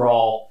big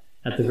brawl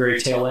at the very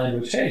tail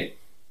end, which, hey,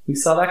 we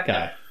saw that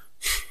guy.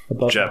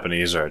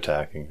 Japanese are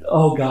attacking.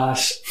 Oh,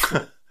 gosh.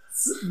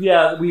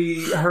 Yeah,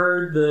 we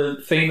heard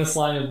the famous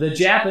line of the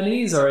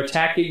Japanese are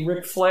attacking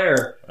Ric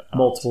Flair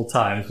multiple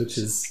times, which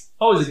is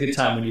always a good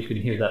time when you can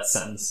hear that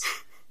sentence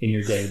in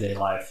your day-to-day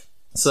life.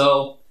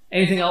 So,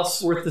 anything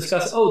else worth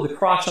discussing? Oh, the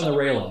crotch on the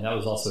railing. That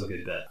was also a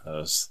good bit.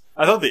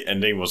 I thought the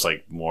ending was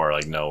more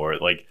nowhere.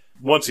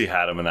 Once he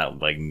had him in that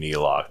knee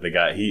lock, the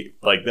guy,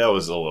 that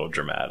was a little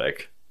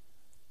dramatic.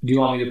 Do you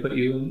want me to put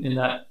you in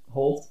that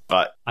hold?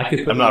 But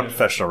I'm not a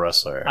professional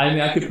wrestler. I mean,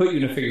 I could put you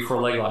in a figure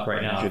 4 leg lock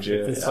right now. Could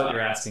you? If that's what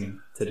you're asking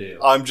to do.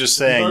 I'm just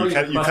saying,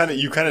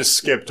 you kind of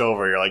skipped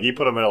over. You're like, you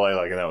put him in a leg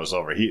lock and that was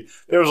over.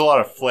 There was a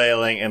lot of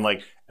flailing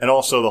and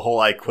also the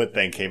whole I quit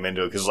thing came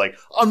into it because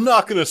I'm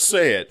not going to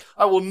say it.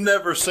 I will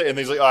never say it. And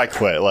he's like, I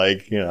quit.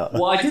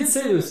 Well, I did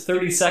say there was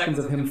 30 seconds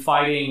of him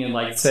fighting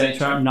and saying,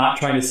 not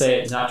trying to say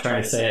it,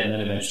 and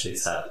then eventually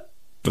said it.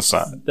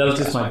 That was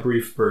just my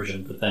brief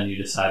version, but then you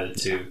decided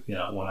to,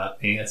 one-up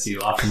me as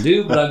you often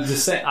do. But I'm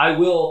just saying, I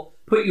will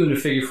put you into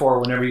figure 4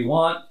 whenever you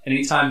want.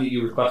 Anytime that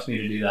you request me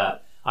to do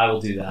that, I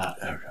will do that.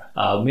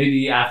 Okay.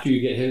 Maybe after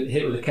you get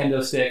hit with a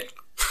kendo stick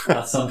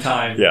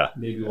sometime,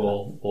 maybe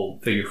we'll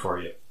figure 4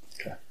 you.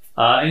 Okay.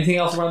 Anything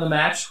else around the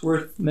match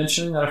worth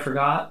mentioning that I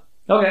forgot?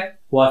 Okay.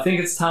 Well, I think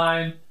it's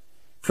time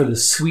for the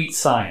sweet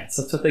science.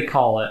 That's what they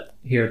call it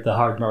here at the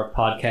Hard Mark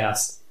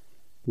Podcast.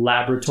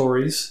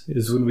 Laboratories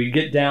is when we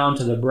get down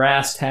to the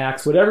brass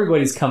tacks, what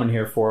everybody's coming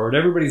here for, what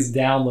everybody's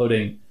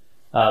downloading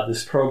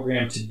this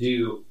program to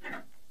do,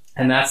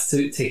 and that's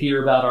to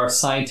hear about our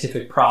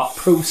scientific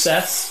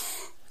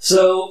process.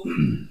 So,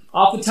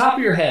 off the top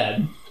of your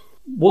head,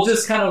 we'll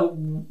just kind of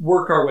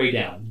work our way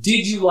down.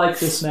 Did you like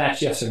this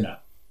match, yes or no?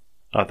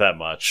 Not that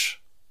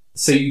much.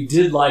 So you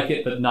did like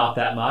it, but not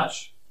that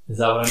much? Is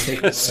that what I'm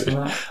taking away from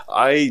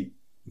that?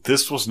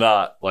 This was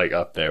not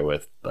up there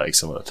with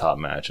some of the top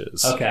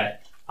matches. Okay.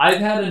 I've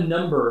had a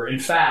number. In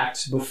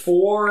fact,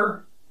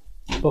 before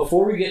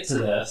we get to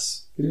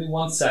this, give me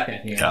 1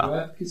 second here. Yeah. Do I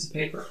have a piece of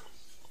paper?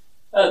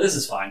 This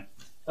is fine.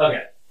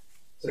 Okay.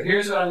 So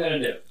here's what I'm going to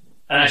do.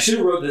 And I should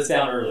have wrote this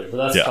down earlier, but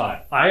that's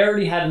fine. I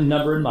already had a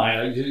number in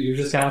mind. You're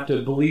just going to have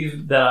to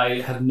believe that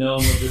I have known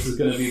what this is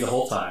going to be the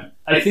whole time.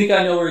 I think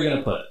I know where you're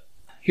going to put it.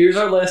 Here's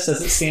our list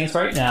as it stands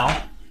right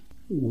now.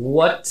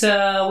 What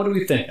are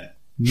we thinking?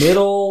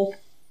 Middle,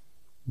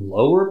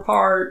 lower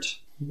part?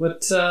 We've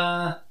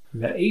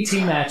got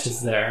 18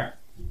 matches there.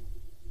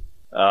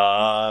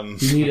 Do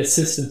you need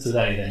assistance with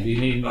anything? Do you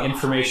need any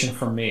information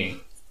from me?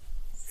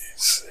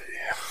 Let's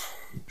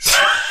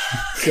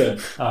see.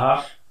 Good.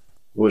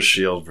 Was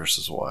Shield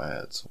versus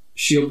Wyatt?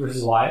 Shield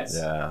versus Wyatt?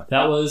 Yeah.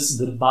 That was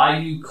the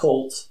Bayou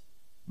Colt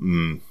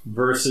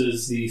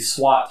versus the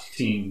SWAT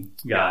team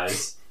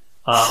guys.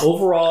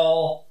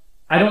 Overall,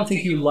 I don't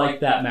think you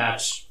liked that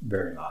match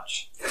very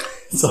much.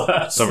 So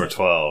It's number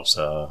 12,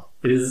 so.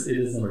 it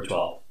is number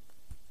 12.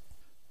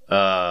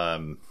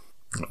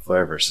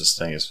 Flair versus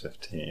Sting is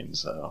 15,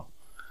 so.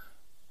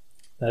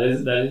 That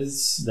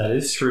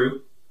is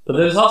true. But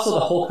there's also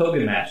the Hulk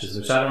Hogan matches,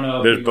 which I don't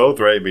know. There's both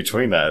right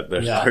between that.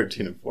 There's Yeah.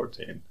 13 and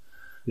 14.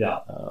 Yeah.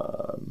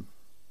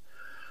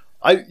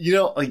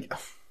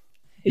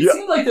 It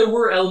seemed like there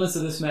were elements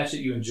of this match that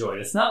you enjoyed.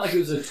 It's not like it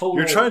was a total.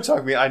 You're trying to talk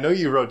to me. I know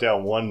you wrote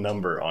down one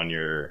number on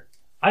your.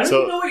 I don't so-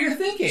 even know what you're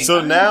thinking. So I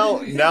don't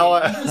now even know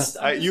what you're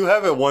thinking. you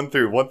have it 1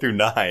 through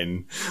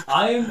 9.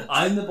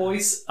 I'm the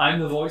voice. I'm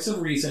the voice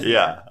of reason.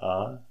 Yeah.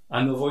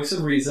 I'm the voice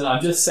of reason.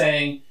 I'm just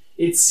saying.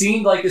 It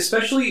seemed like,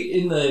 especially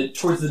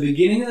towards the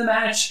beginning of the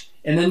match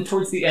and then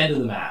towards the end of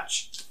the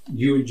match,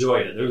 you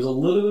enjoyed it. There was a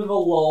little bit of a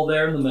lull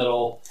there in the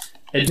middle.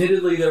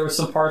 Admittedly, there were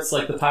some parts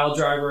like the pile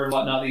driver and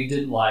whatnot that you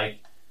didn't like.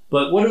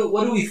 But what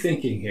are we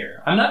thinking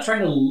here? I'm not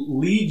trying to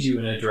lead you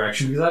in a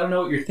direction because I don't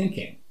know what you're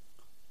thinking.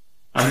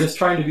 I'm just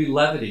trying to be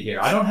levity here.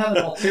 I don't have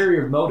an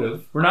ulterior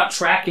motive. We're not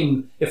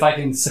tracking if I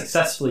can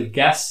successfully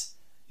guess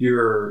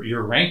your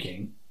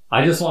ranking.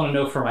 I just want to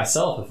know for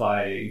myself if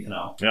I,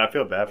 Yeah, I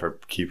feel bad for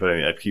keep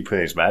putting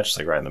these matches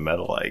like right in the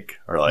middle,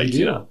 You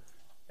do.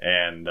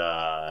 And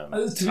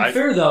to be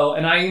fair, though,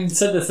 and I even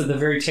said this at the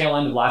very tail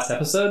end of last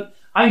episode,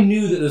 I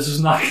knew that this was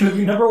not going to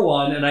be number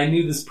 1, and I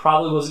knew this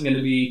probably wasn't going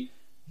to be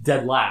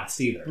dead last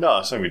either. No,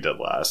 it's not gonna be dead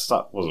last.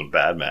 It wasn't a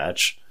bad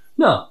match.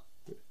 No,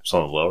 It's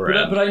on the lower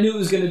end. but I knew it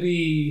was going to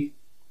be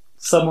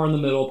somewhere in the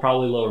middle,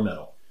 probably lower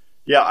middle.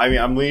 Yeah, I mean,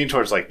 I'm leaning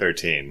towards like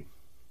 13.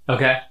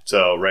 Okay.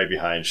 So right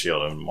behind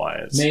Shield and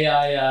Wyatt. May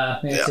I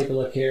take a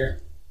look here?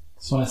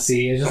 Just want to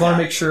see. I just want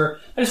to make sure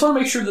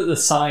that the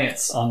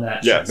science on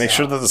that. Yeah, checks make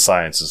sure out. that the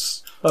science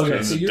is.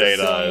 Okay, so the you're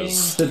data saying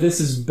is. that this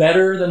is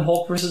better than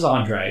Hulk versus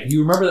Andre.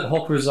 You remember that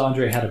Hulk versus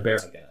Andre had a bear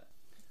in it.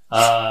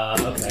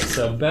 Okay,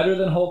 so better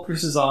than Hulk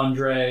versus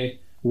Andre,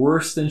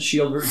 worse than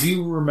Shield. Do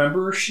you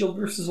remember Shield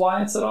versus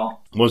Wyatt's at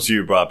all? Once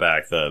you brought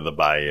back the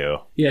Bayou.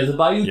 Yeah, the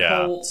Bayou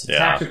Yeah, Colt, yeah.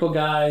 tactical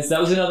guys. That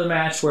was another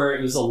match where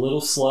it was a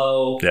little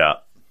slow. Yeah.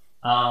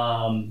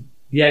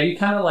 Yeah, you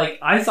kind of like.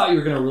 I thought you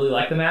were going to really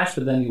like the match,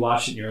 but then you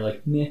watched it and you're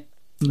like, meh.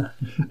 And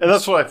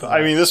that's what I thought.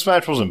 I mean, this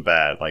match wasn't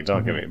bad. Like,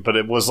 don't get me, but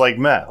it was like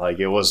meh. Like,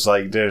 it was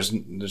like there's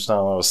not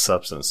a lot of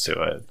substance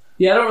to it.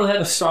 Yeah, I don't really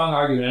have a strong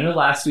argument. I know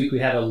last week we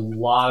had a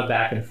lot of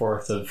back and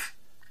forth of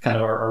kind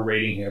of our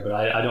rating here, but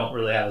I don't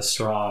really have a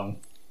strong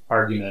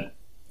argument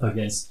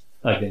against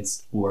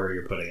where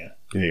you're putting it.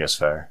 You think it's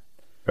fair?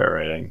 Fair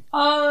rating?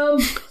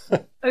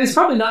 It's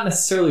probably not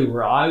necessarily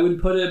where I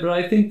would put it, but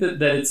I think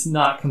that it's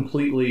not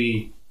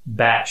completely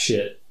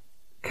batshit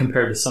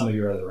compared to some of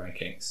your other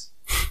rankings.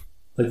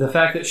 Like the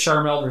fact that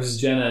Sharmell versus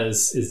Jenna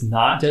is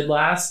not dead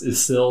last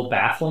is still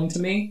baffling to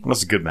me.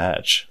 That's a good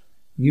match.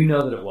 You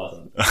know that it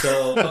wasn't.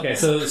 So okay,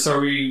 so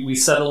are we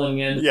settling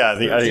in? Yeah, I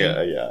think 13?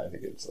 I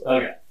think it's.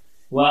 Okay.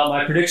 Well,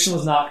 my prediction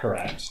was not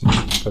correct,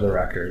 for the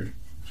record.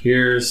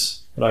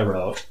 Here's what I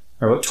wrote.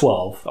 I wrote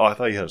 12. Oh, I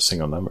thought you had a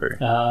single number.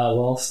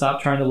 Well,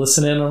 stop trying to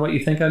listen in on what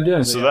you think I'm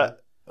doing. So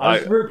But, yeah,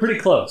 that we're pretty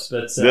close.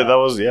 But that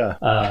was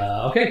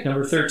okay,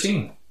 number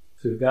 13.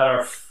 So we've got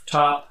our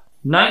top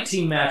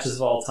 19 matches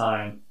of all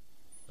time.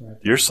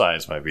 Your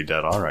science might be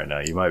dead on right now.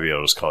 You might be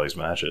able to just call these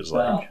matches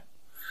like.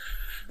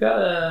 Got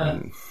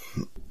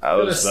That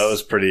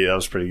was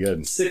pretty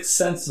good. 6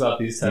 cents about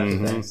these types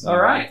of things. All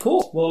right,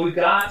 cool. Well, we've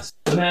got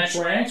the match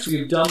ranks.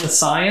 We've done the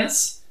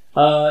science.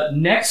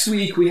 Next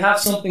week we have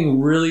something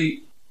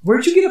really.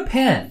 Where'd you get a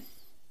pen?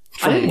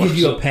 I didn't give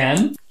you a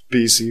pen.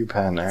 BCU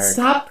pen, Eric.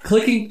 Stop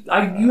clicking.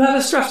 You have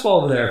a stress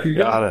ball over there. If you're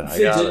going to got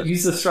fidget, it.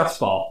 use the stress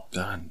ball.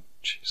 Done.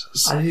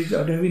 Jesus. I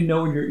don't even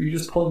know when you're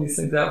just pulling these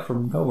things out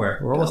from nowhere.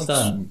 We're almost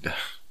done.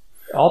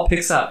 All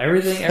picks out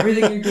everything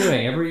you're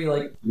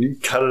doing. You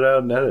cut it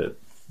out and edit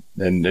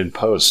and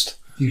post.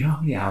 Do you know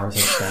how many hours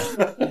I've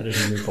spent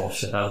editing your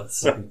bullshit out of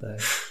this fucking thing?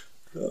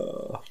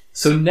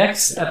 So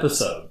next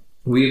episode,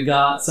 we've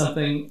got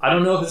something. I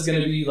don't know if it's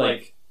going to be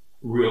like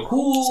real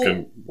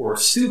cool or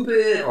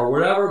stupid or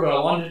whatever, but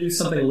I wanted to do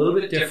something a little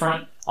bit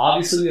different.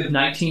 Obviously, we have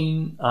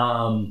 19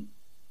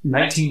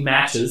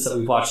 matches that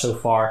we've watched so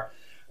far.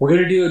 We're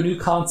going to do a new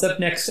concept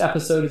next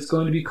episode. It's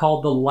going to be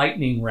called the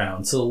Lightning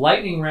Round. So the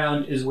Lightning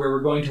Round is where we're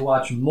going to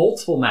watch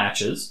multiple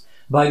matches.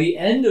 By the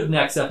end of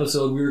next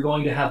episode, we're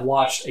going to have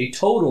watched a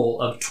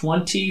total of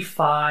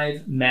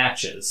 25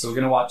 matches. So we're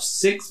going to watch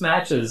 6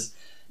 matches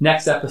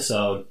next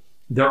episode.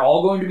 They're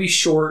all going to be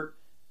short,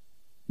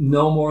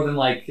 no more than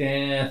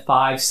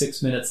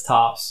 5-6 minutes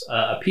tops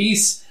a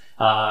piece.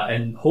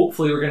 And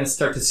hopefully we're going to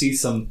start to see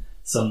some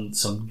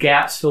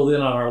gaps filled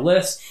in on our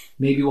list.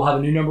 Maybe we'll have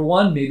a new number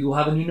 1. Maybe we'll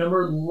have a new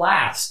number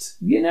last.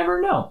 You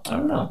never know. I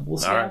don't know. We'll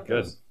see. All right,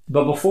 good.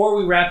 But before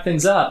we wrap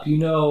things up, you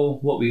know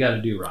what we got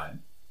to do, Ryan.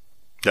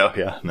 Oh,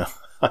 yeah, no.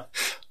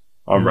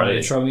 I'm ready.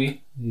 Intro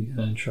me? You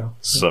got an intro?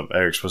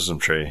 Eric's wisdom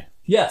tree.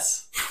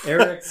 Yes.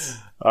 Eric's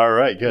All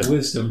right, good.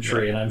 wisdom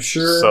tree. And I'm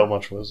sure So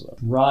much wisdom.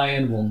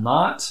 Ryan will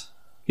not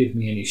give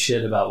me any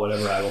shit about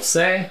whatever I will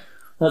say.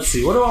 Let's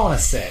see. What do I want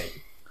to say?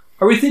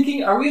 Are we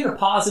in a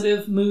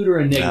positive mood or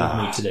a negative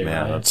mood today,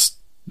 Man, Ryan?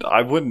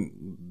 I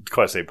wouldn't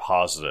quite say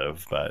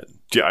positive, but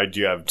do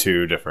you have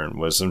two different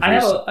wisdom I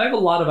trees? have a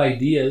lot of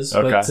ideas,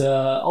 Okay. but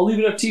I'll leave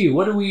it up to you.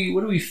 What are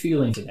we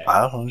feeling today?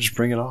 I don't know. Just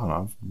bring it on.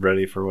 I'm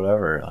ready for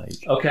whatever.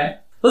 Like, Okay.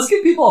 Let's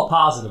give people a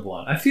positive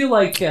one. I feel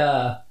like...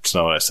 it's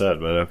not what I said,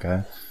 but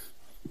okay.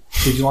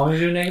 did you want me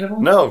to do a negative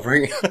one? No,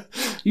 bring it.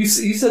 You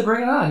said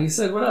bring it on. You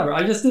said whatever.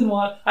 I just didn't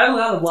want... I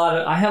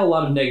have a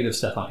lot of negative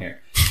stuff on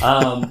here.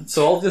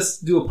 So I'll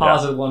just do a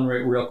positive one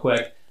real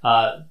quick.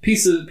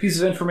 Piece of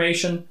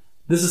information.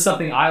 This is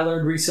something I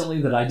learned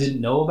recently that I didn't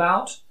know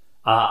about.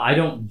 I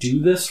don't do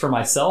this for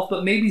myself,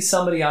 but maybe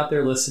somebody out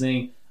there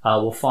listening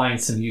will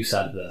find some use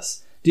out of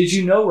this. Did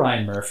you know,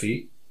 Ryan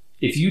Murphy,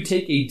 if you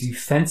take a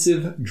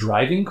defensive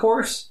driving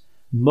course,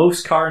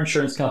 most car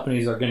insurance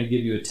companies are going to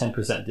give you a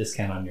 10%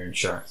 discount on your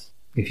insurance.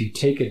 If you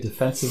take a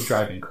defensive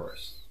driving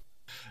course.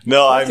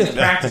 No, That's just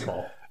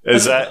practical.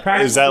 Is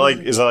That's that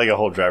like a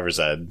whole driver's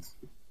ed?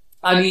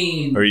 I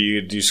mean... Or do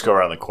you just go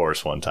around the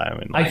course one time?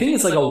 And I think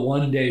it's like a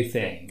one-day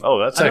thing. Oh,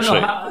 that's I don't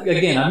actually... know how,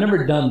 again, I've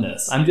never done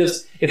this. I'm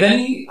just... If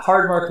any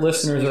Hard Mark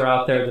listeners are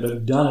out there that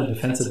have done a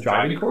defensive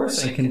driving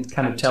course and can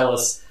kind of tell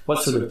us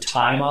what sort of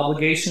time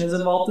obligation is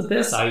involved with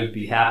this, I would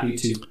be happy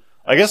to...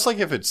 I guess like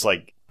if it's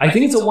like... I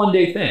think it's a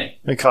one-day thing.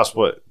 It costs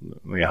what?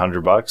 Like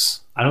 $100?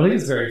 I don't think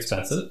it's very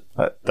expensive.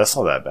 That's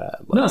not that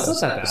bad. No, it's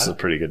not that bad. It's a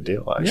pretty good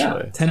deal,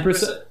 actually. Yeah,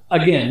 10%.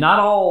 Again, not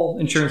all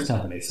insurance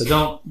companies, so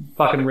don't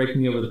fucking rake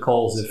me over the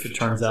coals if it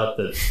turns out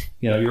that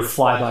your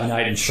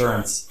fly-by-night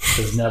insurance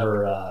has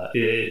never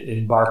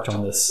embarked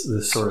on this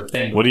sort of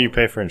thing. What do you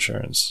pay for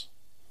insurance?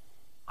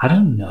 I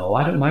don't know.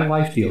 My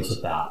wife deals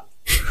with that.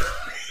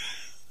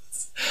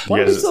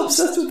 Why are you so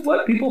obsessed with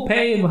what people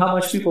pay and how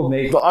much people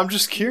make? Well, I'm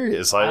just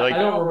curious. I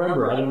don't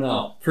remember. I don't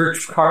know. For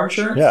car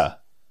insurance? Yeah.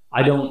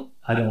 I don't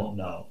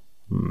know.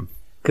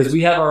 Because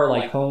we have our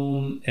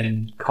home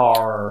and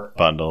car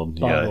bundled,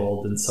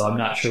 and so I'm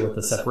not sure what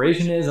the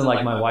separation is. And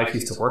my wife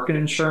used to work in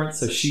insurance,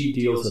 so she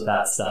deals with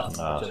that stuff.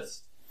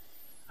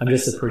 I'm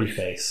just a pretty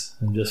face.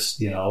 I'm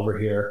just over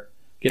here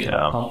getting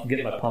my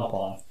pump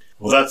on.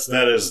 Well,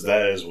 that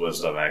is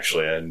wisdom,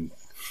 actually. And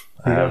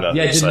I have nothing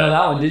you to didn't say. know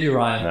that one, did you,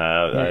 Ryan?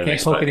 No, you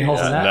can't poke any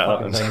holes in that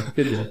fucking thing,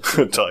 could you?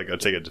 Until I go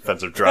take a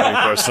defensive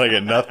driving course, and I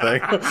get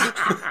nothing.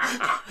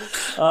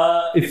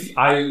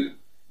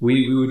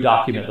 We would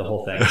document the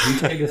whole thing. If we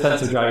take a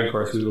defensive driving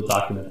course, we will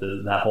document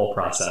that whole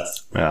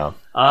process. Yeah.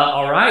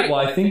 All right. Well,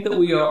 I think that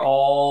we are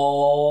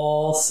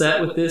all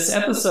set with this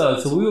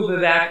episode. So we will be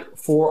back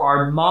for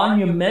our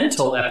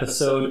monumental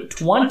episode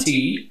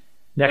 20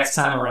 next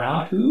time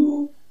around.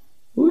 Who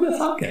would have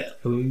thunk it?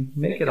 We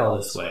make it all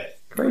this way.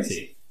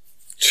 Crazy.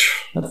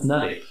 That's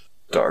nutty.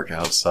 Dark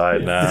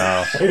outside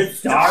now.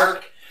 It's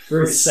dark.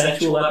 Very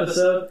sensual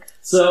episode.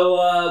 So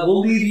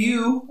we'll leave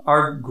you,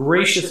 our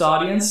gracious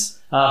audience.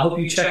 Hope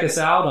you check us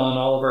out on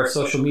all of our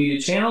social media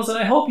channels, and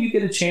I hope you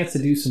get a chance to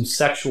do some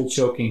sexual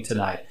choking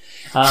tonight.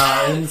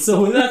 And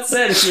so with that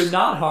said, if you're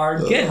not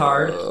hard, get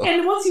hard.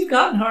 And once you've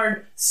gotten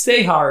hard,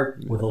 stay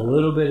hard with a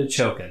little bit of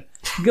choking.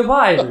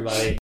 Goodbye,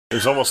 everybody.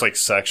 It's almost like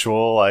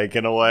sexual,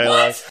 in a way.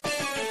 What?